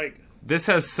 no, but like, this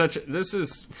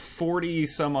is 40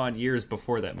 some odd years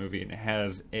before that movie, and it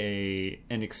has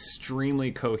an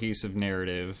extremely cohesive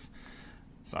narrative.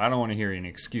 So I don't want to hear any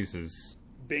excuses.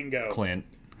 Bingo. Clint.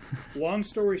 Long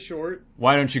story short,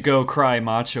 why don't you go cry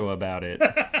macho about it?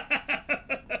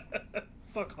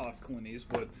 Fuck off, Clint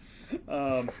Eastwood.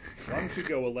 Why don't you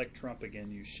go elect Trump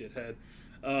again, you shithead?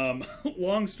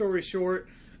 Long story short,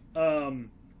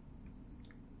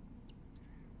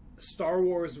 Star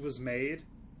Wars was made,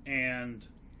 and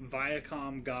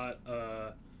Viacom got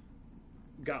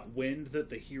wind that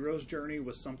the hero's journey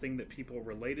was something that people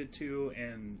related to,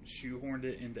 and shoehorned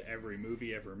it into every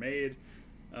movie ever made.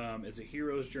 As a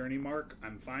hero's journey mark,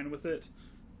 I'm fine with it,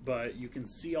 but you can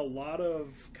see a lot of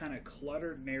kind of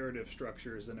cluttered narrative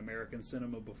structures in American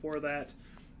cinema before that,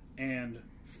 and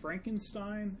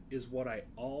Frankenstein is what I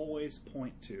always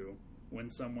point to when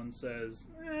someone says,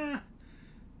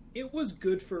 it was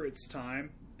good for its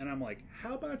time, and I'm like,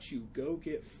 how about you go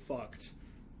get fucked,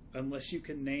 unless you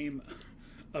can name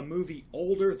a movie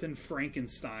older than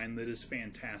Frankenstein that is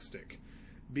fantastic.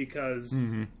 Because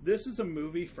this is a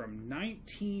movie from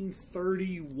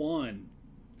 1931.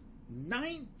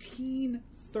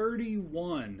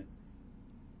 1931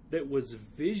 that was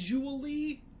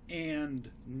visually and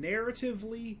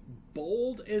narratively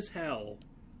bold as hell,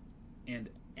 and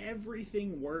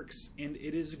everything works, and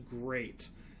it is great.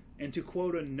 And to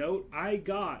quote a note I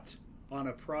got on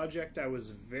a project I was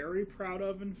very proud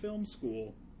of in film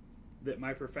school, that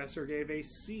my professor gave a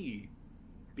C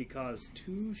because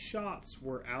 2 shots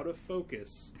were out of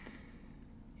focus.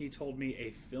 He told me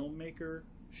a filmmaker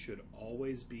should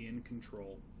always be in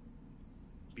control.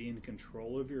 Be in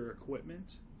control of your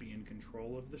equipment, be in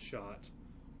control of the shot.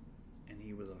 And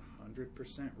he was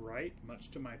 100% right,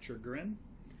 much to my chagrin.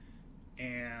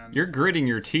 And you're gritting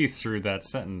your teeth through that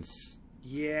sentence.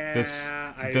 Yeah,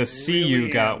 the C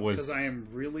you got was, because I am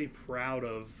really proud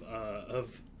of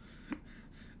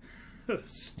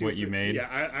stupid, what you made. Yeah,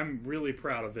 I'm really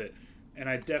proud of it, and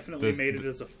I definitely made it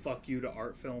as a fuck you to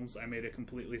art films. I made a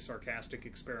completely sarcastic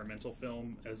experimental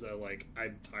film as a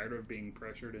I'm tired of being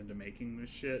pressured into making this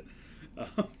shit.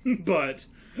 But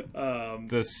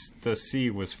the C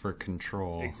was for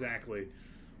control. Exactly.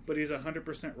 But he's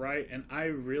 100% right, and I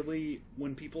really,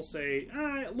 when people say,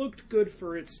 it looked good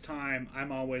for its time,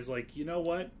 I'm always like, you know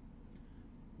what?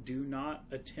 Do not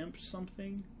attempt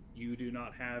something you do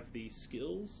not have the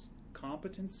skills,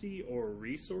 competency, or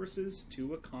resources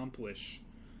to accomplish.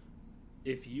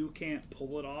 If you can't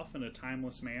pull it off in a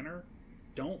timeless manner,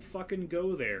 don't fucking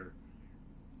go there.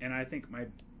 And I think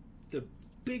the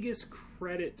biggest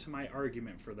credit to my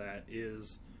argument for that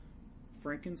is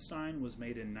Frankenstein was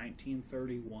made in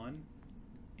 1931,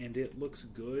 and it looks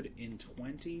good in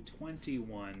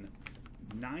 2021,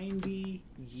 90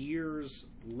 years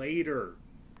later.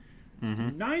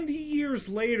 90 years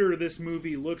later, this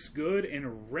movie looks good and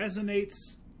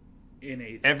resonates in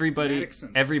a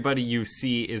everybody you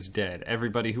see is dead.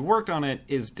 Everybody who worked on it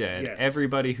is dead. Yes.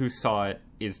 Everybody who saw it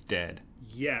is dead.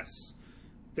 Yes.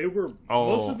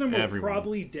 Most of them were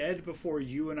probably dead before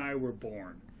you and I were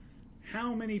born.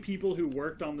 How many people who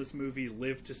worked on this movie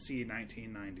lived to see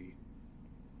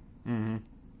 1990?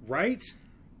 Right?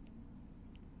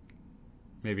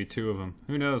 Maybe 2 of them.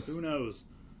 Who knows? Who knows?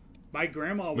 My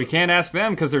grandma was... We can't ask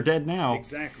them because they're dead now.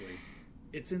 Exactly.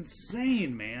 It's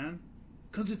insane, man.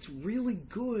 Because it's really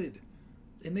good.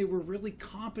 And they were really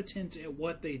competent at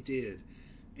what they did.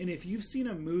 And if you've seen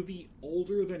a movie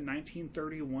older than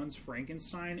 1931's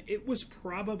Frankenstein, it was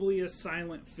probably a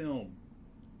silent film.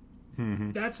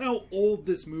 That's how old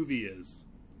this movie is.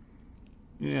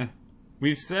 Yeah.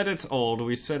 We've said it's old.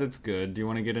 We've said it's good. Do you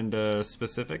want to get into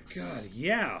specifics? God,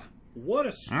 yeah. What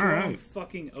a strong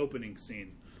fucking opening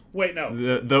scene. Wait, no.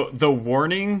 The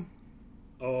warning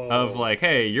of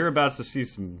hey, you're about to see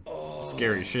some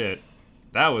scary shit.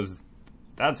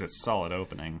 That's a solid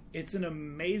opening. It's an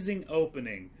amazing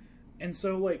opening. And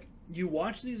so, you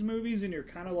watch these movies and you're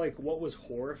kind of like, what was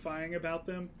horrifying about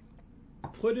them?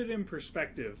 Put it in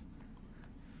perspective.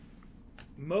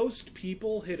 Most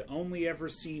people had only ever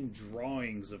seen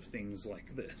drawings of things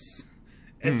like this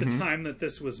at the time that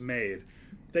this was made.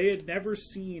 They had never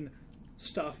seen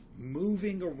stuff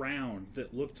moving around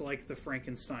that looked like the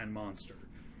Frankenstein monster.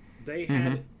 They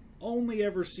had only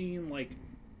ever seen,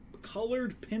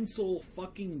 colored pencil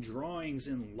fucking drawings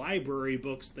in library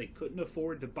books they couldn't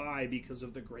afford to buy because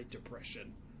of the Great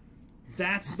Depression.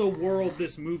 That's the world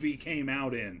this movie came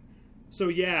out in. So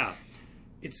yeah,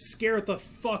 it scared the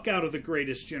fuck out of the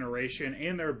greatest generation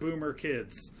and their boomer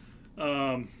kids.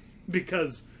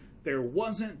 Because there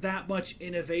wasn't that much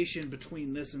innovation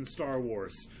between this and Star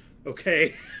Wars.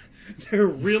 Okay? There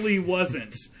really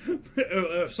wasn't.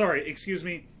 Sorry, excuse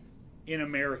me. In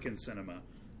American cinema.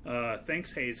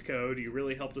 Thanks, Hays Code. You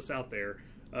really helped us out there.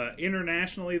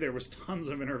 Internationally, there was tons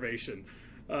of innovation.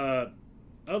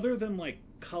 Other than,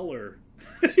 color,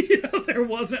 there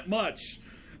wasn't much.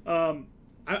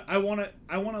 I want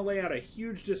to lay out a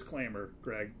huge disclaimer,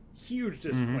 Greg. Huge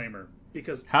disclaimer.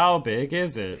 Because how big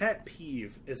is it? Pet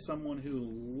peeve is someone who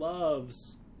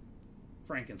loves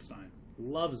Frankenstein.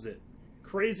 Loves it.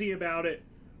 Crazy about it.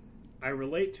 I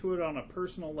relate to it on a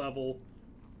personal level.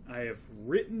 I have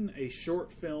written a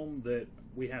short film that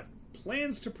we have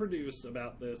plans to produce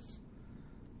about this.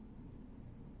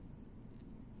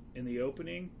 In the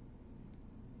opening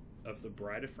of The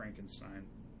Bride of Frankenstein,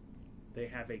 they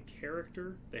have a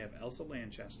character, they have Elsa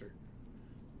Lanchester,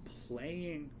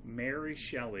 playing Mary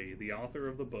Shelley, the author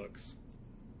of the books,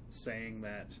 saying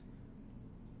that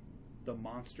the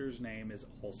monster's name is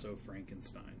also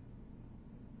Frankenstein.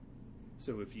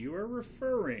 So if you are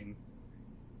referring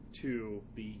to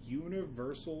the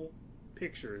universal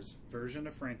Pictures version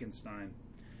of Frankenstein,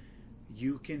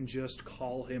 you can just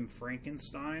call him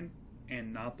Frankenstein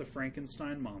and not the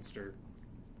Frankenstein monster,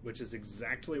 which is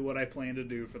exactly what I plan to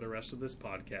do for the rest of this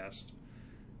podcast.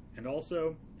 And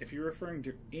also, if you're referring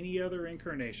to any other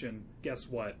incarnation, guess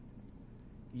what?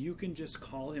 You can just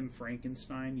call him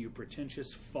Frankenstein, you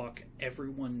pretentious fuck.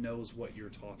 Everyone knows what you're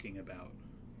talking about.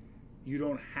 You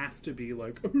don't have to be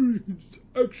like,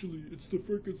 actually, it's the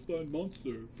Frankenstein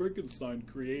monster. Frankenstein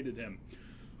created him.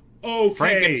 Okay.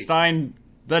 Frankenstein,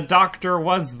 the doctor,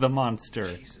 was the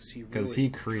monster. Jesus, he because really, he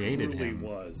created truly him.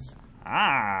 Was.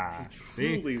 Ah,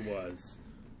 He truly was.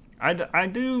 I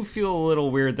do feel a little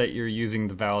weird that you're using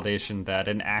the validation that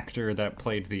an actor that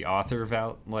played the author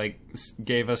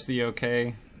gave us the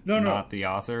okay. No, not the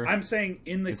author. I'm saying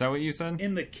is that what you said?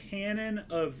 In the canon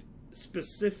of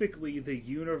specifically the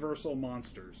Universal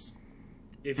monsters.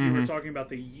 If you were talking about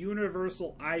the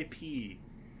Universal IP,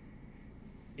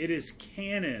 it is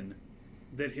canon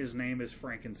that his name is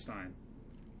Frankenstein.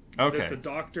 Okay. That the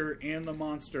Doctor and the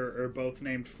monster are both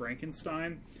named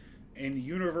Frankenstein, and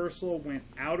Universal went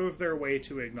out of their way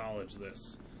to acknowledge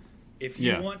this. If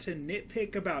you want to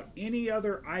nitpick about any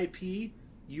other IP,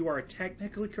 you are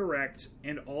technically correct,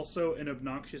 and also an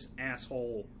obnoxious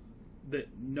asshole that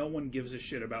no one gives a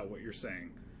shit about what you're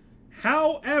saying.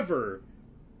 However,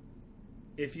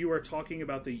 if you are talking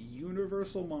about the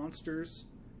Universal monsters,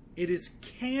 it is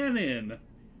canon.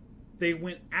 They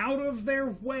went out of their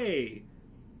way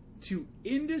to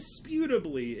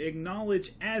indisputably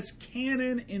acknowledge as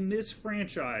canon in this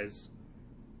franchise,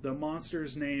 the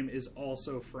monster's name is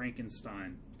also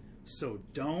Frankenstein. So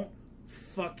don't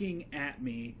fucking at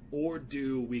me, or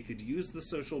do. We could use the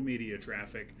social media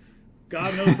traffic.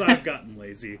 God knows I've gotten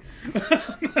lazy.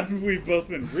 We've both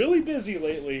been really busy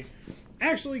lately.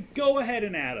 Actually, go ahead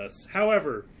and at us.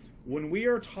 However, when we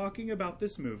are talking about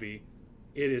this movie,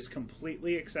 it is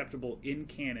completely acceptable in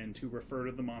canon to refer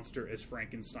to the monster as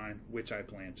Frankenstein, which I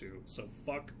plan to. So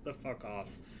fuck the fuck off.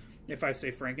 If I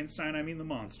say Frankenstein, I mean the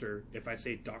monster. If I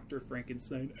say Dr.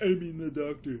 Frankenstein, I mean the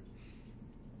doctor.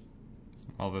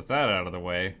 Well, with that out of the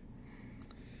way,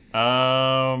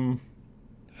 I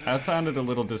found it a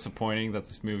little disappointing that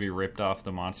this movie ripped off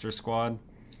the Monster Squad.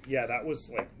 Yeah, that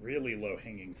was like really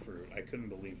low-hanging fruit. I couldn't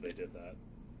believe they did that.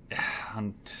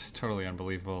 Just totally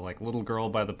unbelievable. Like, little girl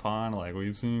by the pond, like,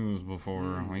 we've seen this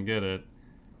before. We get it.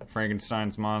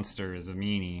 Frankenstein's monster is a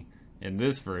meanie. In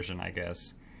this version, I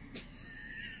guess.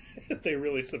 They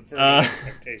really subverted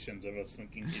expectations of us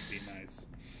thinking he'd be nice.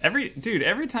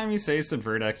 Every time you say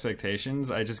subvert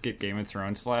expectations, I just get Game of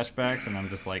Thrones flashbacks, and I'm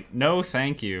just like, no,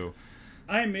 thank you.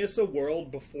 I miss a world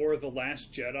before The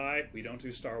Last Jedi, we don't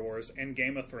do Star Wars, and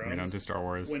Game of Thrones. We don't do Star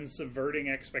Wars. When subverting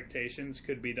expectations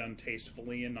could be done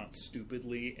tastefully and not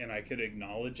stupidly, and I could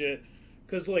acknowledge it.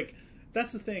 Because, like,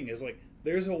 that's the thing, is, like,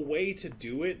 there's a way to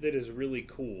do it that is really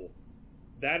cool.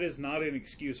 That is not an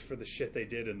excuse for the shit they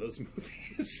did in those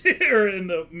movies, or in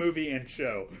the movie and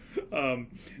show.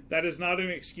 That is not an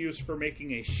excuse for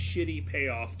making a shitty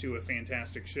payoff to a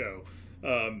fantastic show.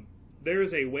 There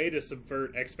is a way to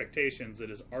subvert expectations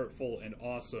that is artful and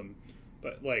awesome.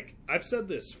 But, like, I've said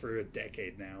this for a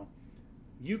decade now.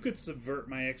 You could subvert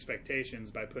my expectations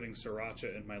by putting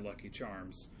sriracha in my Lucky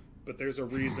Charms. But there's a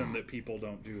reason that people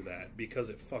don't do that.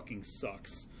 Because it fucking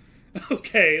sucks.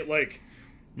 Okay, like,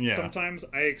 yeah. Sometimes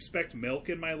I expect milk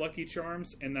in my Lucky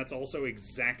Charms, and that's also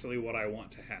exactly what I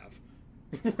want to have.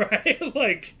 Right?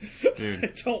 Like, dude.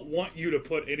 I don't want you to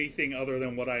put anything other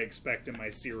than what I expect in my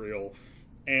cereal.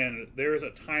 And there's a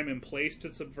time and place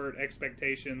to subvert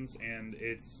expectations, and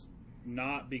it's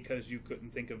not because you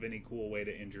couldn't think of any cool way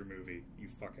to end your movie, you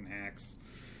fucking hacks.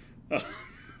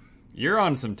 You're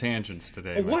on some tangents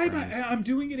today. Why am I'm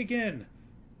doing it again?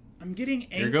 I'm getting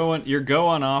angry. You're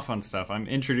going off on stuff. I'm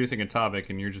introducing a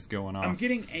topic, and you're just going off. I'm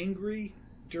getting angry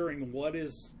during what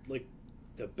is like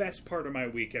the best part of my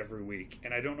week every week,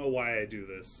 and I don't know why I do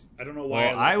this. I don't know why.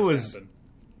 I was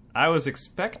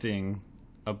expecting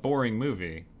a boring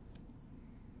movie.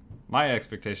 My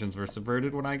expectations were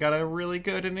subverted when I got a really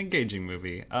good and engaging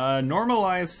movie.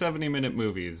 Normalized 70-minute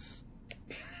movies.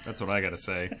 That's what I gotta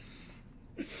say.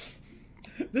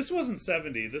 This wasn't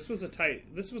 70. This was a tight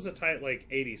like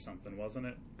 80 something, wasn't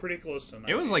it? Pretty close to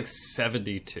 90. It was like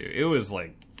 72. It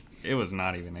was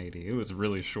not even 80. It was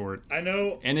really short. I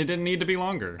know. And it didn't need to be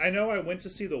longer. I know I went to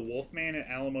see The Wolfman at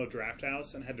Alamo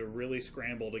Drafthouse and had to really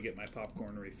scramble to get my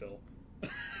popcorn refill.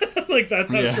 Like,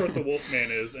 that's how short The Wolfman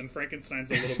is, and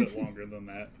Frankenstein's a little bit longer than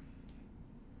that.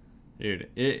 Dude,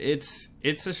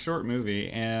 it's a short movie,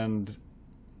 and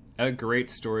a great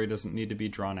story doesn't need to be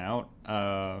drawn out.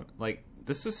 Like,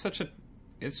 this is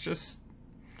it's just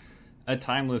a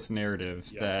timeless narrative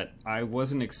Yep. that I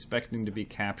wasn't expecting to be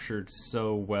captured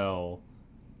so well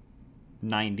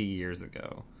 90 years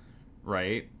ago,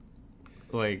 right?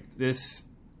 Like, this...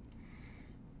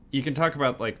 You can talk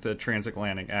about, like, the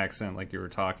transatlantic accent, like you were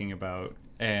talking about,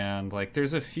 and, like,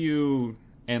 there's a few,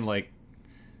 and, like,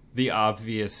 the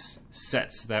obvious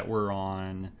sets that were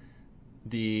on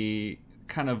the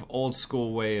kind of old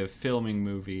school way of filming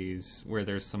movies, where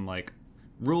there's some, like,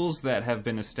 rules that have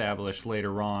been established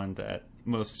later on that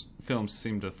most films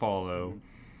seem to follow.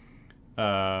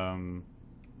 But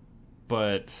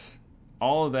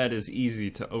all of that is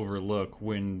easy to overlook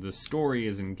when the story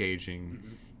is engaging.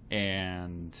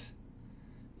 And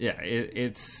yeah,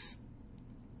 it's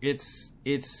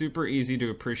super easy to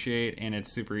appreciate, and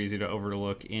it's super easy to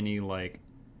overlook any, like,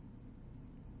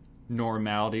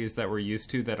 normalities that we're used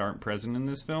to that aren't present in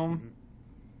this film.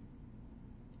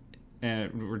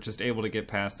 And we're just able to get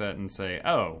past that and say,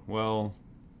 oh, well,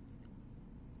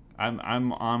 I'm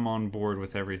on board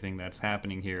with everything that's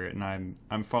happening here, and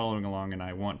I'm following along, and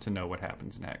I want to know what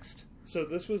happens next. So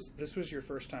this was your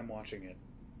first time watching it.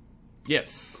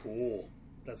 Yes. Cool.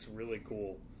 That's really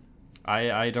cool.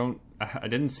 I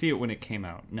didn't see it when it came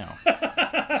out. No.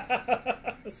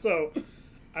 So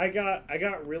I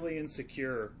got really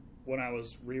insecure when I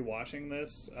was rewatching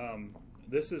this.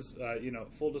 This is,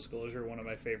 full disclosure, one of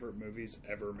my favorite movies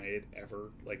ever made, ever,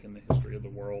 like, in the history of the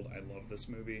world. I love this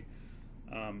movie.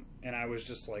 And I was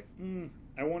just like,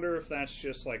 I wonder if that's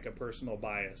just, like, a personal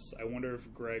bias. I wonder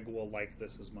if Greg will like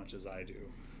this as much as I do.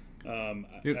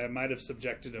 I might have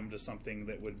subjected him to something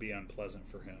that would be unpleasant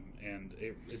for him. And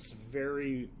it's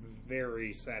very,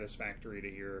 very satisfactory to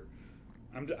hear.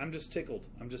 I'm just tickled.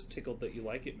 I'm just tickled that you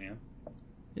like it, man.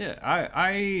 Yeah,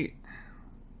 I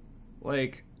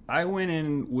went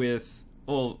in with,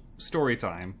 well, story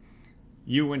time.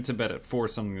 You went to bed at 4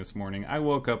 something this morning. I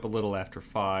woke up a little after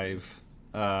 5.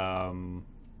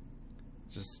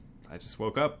 I just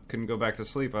woke up, couldn't go back to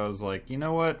sleep. I was like, you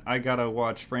know what? I gotta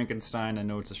watch Frankenstein. I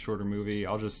know it's a shorter movie.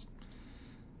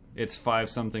 It's 5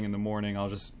 something in the morning. I'll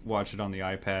just watch it on the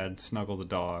iPad, snuggle the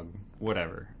dog,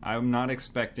 whatever. I'm not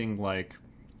expecting, like,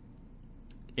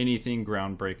 anything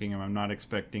groundbreaking. I'm not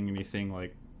expecting anything,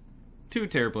 like, too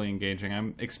terribly engaging.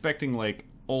 I'm expecting, like,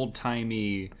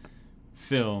 old-timey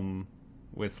film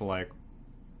with, like,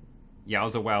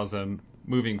 yowza wowza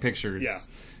moving pictures. Yeah.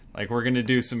 Like, we're gonna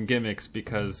do some gimmicks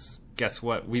because guess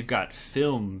what? We've got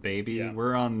film, baby. Yeah.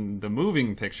 We're on the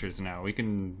moving pictures now. We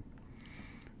can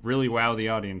really wow the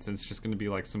audience. It's just gonna be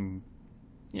like some...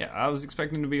 Yeah, I was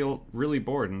expecting to be really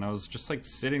bored, and I was just, like,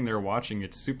 sitting there watching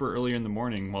it super early in the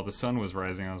morning while the sun was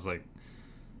rising. I was like,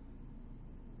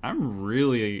 I'm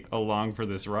really along for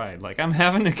this ride. Like, I'm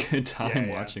having a good time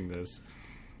watching this.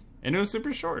 And it was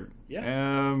super short.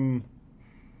 Yeah.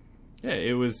 Yeah,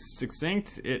 it was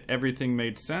succinct. Everything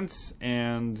made sense,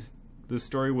 and the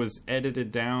story was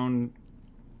edited down,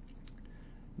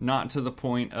 not to the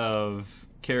point of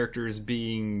characters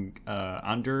being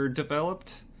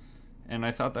underdeveloped. And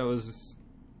I thought that was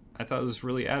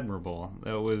really admirable.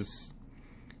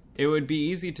 It would be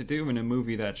easy to do in a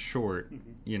movie that's short,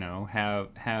 you know,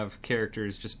 have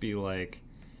characters just be, like,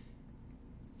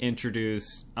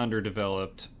 introduced,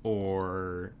 underdeveloped,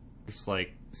 or just,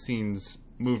 like, scenes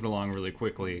moved along really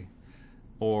quickly,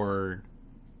 or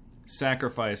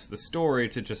sacrifice the story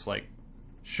to just, like,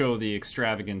 show the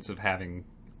extravagance of having,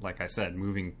 like I said,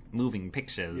 moving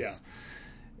pictures.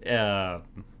 Yeah,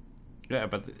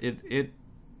 but it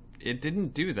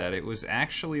didn't do that. It was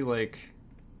actually, like,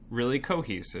 really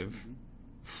cohesive,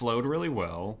 flowed really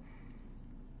well,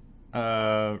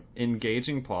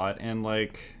 engaging plot, and,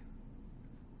 like,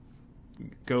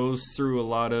 goes through a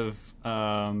lot of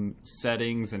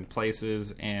settings and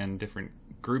places and different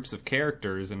groups of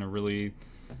characters in a really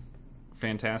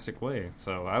fantastic way.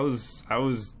 So I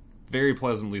was very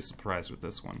pleasantly surprised with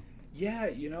this one. Yeah,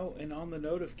 and on the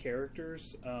note of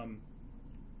characters,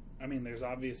 I mean, there's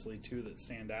obviously 2 that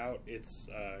stand out. It's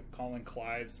Colin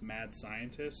Clive's mad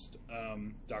scientist,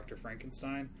 Dr.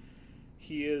 Frankenstein.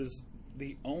 He is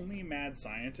the only mad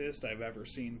scientist I've ever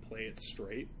seen play it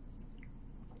straight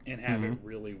and have it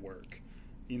really work.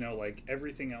 Like,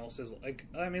 everything else is, like,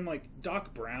 I mean, like,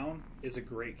 Doc Brown is a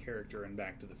great character in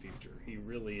Back to the Future. He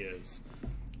really is.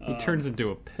 He turns into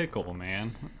a pickle,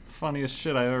 man. Funniest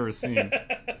shit I've ever seen.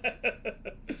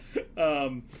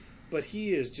 But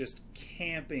he is just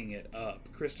camping it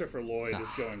up. Christopher Lloyd is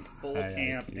going full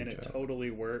camp, and it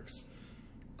totally works.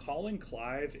 Colin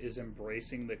Clive is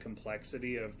embracing the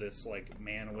complexity of this, like,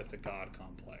 man with a god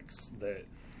complex that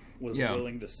was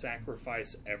willing to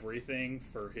sacrifice everything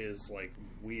for his, like,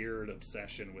 weird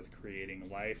obsession with creating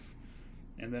life.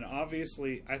 And then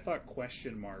obviously, I thought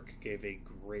Question Mark gave a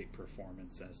great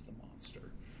performance as the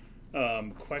monster.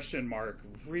 Question Mark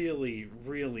really,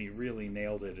 really, really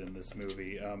nailed it in this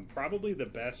movie. Probably the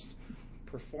best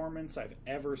performance I've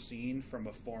ever seen from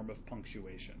a form of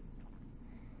punctuation.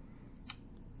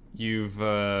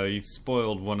 You've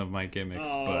spoiled one of my gimmicks,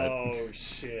 oh,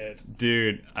 shit.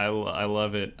 Dude, I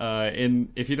love it.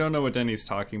 If you don't know what Denny's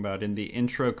talking about, in the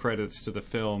intro credits to the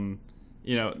film,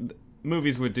 you know,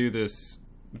 movies would do this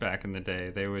back in the day.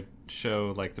 They would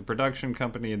show, like, the production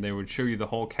company, and they would show you the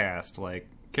whole cast, like,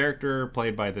 character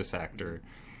played by this actor.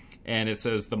 And it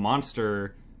says, the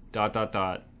monster, ...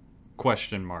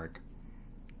 question mark.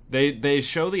 They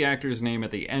show the actor's name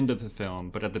at the end of the film,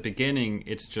 but at the beginning,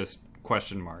 it's just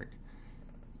question mark.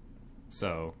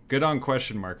 So good on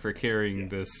Question Mark for carrying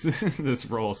this this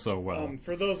role so well.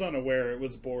 For those unaware, it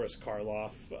was Boris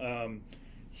Karloff.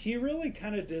 He really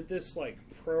kind of did this like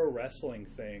pro wrestling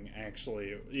thing,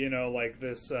 actually. You know, like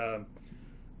this.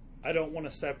 I don't want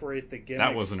to separate the gimmick.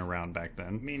 That wasn't around back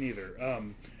then. Me neither.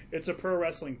 It's a pro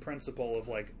wrestling principle of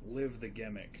like live the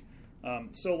gimmick.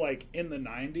 So like in the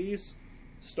 90s,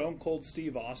 Stone Cold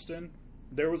Steve Austin,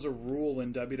 there was a rule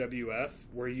in WWF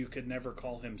where you could never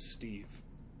call him Steve.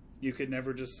 You could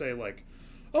never just say like,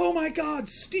 oh my god,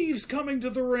 Steve's coming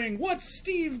to the ring. What's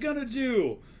Steve gonna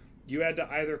do? You had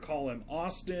to either call him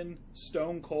Austin,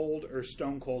 Stone Cold, or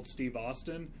Stone Cold Steve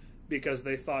Austin, because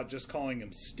they thought just calling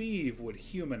him Steve would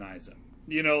humanize him.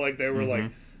 You know, like they were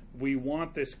like, we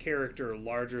want this character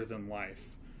larger than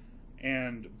life.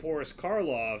 And Boris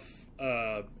Karloff,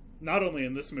 not only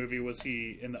in this movie was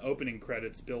he in the opening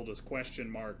credits billed as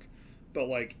Question Mark, but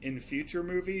like in future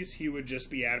movies he would just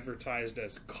be advertised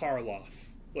as Karloff,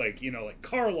 like, you know, like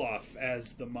Karloff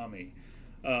as the Mummy,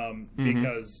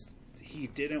 because he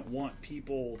didn't want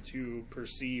people to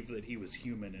perceive that he was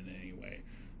human in any way,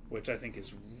 which I think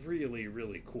is really,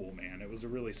 really cool, man. It was a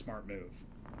really smart move.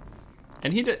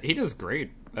 And he does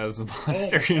great as the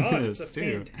monster in this, it's a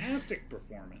too. Fantastic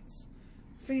performance.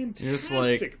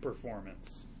 Fantastic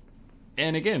performance.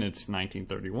 And again, it's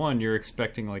 1931. You're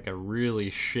expecting like a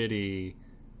really shitty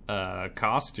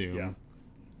costume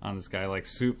on this guy, like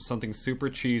something super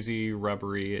cheesy,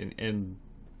 rubbery, and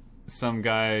some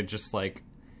guy just like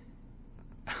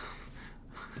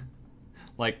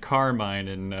like Carmine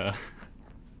and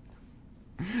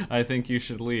I Think You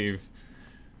Should Leave.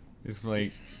 He's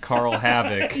like Carl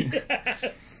Havoc.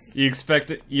 Yes. You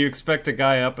expect a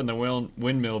guy up in the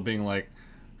windmill being like,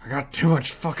 I got too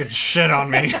much fucking shit on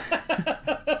me.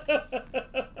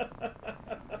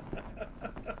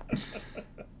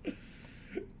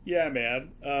 Yeah,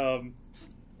 man.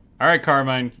 All right,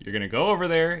 Carmine, you're gonna go over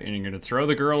there and you're gonna throw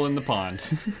the girl in the pond.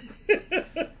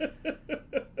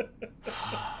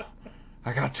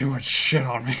 I got too much shit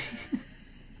on me.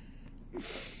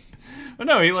 But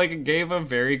no, he like gave a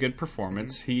very good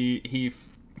performance. He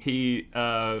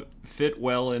fit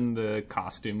well in the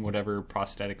costume, whatever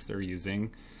prosthetics they're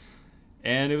using,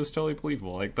 and it was totally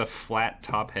believable. Like the flat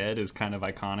top head is kind of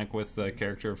iconic with the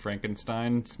character of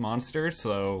Frankenstein's monster,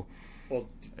 so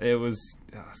it was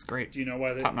great. Do you know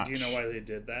why they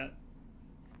did that?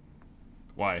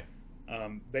 Why?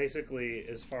 Basically,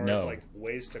 as far as like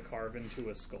ways to carve into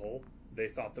a skull, they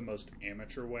thought the most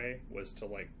amateur way was to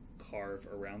like carve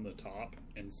around the top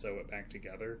and sew it back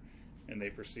together, and they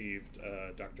perceived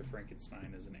Dr.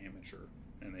 Frankenstein as an amateur,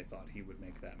 and they thought he would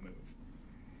make that move.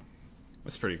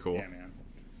 That's pretty cool. Yeah, man.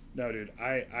 No, dude,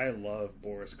 I love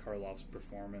Boris Karloff's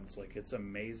performance. Like, it's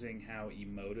amazing how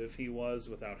emotive he was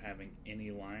without having any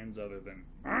lines other than,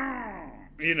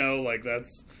 you know, like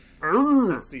that's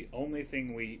the only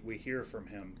thing we hear from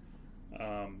him.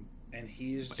 And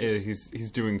he's just...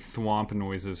 he's doing thwomp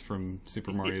noises from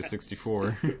Super Mario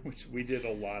 64. Which we did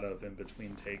a lot of in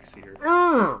between takes here.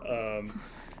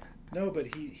 No, but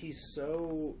he's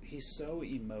so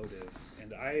emotive,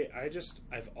 and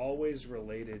I've always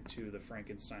related to the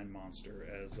Frankenstein monster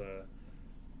as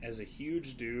a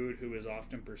huge dude who is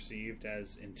often perceived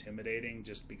as intimidating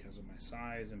just because of my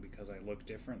size and because I look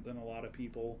different than a lot of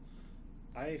people.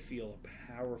 I feel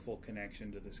a powerful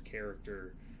connection to this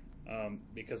character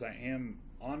because I am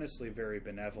honestly very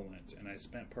benevolent, and I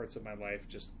spent parts of my life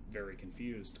just very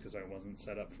confused because I wasn't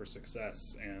set up for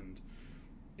success, and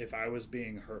if I was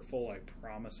being hurtful, I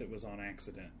promise it was on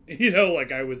accident. You know,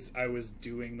 like I was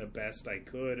doing the best I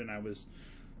could, and I was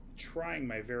trying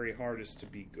my very hardest to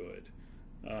be good.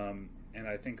 And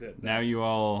I think that now you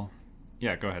all...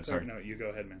 Yeah, go ahead, sorry. No, you go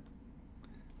ahead, man.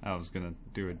 I was going to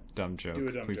do a dumb joke.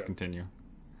 Please joke. Continue.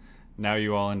 Now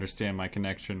you all understand my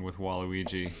connection with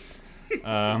Waluigi.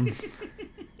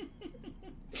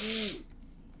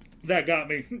 That got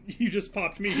me. You just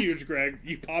popped me huge, Greg.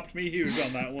 You popped me huge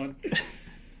on that one.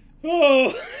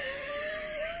 Oh.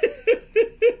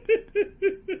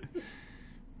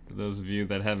 For those of you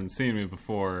that haven't seen me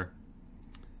before,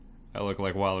 I look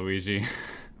like Waluigi.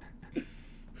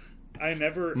 I have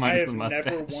never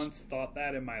once thought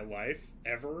that in my life,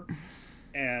 ever.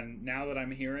 And now that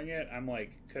I'm hearing it, I'm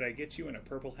like, could I get you in a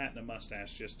purple hat and a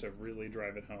mustache just to really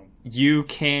drive it home? You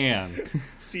can.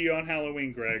 See you on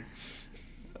Halloween, Greg.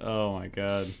 Oh my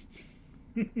god.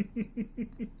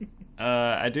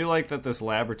 I do like that this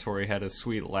laboratory had a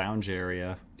sweet lounge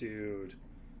area. Dude.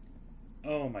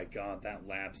 Oh my god, that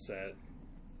lab set.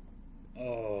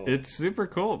 Oh. It's super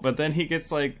cool. But then he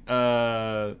gets like,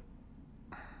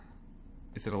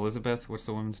 is it Elizabeth? What's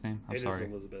the woman's name? I'm sorry. It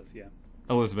is Elizabeth, yeah.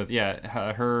 Elizabeth,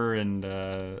 yeah. Her and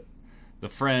the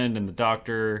friend and the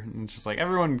doctor. And just like,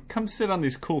 everyone come sit on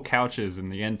these cool couches in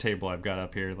the end table I've got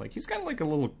up here. Like, he's got like a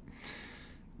little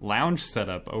lounge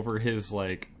setup over his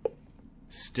like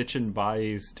stitching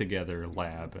bodies together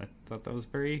lab. I thought that was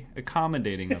very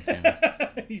accommodating of him.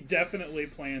 He definitely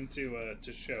planned to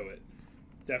show it.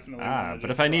 Definitely. But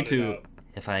if I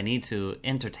need to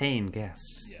entertain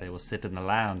guests, yes, they will sit in the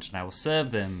lounge and I will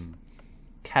serve them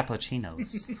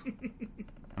cappuccinos.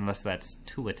 Unless that's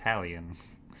too Italian.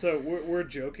 So we're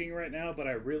joking right now, but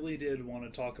I really did want to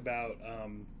talk about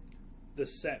the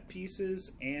set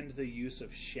pieces and the use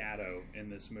of shadow in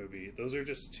this movie. Those are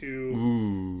just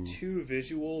two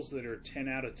visuals that are 10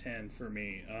 out of 10 for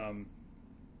me.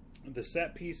 The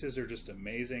set pieces are just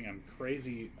amazing. I'm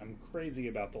crazy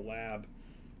about the lab.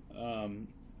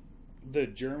 The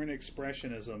German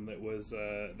expressionism that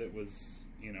was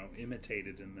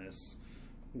imitated in this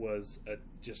was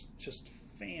just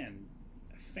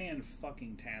fan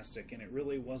fucking tastic, and it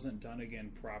really wasn't done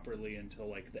again properly until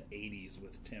like the 80s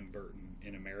with Tim Burton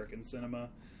in American cinema.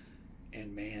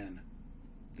 And man,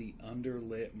 the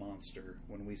underlit monster,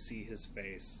 when we see his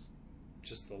face,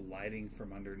 just the lighting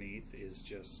from underneath is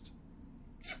just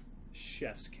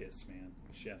chef's kiss, man.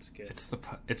 Chef's kiss.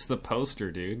 It's the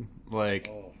poster, dude.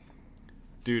 Like,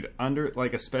 dude,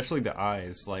 especially the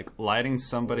eyes, like lighting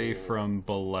somebody from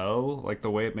below, like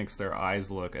the way it makes their eyes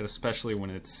look, and especially when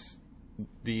it's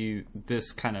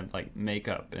this kind of like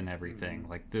makeup and everything,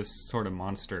 like this sort of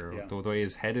monster, the way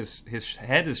his head is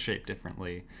shaped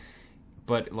differently,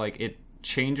 but like it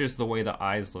changes the way the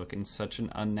eyes look in such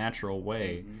an unnatural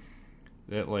way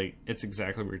that like it's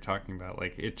exactly what you're talking about.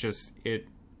 Like it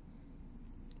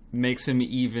makes him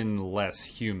even less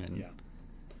human. Yeah.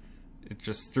 It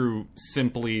just through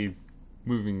simply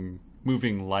moving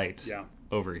light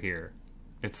over here.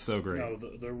 It's so great. No,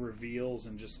 the reveals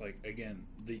and just like, again,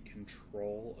 the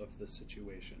control of the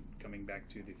situation. Coming back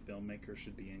to the filmmaker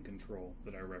should be in control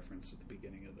that I referenced at the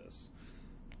beginning of this.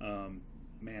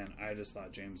 Man, I just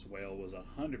thought James Whale was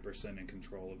 100% in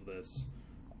control of this.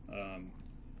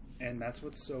 And that's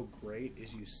what's so great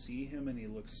is you see him and he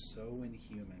looks so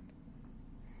inhuman.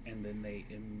 And then they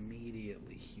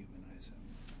immediately humanize him.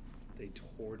 They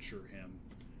torture him.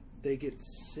 They get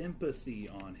sympathy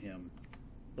on him.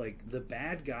 Like, the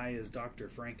bad guy is Dr.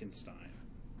 Frankenstein.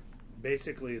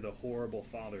 Basically, the horrible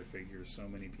father figure so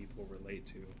many people relate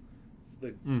to.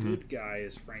 The good guy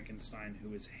is Frankenstein,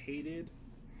 who is hated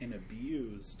and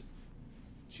abused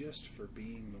just for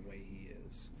being the way he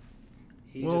is.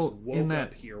 He just woke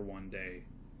up here one day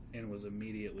and was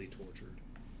immediately tortured.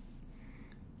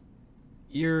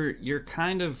 You're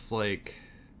kind of like...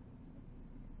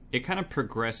 It kind of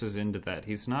progresses into that.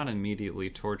 He's not immediately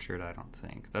tortured, I don't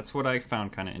think. That's what I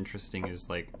found kind of interesting is,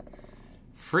 like,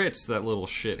 Fritz, that little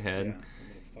shithead,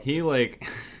 he, like,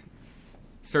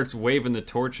 starts waving the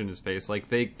torch in his face. Like,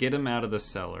 they get him out of the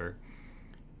cellar,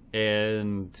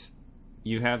 and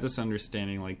you have this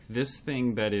understanding, like, this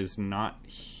thing that is not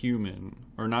human,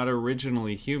 or not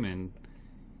originally human,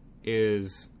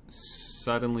 is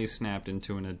suddenly snapped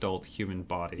into an adult human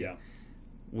body. Yeah.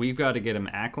 We've got to get him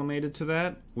acclimated to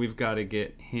that. We've got to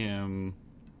get him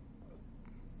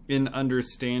in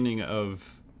understanding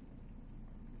of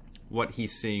what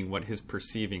he's seeing, what he's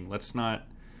perceiving. Let's not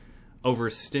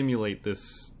overstimulate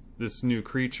this new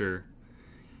creature.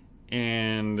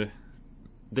 And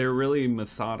they're really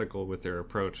methodical with their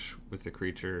approach with the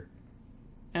creature.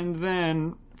 And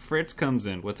then Fritz comes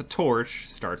in with a torch,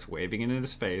 starts waving it in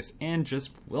his face, and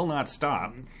just will not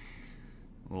stop.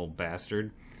 Little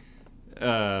bastard.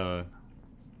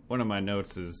 One of my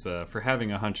notes is for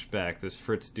having a hunchback, this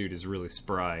Fritz dude is really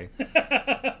spry.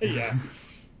 Yeah.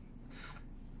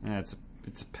 It's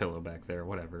a pillow back there,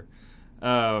 whatever.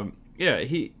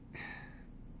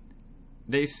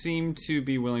 They seem to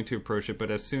be willing to approach it, but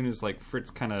as soon as like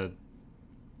Fritz kind of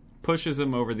pushes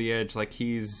him over the edge, like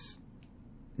he's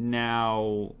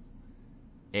now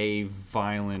a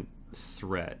violent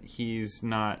threat. He's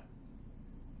not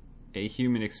a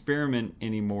human experiment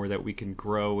anymore that we can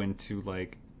grow into,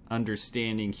 like,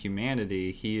 understanding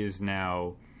humanity. He is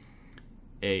now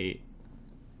a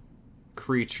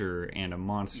creature and a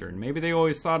monster. And maybe they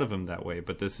always thought of him that way,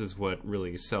 but this is what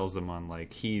really sells them on,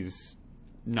 like, he's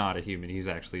not a human. He's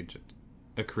actually just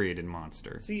a created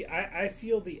monster. See, I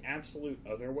feel the absolute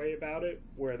other way about it,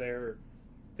 where they're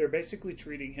basically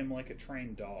treating him like a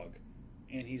trained dog,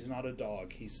 and he's not a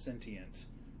dog. He's sentient.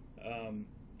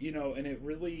 You know, and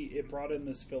it brought in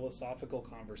this philosophical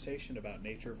conversation about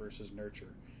nature versus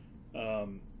nurture.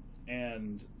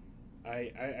 And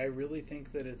I really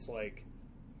think that it's like,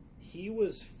 he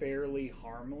was fairly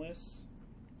harmless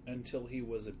until he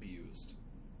was abused.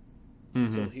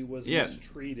 Until he was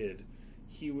mistreated.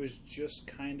 He was just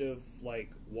kind of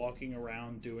like walking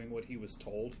around doing what he was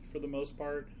told for the most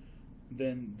part.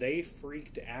 Then they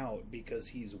freaked out because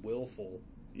he's willful.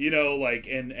 You know, like,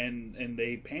 and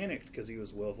they panicked because he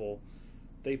was willful.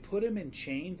 They put him in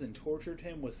chains and tortured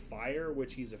him with fire,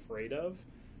 which he's afraid of.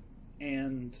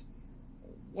 And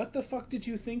what the fuck did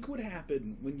you think would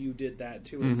happen when you did that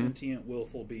to a sentient,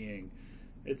 willful being?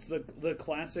 It's the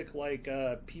classic, like,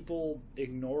 people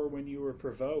ignore when you were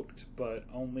provoked, but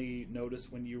only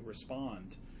notice when you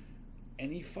respond.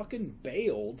 And he fucking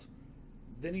bailed.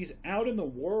 Then he's out in the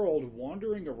world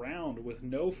wandering around with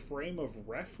no frame of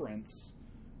reference.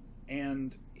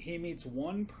 And he meets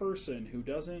one person who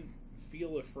doesn't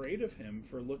feel afraid of him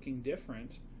for looking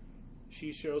different.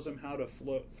 She shows him how to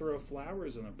throw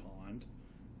flowers in a pond.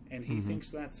 And he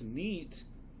thinks that's neat,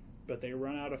 but they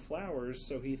run out of flowers,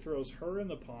 so he throws her in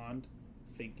the pond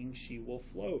thinking she will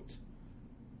float.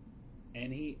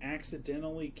 And he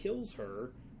accidentally kills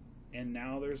her, and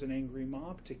now there's an angry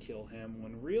mob to kill him,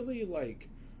 when really, like,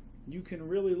 you can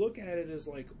really look at it as,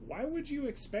 like, why would you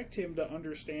expect him to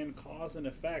understand cause and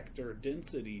effect, or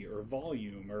density, or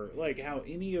volume, or, like, how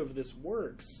any of this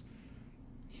works?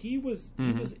 He was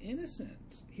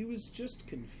innocent. He was just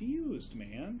confused,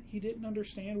 man. He didn't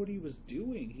understand what he was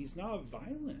doing. He's not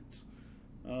violent.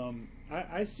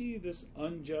 I see this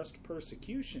unjust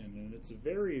persecution, and it's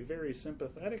very, very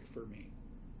sympathetic for me.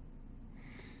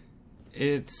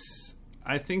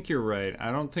 I think you're right.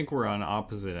 I don't think we're on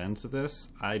opposite ends of this.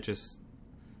 I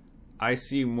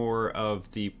see more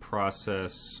of the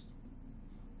process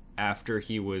after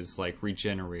he was, like,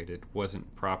 regenerated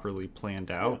wasn't properly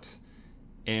planned out. Yeah.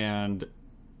 And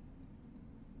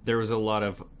there was a lot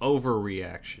of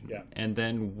overreaction. Yeah. And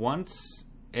then once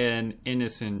an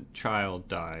innocent child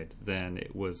died, then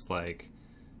it was like,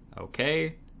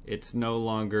 okay, it's no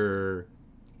longer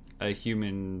a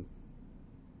human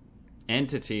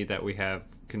entity that we have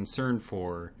concern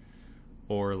for,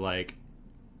 or, like,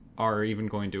 are even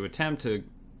going to attempt to,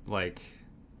 like,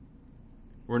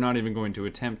 we're not even going to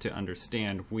attempt to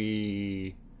understand.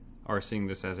 We are seeing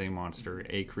this as a monster,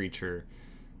 a creature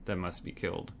that must be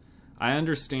killed. I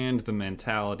understand the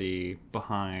mentality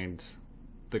behind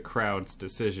the crowd's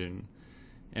decision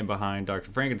and behind Dr.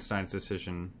 Frankenstein's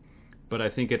decision, but I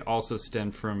think it also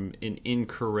stemmed from an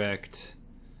incorrect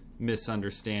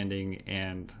misunderstanding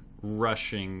and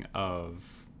rushing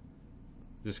of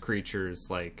this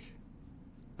creature's, like,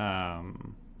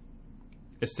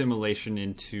 assimilation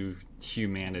into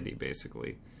humanity,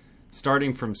 basically.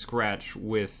 Starting from scratch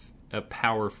with a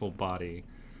powerful body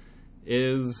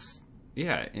is,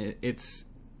 yeah, it's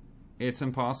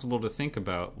impossible to think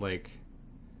about, like,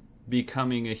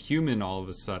 becoming a human all of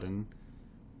a sudden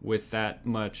with that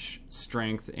much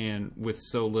strength and with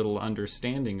so little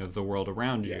understanding of the world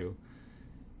around you.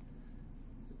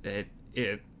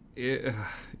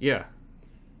 Yeah.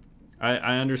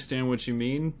 I understand what you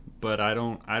mean, but I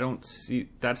don't see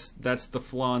that's the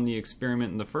flaw in the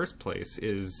experiment in the first place.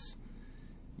 Is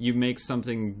you make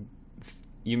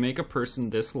a person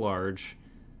this large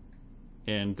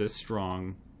and this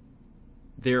strong,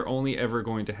 they're only ever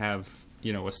going to have,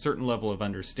 you know, a certain level of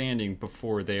understanding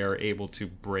before they are able to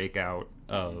break out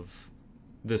of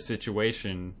the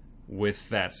situation with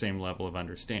that same level of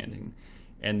understanding.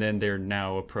 And then they're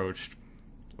now approached,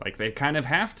 like they kind of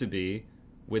have to be,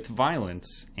 with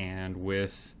violence and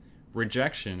with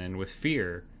rejection and with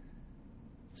fear.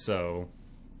 So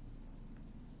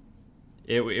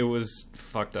it was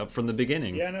fucked up from the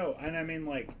beginning. Yeah, no, and I mean,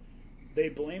 like, they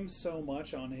blame so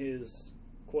much on his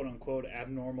quote-unquote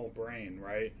abnormal brain,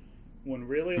 right? When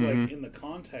really, like, in the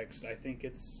context, I think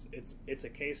it's a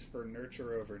case for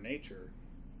nurture over nature.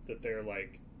 That they're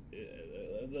like,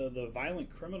 the violent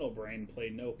criminal brain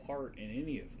played no part in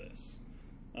any of this.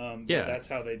 Yeah, that's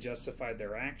how they justified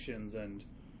their actions. And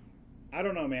I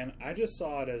don't know, man. I just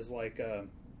saw it as like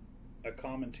a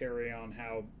commentary on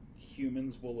how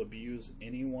humans will abuse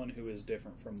anyone who is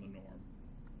different from the norm.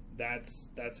 That's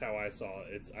how I saw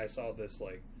it. I saw this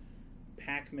like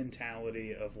pack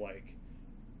mentality of like,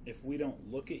 if we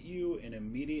don't look at you and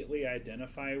immediately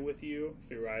identify with you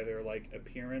through either like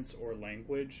appearance or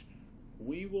language,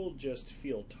 we will just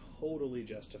feel totally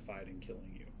justified in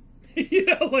killing you. You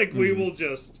know, like we will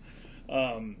just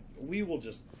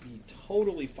be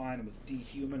totally fine with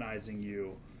dehumanizing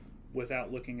you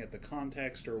without looking at the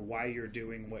context or why you're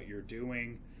doing what you're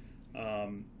doing.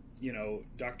 You know,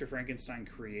 Dr. Frankenstein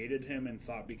created him and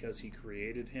thought because he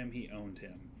created him, he owned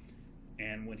him.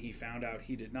 And when he found out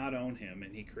he did not own him,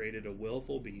 and he created a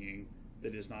willful being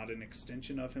that is not an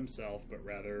extension of himself, but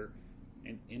rather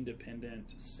an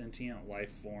independent, sentient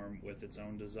life form with its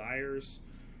own desires,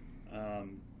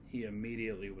 he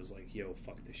immediately was like, yo,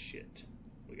 fuck this shit.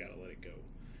 We gotta let it go.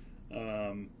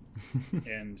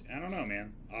 And I don't know,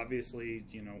 man. Obviously,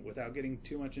 you know, without getting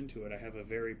too much into it, I have a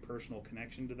very personal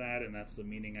connection to that, and that's the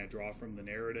meaning I draw from the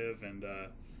narrative, and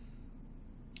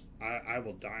I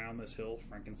will die on this hill.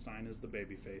 Frankenstein is the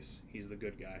babyface. He's the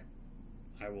good guy.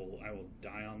 I will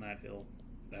die on that hill.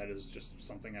 That is just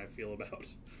something I feel about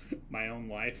my own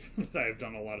life that I've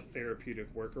done a lot of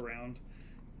therapeutic work around,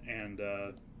 and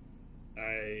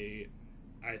I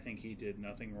think he did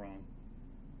nothing wrong.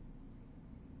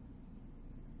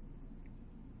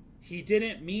 He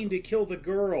didn't mean to kill the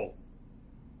girl.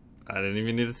 I didn't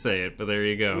even need to say it, but there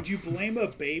you go. Would you blame a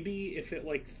baby if it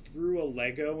like threw a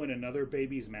Lego in another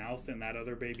baby's mouth and that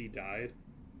other baby died?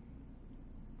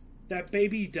 That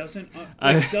baby doesn't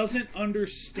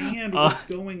understand what's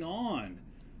going on.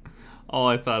 All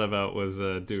I thought about was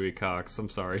Dewey Cox. I'm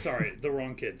sorry. Sorry, the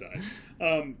wrong kid died.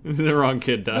 The wrong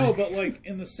kid died. No, but like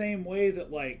in the same way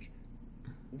that like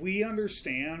we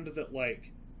understand that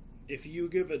like if you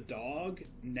give a dog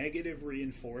negative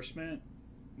reinforcement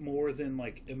more than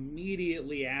like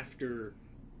immediately after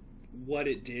what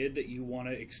it did that you want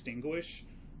to extinguish,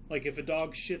 like if a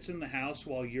dog shits in the house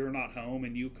while you're not home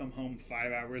and you come home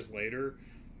 5 hours later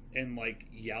and like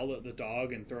yell at the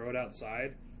dog and throw it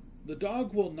outside, the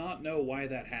dog will not know why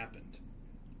that happened,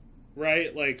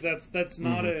 right? Like that's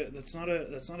not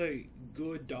a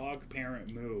good dog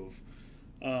parent move.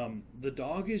 The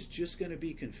dog is just going to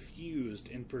be confused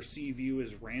and perceive you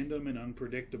as random and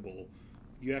unpredictable.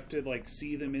 You have to like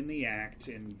see them in the act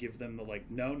and give them the like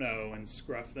no and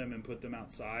scruff them and put them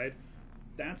outside.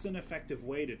 That's an effective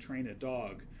way to train a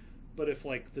dog. But if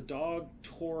like the dog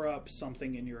tore up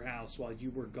something in your house while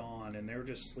you were gone and they're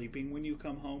just sleeping when you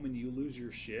come home and you lose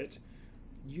your shit,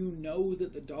 you know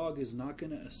that the dog is not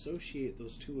going to associate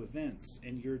those two events,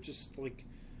 and you're just like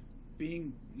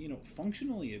being, you know,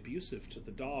 functionally abusive to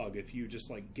the dog if you just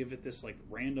like give it this like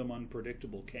random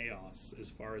unpredictable chaos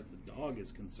as far as the dog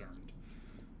is concerned.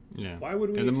 Yeah. Why would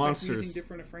we and expect anything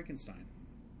different of Frankenstein?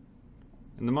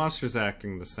 And the monster's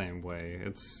acting the same way.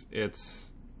 It's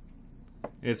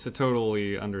a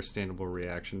totally understandable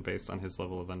reaction based on his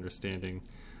level of understanding.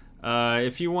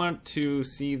 If you want to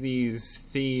see these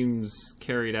themes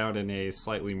carried out in a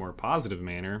slightly more positive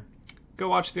manner, go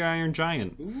watch The Iron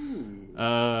Giant. Ooh.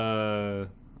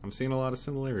 I'm seeing a lot of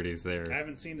similarities there. I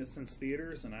haven't seen it since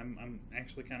theaters, and I'm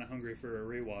actually kind of hungry for a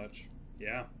rewatch.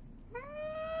 Yeah.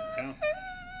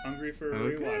 Hungry for a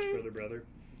rewatch, brother.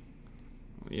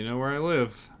 You know where I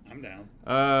live. I'm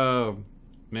down.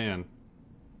 Man.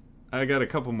 I got a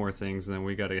couple more things, and then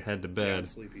we gotta head to bed. Yeah, I'm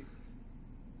sleepy.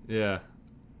 Yeah.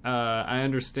 I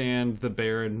understand the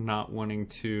Baron not wanting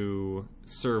to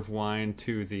serve wine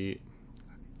to the...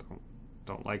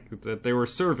 Don't like that they were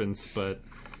servants, but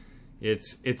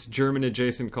it's German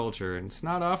adjacent culture, and it's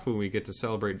not often we get to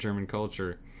celebrate German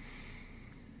culture.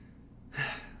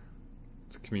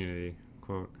 It's a community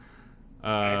quote.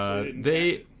 I actually didn't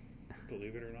catch it,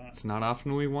 believe it or not. It's not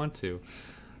often we want to.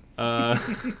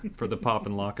 For the Pop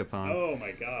and Lockathon. Oh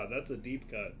my god, that's a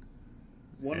deep cut.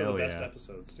 One of the best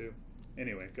episodes too.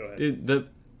 Anyway, go ahead.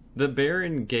 The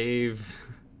Baron gave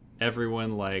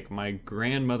everyone like my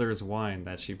grandmother's wine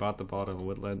that she bought the bottle and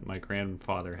would let my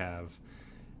grandfather have,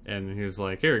 and he was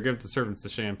like, "Here, give the servants the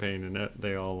champagne," and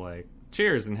they all like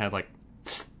cheers and had like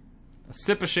a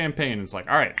sip of champagne. And it's like,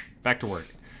 all right, back to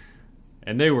work.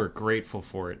 And they were grateful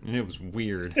for it, and it was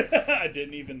weird. I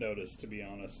didn't even notice, to be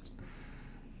honest.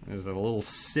 It was a little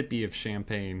sippy of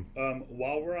champagne.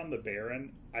 While we're on the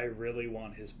Baron, I really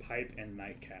want his pipe and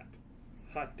nightcap.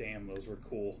 Hot damn, those were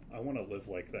cool. I want to live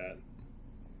like that.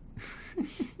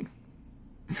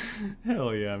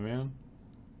 Hell yeah, man.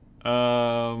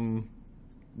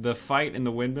 The fight in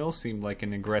the windmill seemed like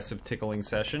an aggressive tickling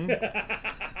session.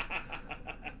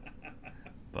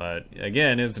 But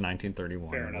again, it's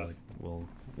 1931. Fair enough.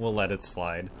 We'll let it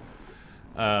slide.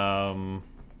 I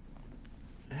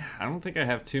don't think I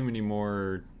have too many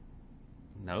more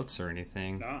notes or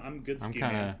anything. No, I'm good ski,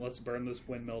 man. Let's burn this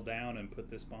windmill down and put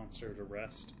this monster to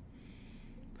rest.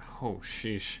 Oh,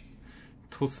 sheesh.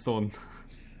 Tucson.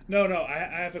 No, I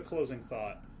have a closing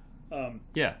thought.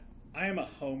 Yeah. I am a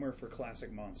homer for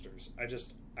classic monsters.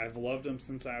 I've loved them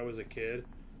since I was a kid.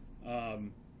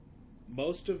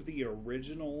 Most of the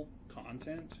original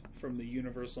content from the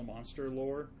Universal Monster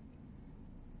lore,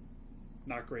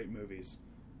 not great movies.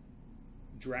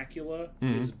 Dracula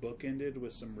is bookended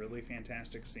with some really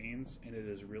fantastic scenes, and it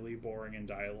is really boring and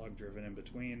dialogue driven in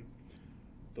between.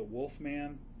 The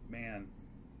Wolfman, man,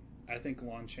 I think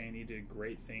Lon Chaney did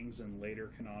great things in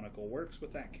later canonical works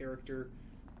with that character.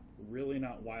 Really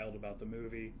not wild about the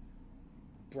movie.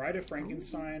 Bride of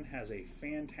Frankenstein has a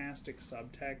fantastic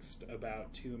subtext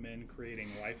about two men creating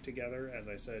life together. As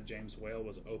I said, James Whale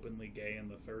was openly gay in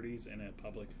the 30s and a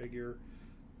public figure.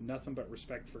 Nothing but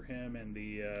respect for him and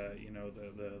the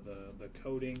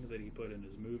coding that he put in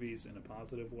his movies in a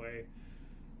positive way.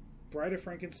 Bride of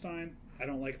Frankenstein, I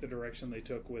don't like the direction they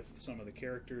took with some of the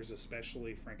characters,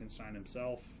 especially Frankenstein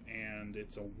himself, and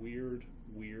it's a weird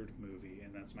movie,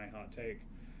 and that's my hot take.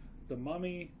 The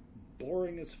Mummy,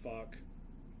 boring as fuck.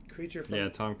 Creature from... Yeah,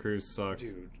 Tom Cruise sucked.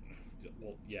 Dude,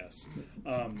 well, yes.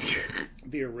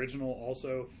 The original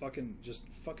also fucking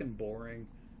boring.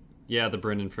 Yeah, the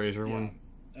Brendan Fraser one.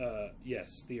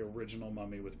 Yes, the original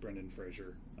Mummy with Brendan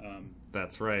Fraser.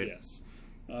 That's right. Yes.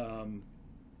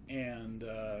 And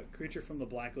Creature from the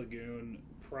Black Lagoon,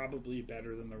 probably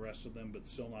better than the rest of them, but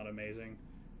still not amazing.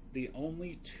 The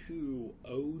only two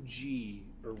OG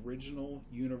original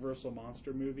Universal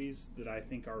Monster movies that I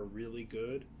think are really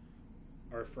good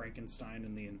are Frankenstein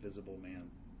and The Invisible Man.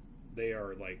 They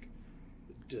are like,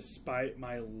 despite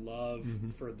my love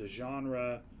for the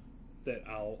genre, that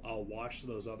I'll watch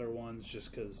those other ones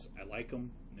just because I like them.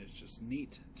 And it's just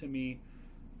neat to me.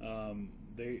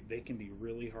 They can be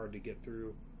really hard to get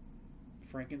through.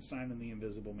 Frankenstein and The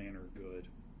Invisible Man are good.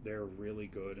 They're really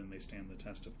good, and they stand the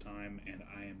test of time, and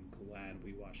I am glad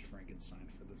we watched Frankenstein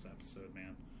for this episode,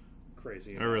 man.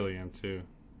 Crazy. I really am, too.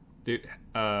 Dude,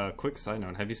 quick side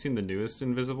note. Have you seen the newest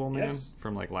Invisible Man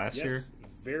from, like, last year?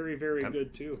 Very, very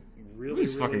good, too. Really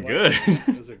fucking good.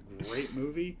 It was a great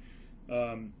movie.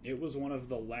 It was one of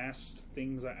the last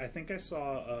things... I think I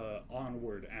saw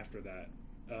Onward after that.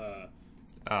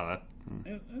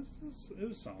 It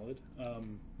was solid.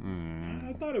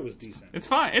 I thought it was decent. It's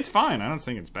fine. It's fine. I don't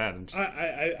think it's bad.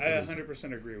 I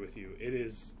 100% agree with you. It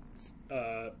is.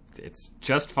 It's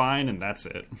just fine, and that's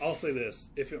it. I'll say this: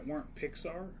 if it weren't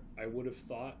Pixar, I would have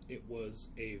thought it was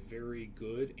a very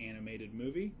good animated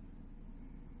movie.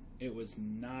 It was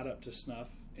not up to snuff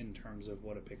in terms of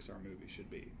what a Pixar movie should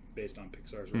be, based on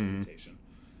Pixar's reputation.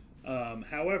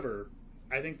 However,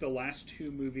 I think the last two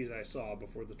movies I saw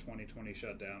before the 2020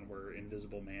 shutdown were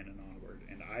Invisible Man and Onward,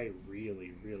 and I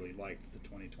really, really liked the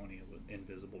 2020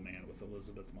 Invisible Man with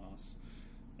Elizabeth Moss.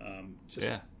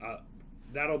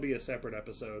 That'll be a separate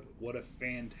episode. What a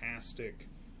fantastic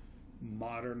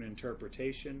modern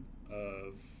interpretation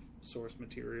of source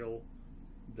material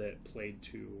that played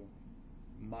to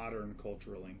modern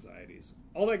cultural anxieties.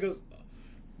 All that goes...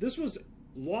 This was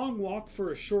Long Walk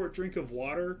for a Short Drink of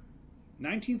Water.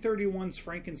 1931's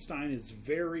Frankenstein is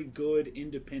very good,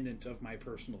 independent of my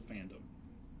personal fandom.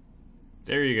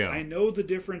 There you go. I know the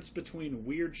difference between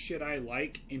weird shit I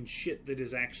like and shit that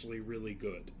is actually really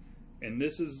good. And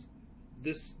this is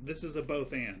a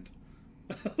both and.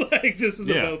 Like, this is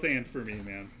a both and for me,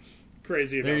 man.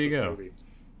 Crazy about this movie.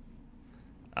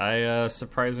 I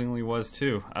surprisingly was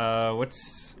too.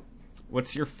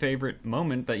 What's your favorite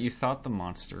moment that you thought the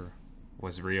monster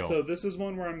was real? So this is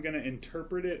one where I'm going to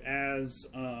interpret it as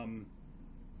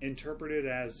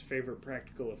favorite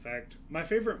practical effect. My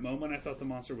favorite moment I thought the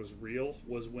monster was real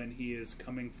was when he is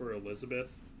coming for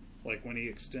Elizabeth. Like when he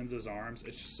extends his arms.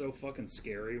 It's just so fucking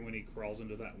scary when he crawls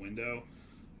into that window.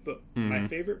 But my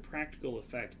favorite practical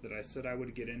effect that I said I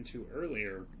would get into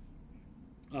earlier,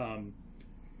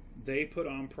 they put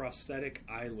on prosthetic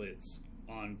eyelids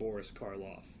on Boris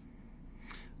Karloff.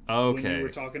 Okay. When we were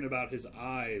talking about his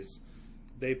eyes,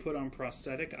 they put on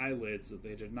prosthetic eyelids that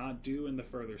they did not do in the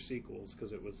further sequels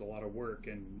because it was a lot of work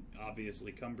and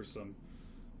obviously cumbersome.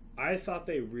 I thought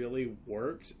they really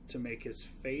worked to make his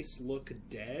face look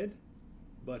dead,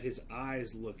 but his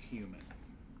eyes look human.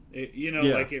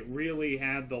 Like it really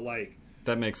had the like...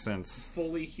 That makes sense.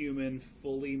 Fully human,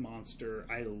 fully monster.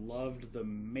 I loved the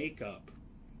makeup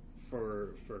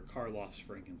for Karloff's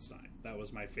Frankenstein. That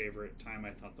was my favorite time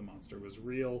I thought the monster was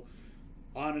real.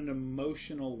 On an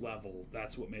emotional level,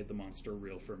 that's what made the monster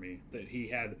real for me. That he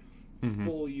had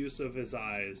full use of his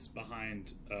eyes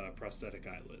behind prosthetic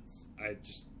eyelids.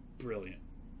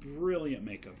 Brilliant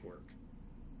makeup work.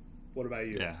 What about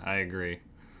you? Yeah, I agree.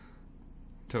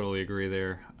 Totally agree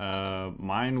there.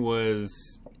 Mine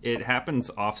was, it happens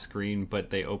off screen, but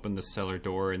they open the cellar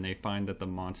door and they find that the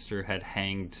monster had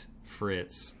hanged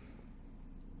Fritz.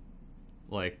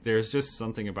 Like, there's just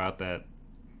something about that.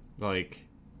 Like,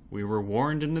 we were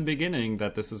warned in the beginning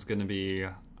that this was going to be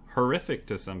horrific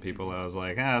to some people. I was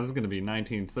like, this is going to be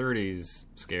 1930s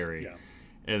scary. Yeah.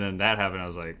 And then that happened. I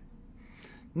was like,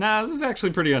 nah, this is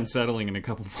actually pretty unsettling in a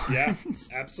couple points.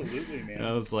 Yeah, absolutely, man. And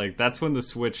I was like, that's when the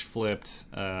switch flipped,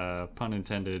 pun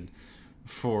intended,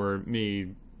 for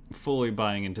me fully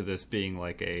buying into this being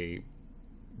like a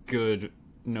good,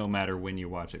 no matter when you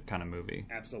watch it kind of movie.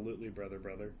 Absolutely, brother.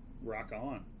 Rock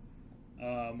on.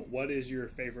 What is your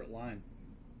favorite line?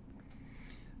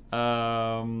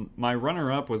 My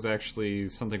runner-up was actually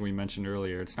something we mentioned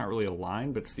earlier. It's not really a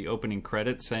line, but it's the opening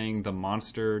credit saying the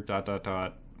monster ...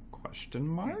 question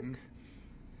mark.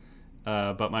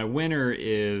 But my winner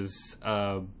is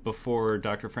before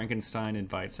Dr. Frankenstein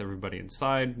invites everybody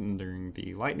inside during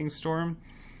the lightning storm,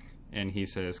 and he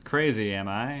says, "Crazy, am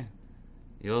I?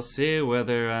 You'll see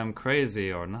whether I'm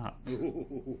crazy or not."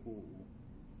 And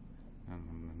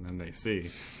then they see.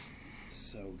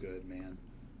 So good, man.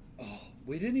 Oh,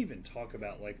 we didn't even talk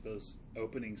about like those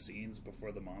opening scenes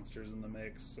before the monsters in the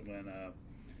mix when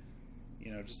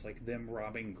just like them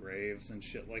robbing graves and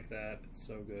shit like that. It's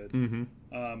so good.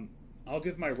 I'll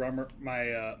give my runner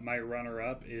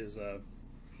up is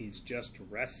he's just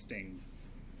resting,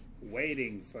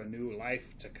 waiting for new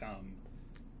life to come.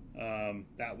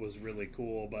 That was really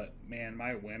cool, but man,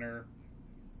 my winner,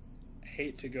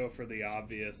 hate to go for the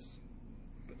obvious,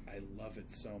 but I love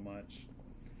it so much.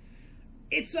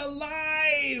 It's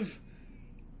alive!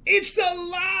 It's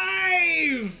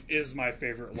alive! Is my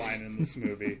favorite line in this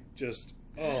movie. Just,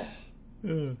 no,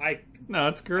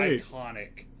 it's great.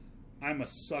 Iconic. I'm a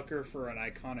sucker for an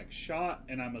iconic shot,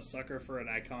 and I'm a sucker for an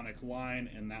iconic line,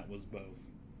 and that was both.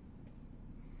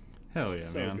 Hell yeah,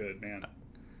 so man. So good,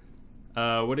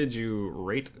 man. What did you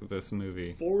rate this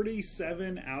movie?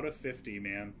 47 out of 50,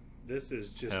 man. This is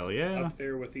just up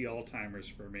there with the all-timers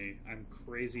for me. I'm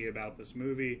crazy about this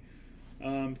movie.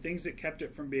 Things that kept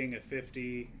it from being a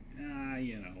 50,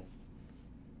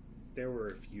 there were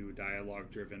a few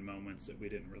dialogue-driven moments that we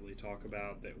didn't really talk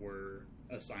about that were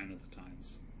a sign of the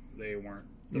times. They weren't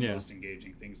the most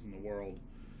engaging things in the world.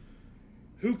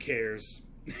 Who cares?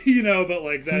 But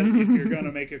like that, if you're going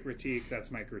to make a critique, that's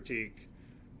my critique.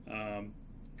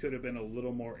 Could have been a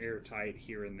little more airtight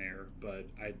here and there, but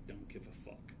I don't give a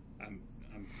fuck. I'm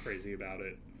crazy about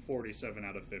it. 47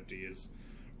 out of 50 is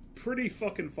pretty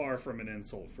fucking far from an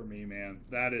insult for me, man.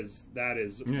 That is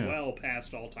well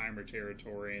past all-timer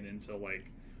territory and into like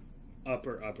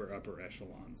upper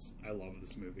echelons. I love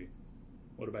this movie.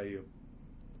 What about you?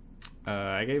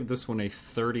 I gave this one a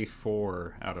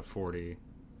 34 out of 40,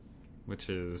 which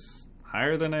is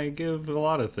higher than I give a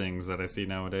lot of things that I see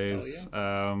nowadays.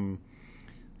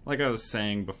 Like I was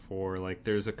saying before, like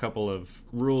there's a couple of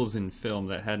rules in film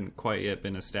that hadn't quite yet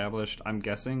been established. I'm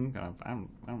guessing. I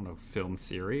don't know film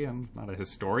theory. I'm not a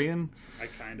historian. I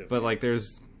kind of. But like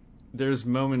there's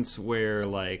moments where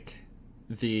like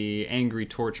the angry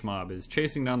torch mob is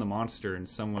chasing down the monster, and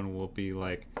someone will be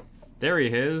like, "There he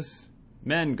is.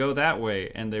 Men, go that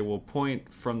way," and they will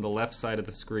point from the left side of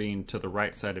the screen to the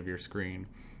right side of your screen.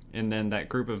 And then that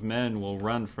group of men will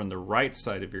run from the right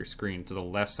side of your screen to the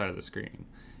left side of the screen.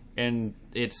 And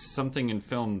it's something in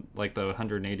film like the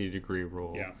 180-degree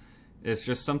rule. Yeah. It's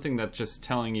just something that's just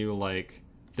telling you, like,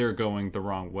 they're going the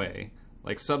wrong way.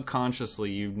 Like,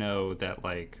 subconsciously, you know that,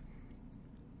 like,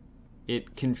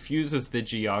 it confuses the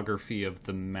geography of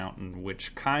the mountain,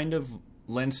 which kind of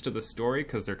lends to the story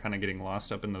because they're kind of getting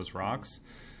lost up in those rocks.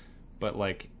 But,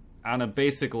 like, on a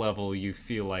basic level, you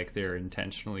feel like they're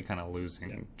intentionally kind of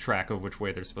losing track of which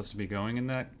way they're supposed to be going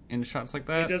in shots like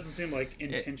that. It doesn't seem like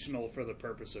intentional for the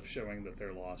purpose of showing that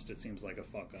they're lost. It seems like a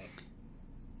fuck up.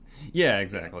 Yeah,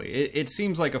 exactly. It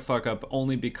seems like a fuck up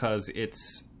only because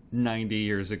it's 90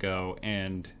 years ago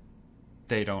and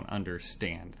they don't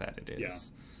understand that it is. Yeah.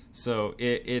 So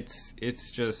it's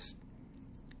just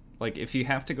like if you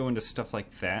have to go into stuff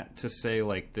like that to say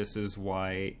like this is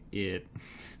why it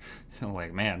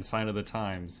like, man, sign of the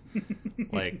times.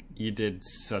 Like, you did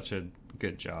such a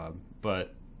good job.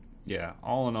 But, yeah,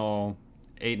 all in all,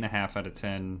 8.5 out of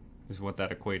 10 is what that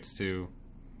equates to.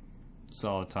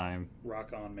 Solid time.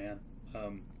 Rock on, man.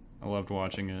 I loved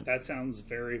watching it. That sounds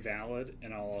very valid,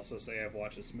 and I'll also say I've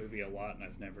watched this movie a lot and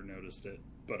I've never noticed it.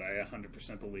 But I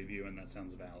 100% believe you, and that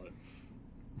sounds valid.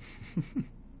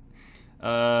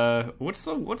 What's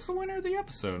the winner of the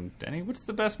episode, Denny? What's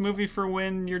the best movie for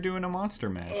when you're doing a Monster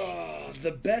Mash?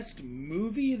 The best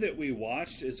movie that we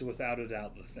watched is without a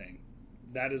doubt The Thing.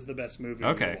 That is the best movie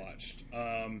we watched.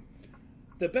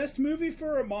 The best movie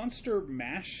for a Monster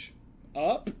Mash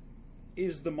up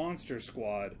is The Monster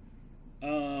Squad.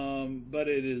 But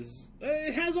it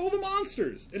has all the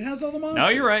monsters. It has all the monsters. No,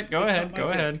 you're right. Go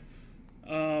ahead.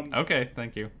 Okay,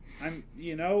 thank you. I'm,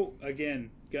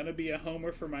 again, gonna be a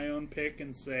homer for my own pick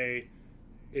and say,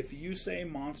 if you say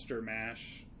Monster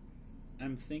Mash,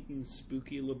 I'm thinking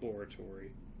Spooky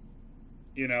Laboratory.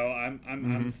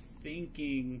 I'm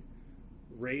thinking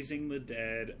Raising the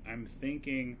Dead. I'm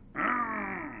thinking,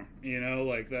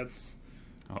 that's.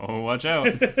 Oh, watch out!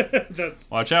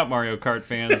 Watch out, Mario Kart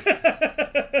fans.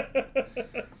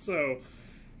 So,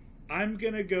 I'm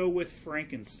gonna go with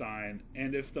Frankenstein,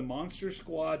 and if the Monster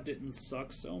Squad didn't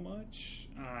suck so much,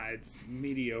 it's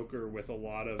mediocre with a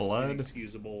lot of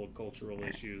inexcusable cultural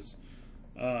issues.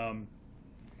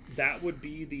 That would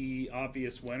be the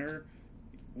obvious winner.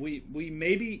 We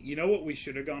maybe, what we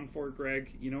should have gone for,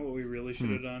 Greg? You know what we really should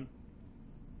have done?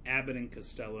 Abbott and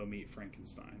Costello Meet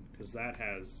Frankenstein, because that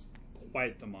has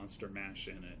quite the Monster Mash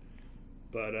in it.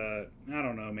 But I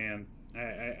don't know, man.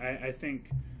 I think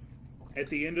at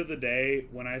the end of the day,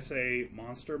 when I say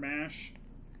Monster Mash,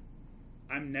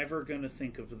 I'm never going to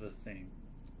think of The Thing.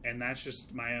 And that's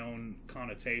just my own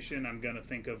connotation. I'm going to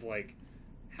think of like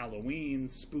Halloween,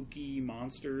 spooky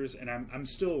monsters, and I'm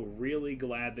still really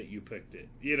glad that you picked it.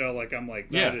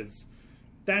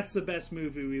 That's the best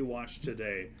movie we watched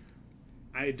today.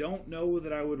 I don't know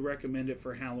that I would recommend it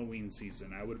for Halloween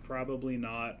season. I would probably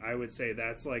not. I would say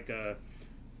that's like a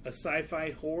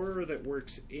sci-fi horror that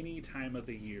works any time of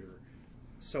the year.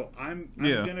 So I'm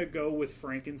gonna go with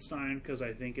Frankenstein because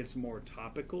I think it's more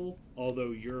topical.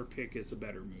 Although your pick is a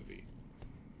better movie.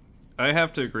 I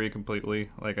have to agree completely.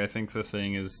 Like, I think The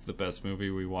Thing is the best movie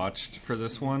we watched for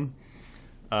this one.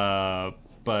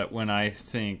 But when I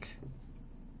think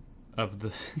of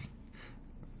the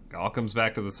it all comes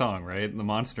back to the song, right? The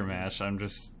Monster Mash.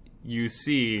 You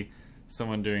see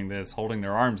someone doing this, holding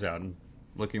their arms out and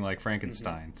looking like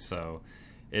Frankenstein. So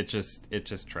it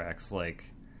just tracks. Like,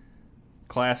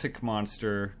 classic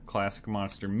monster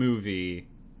movie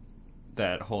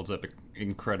that holds up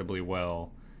incredibly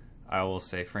well. I will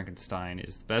say Frankenstein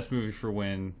is the best movie for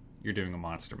when you're doing a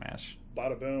Monster Mash.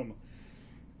 Bada boom.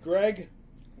 Greg,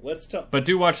 let's talk. But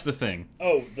do watch The Thing.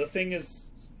 Oh, The Thing is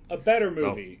a better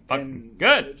movie. And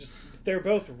good. They're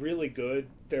both really good.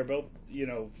 They're both,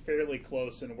 fairly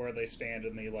close in where they stand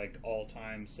in the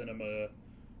all-time cinema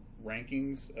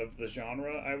rankings of the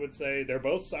genre. I would say they're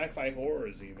both sci-fi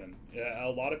horrors. Even a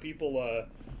lot of people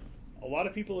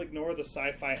ignore the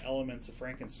sci-fi elements of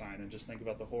Frankenstein and just think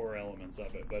about the horror elements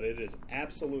of it. But it is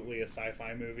absolutely a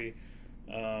sci-fi movie.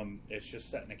 It's just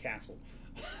set in a castle,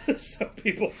 so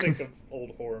people think of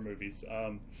old horror movies.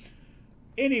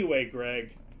 Anyway,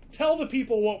 Greg, tell the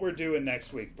people what we're doing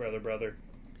next week, brother.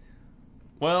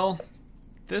 Well,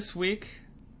 this week,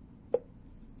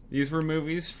 these were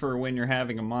movies for when you're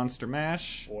having a Monster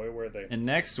Mash. Boy, were they. And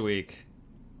next week,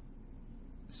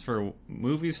 it's for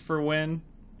movies for when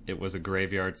it was a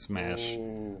Graveyard Smash.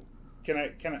 Ooh. Can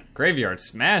I? Graveyard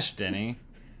Smash, Denny?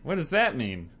 What does that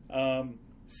mean?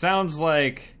 Sounds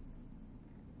like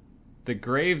the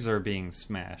graves are being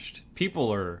smashed.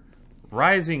 People are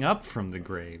rising up from the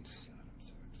graves.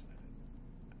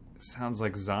 Sounds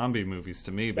like zombie movies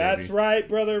to me, baby. That's right,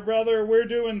 brother. We're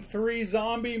doing 3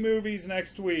 zombie movies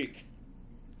next week.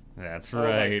 That's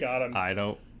right. Oh my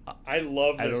God, I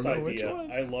love this idea.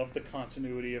 I love the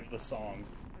continuity of the song.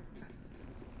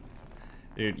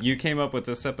 Dude, you came up with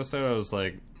this episode, I was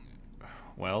like,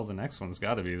 well, the next one's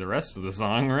got to be the rest of the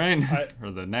song, right? Or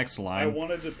the next line.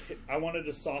 I wanted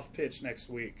to soft pitch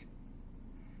next week.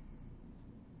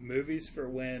 Movies for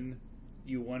when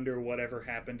you wonder whatever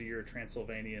happened to your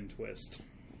Transylvanian twist.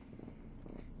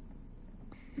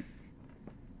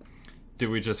 Did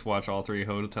we just watch all 3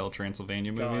 Hotel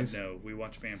Transylvania movies? God, no. We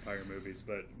watch vampire movies,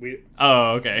 but we...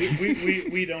 Oh, okay.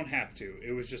 We don't have to.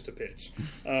 It was just a pitch.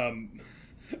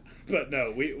 But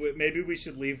no, maybe we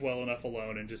should leave Well Enough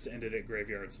alone and just end it at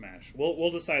Graveyard Smash.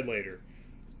 We'll decide later.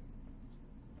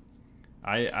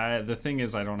 The thing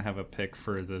is, I don't have a pick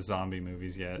for the zombie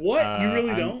movies yet. What? You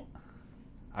really don't?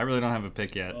 I really don't have a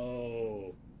pick yet.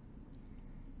 Oh.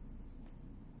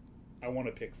 I want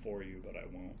to pick for you, but I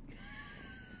won't.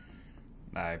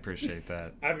 I appreciate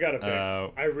that. I've got a pick.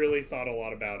 I really thought a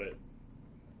lot about it.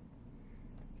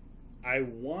 I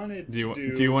wanted to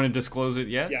do... Do you want to disclose it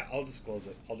yet? Yeah, I'll disclose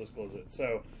it.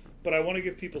 So, but I want to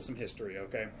give people some history,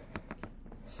 okay?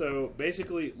 So,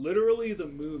 basically, literally the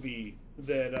movie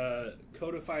that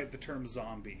codified the term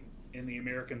zombie in the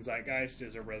American zeitgeist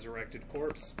as a resurrected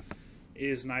corpse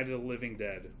is Night of the Living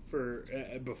Dead.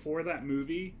 Before that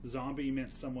movie, zombie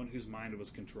meant someone whose mind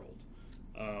was controlled.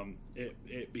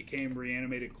 It became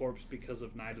reanimated corpse because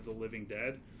of Night of the Living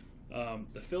Dead.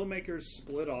 The filmmakers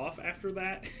split off after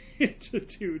that into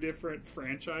two different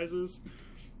franchises.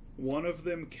 One of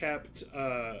them kept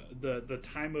the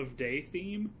time of day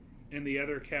theme, and the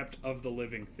other kept of the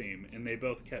living theme, and they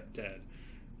both kept Dead.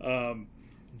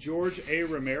 George A.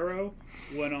 Romero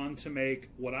went on to make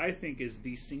what I think is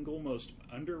the single most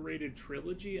underrated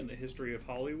trilogy in the history of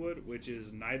Hollywood, which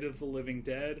is Night of the Living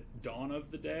Dead, Dawn of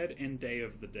the Dead, and Day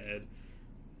of the Dead.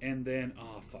 And then,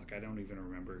 I don't even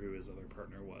remember who his other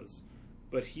partner was.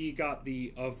 But he got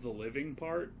the of the living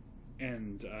part,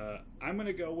 and I'm going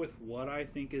to go with what I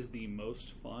think is the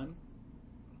most fun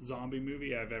zombie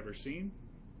movie I've ever seen,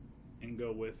 and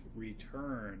go with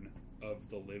Return of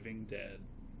the Living Dead.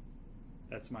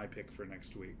 That's my pick for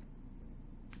next week.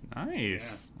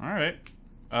 Nice. Yeah. All right.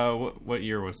 What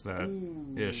year was that?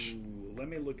 Ish. Let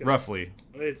me look it Roughly.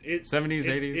 up. Roughly. 70s,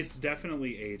 80s? It's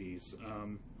definitely 80s.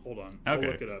 Hold on. I'll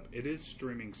look it up. It is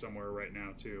streaming somewhere right now,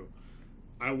 too.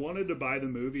 I wanted to buy the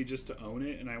movie just to own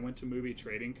it, and I went to Movie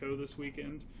Trading Co. this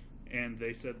weekend, and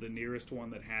they said the nearest one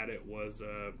that had it was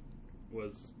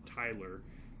Tyler.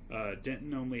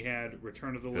 Denton only had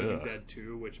Return of the Living Dead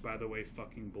 2, which, by the way,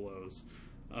 fucking blows.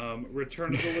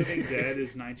 Return of the Living Dead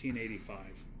is 1985.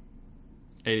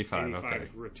 85, okay.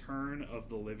 Return of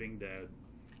the Living Dead.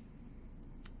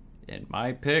 And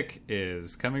my pick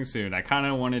is coming soon. I kind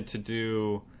of wanted to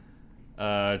do,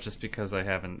 just because I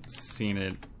haven't seen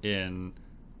it in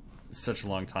such a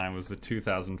long time, was the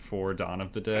 2004 Dawn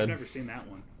of the Dead. I've never seen that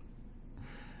one.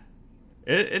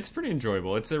 It's pretty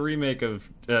enjoyable. It's a remake of,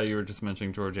 you were just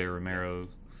mentioning George A. Romero.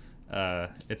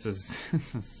 It's a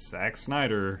Zack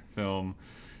Snyder film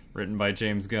written by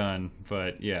James Gunn,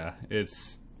 but yeah,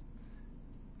 it's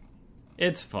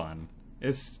fun.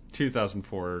 It's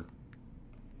 2004.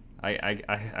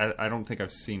 I don't think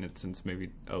I've seen it since maybe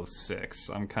 2006.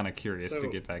 I'm kind of curious to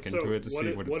get back into it to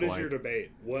see what it's like. What is your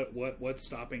debate? What's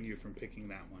stopping you from picking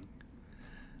that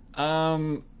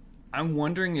one? I'm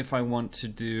wondering if I want to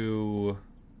do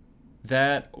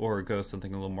that or go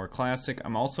something a little more classic.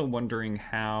 I'm also wondering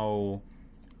how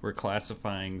we're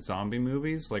classifying zombie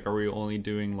movies. Like, are we only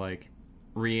doing like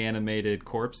reanimated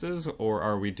corpses, or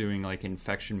are we doing like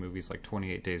infection movies like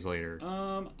 28 Days Later?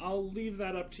 I'll leave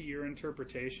that up to your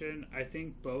interpretation. I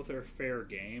think both are fair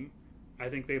game. I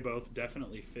think they both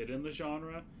definitely fit in the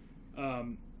genre.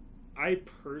 I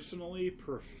personally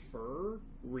prefer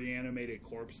reanimated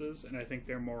corpses, and I think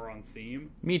they're more on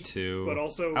theme. Me too. But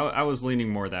also, I was leaning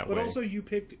more that way. But also, you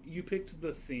picked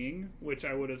The Thing, which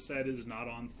I would have said is not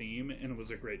on theme, and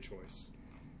was a great choice.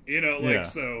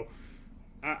 So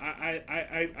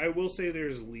I will say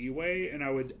there's leeway, and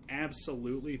I would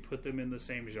absolutely put them in the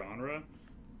same genre.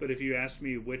 But if you ask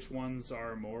me which ones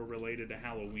are more related to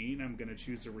Halloween, I'm going to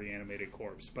choose a reanimated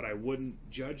corpse. But I wouldn't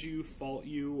judge you, fault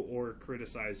you, or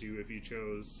criticize you if you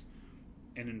chose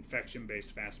an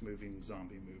infection-based, fast-moving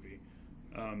zombie movie.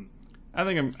 I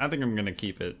think I'm going to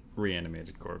keep it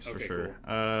reanimated corpse for sure.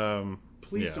 Cool.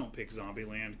 Please don't pick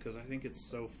Zombieland, because I think it's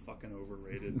so fucking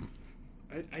overrated.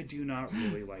 I do not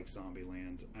really like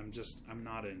Zombieland. I'm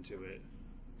not into it.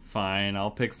 Fine,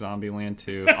 I'll pick Zombieland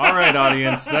too. All right,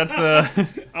 audience, that's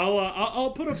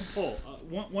I'll put up a poll.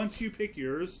 Once you pick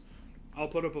yours, I'll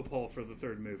put up a poll for the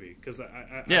third movie, because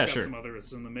I've got some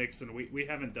others in the mix, and we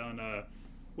haven't done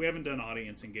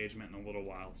audience engagement in a little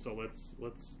while. So let's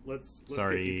get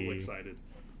people excited.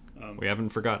 We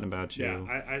haven't forgotten about you.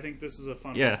 Yeah, I think this is a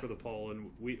fun one for the poll,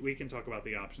 and we can talk about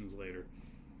the options later.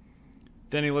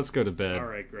 Denny, let's go to bed. All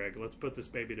right, Greg, let's put this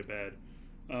baby to bed.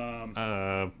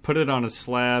 Put it on a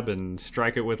slab and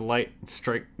strike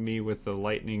me with the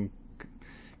lightning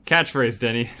catchphrase,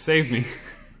 Denny. Save me.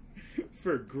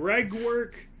 For Greg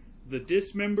Work, the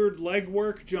dismembered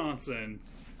legwork Johnson,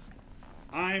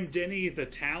 I'm Denny the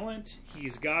Talent.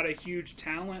 He's got a huge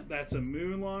talent. That's a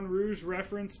Moulin Rouge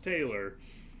reference, Taylor.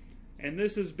 And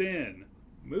this has been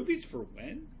Movies for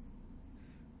When?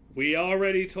 We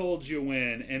already told you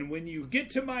when, and when you get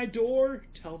to my door,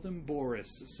 tell them Boris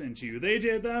sent you. They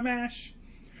did the mash.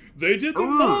 They did the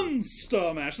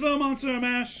monster mash. The monster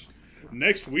mash.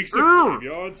 Next week's a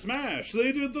graveyard smash.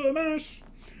 They did the mash.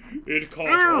 It caught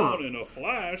on in a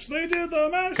flash. They did the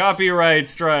mash. Copyright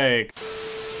strike.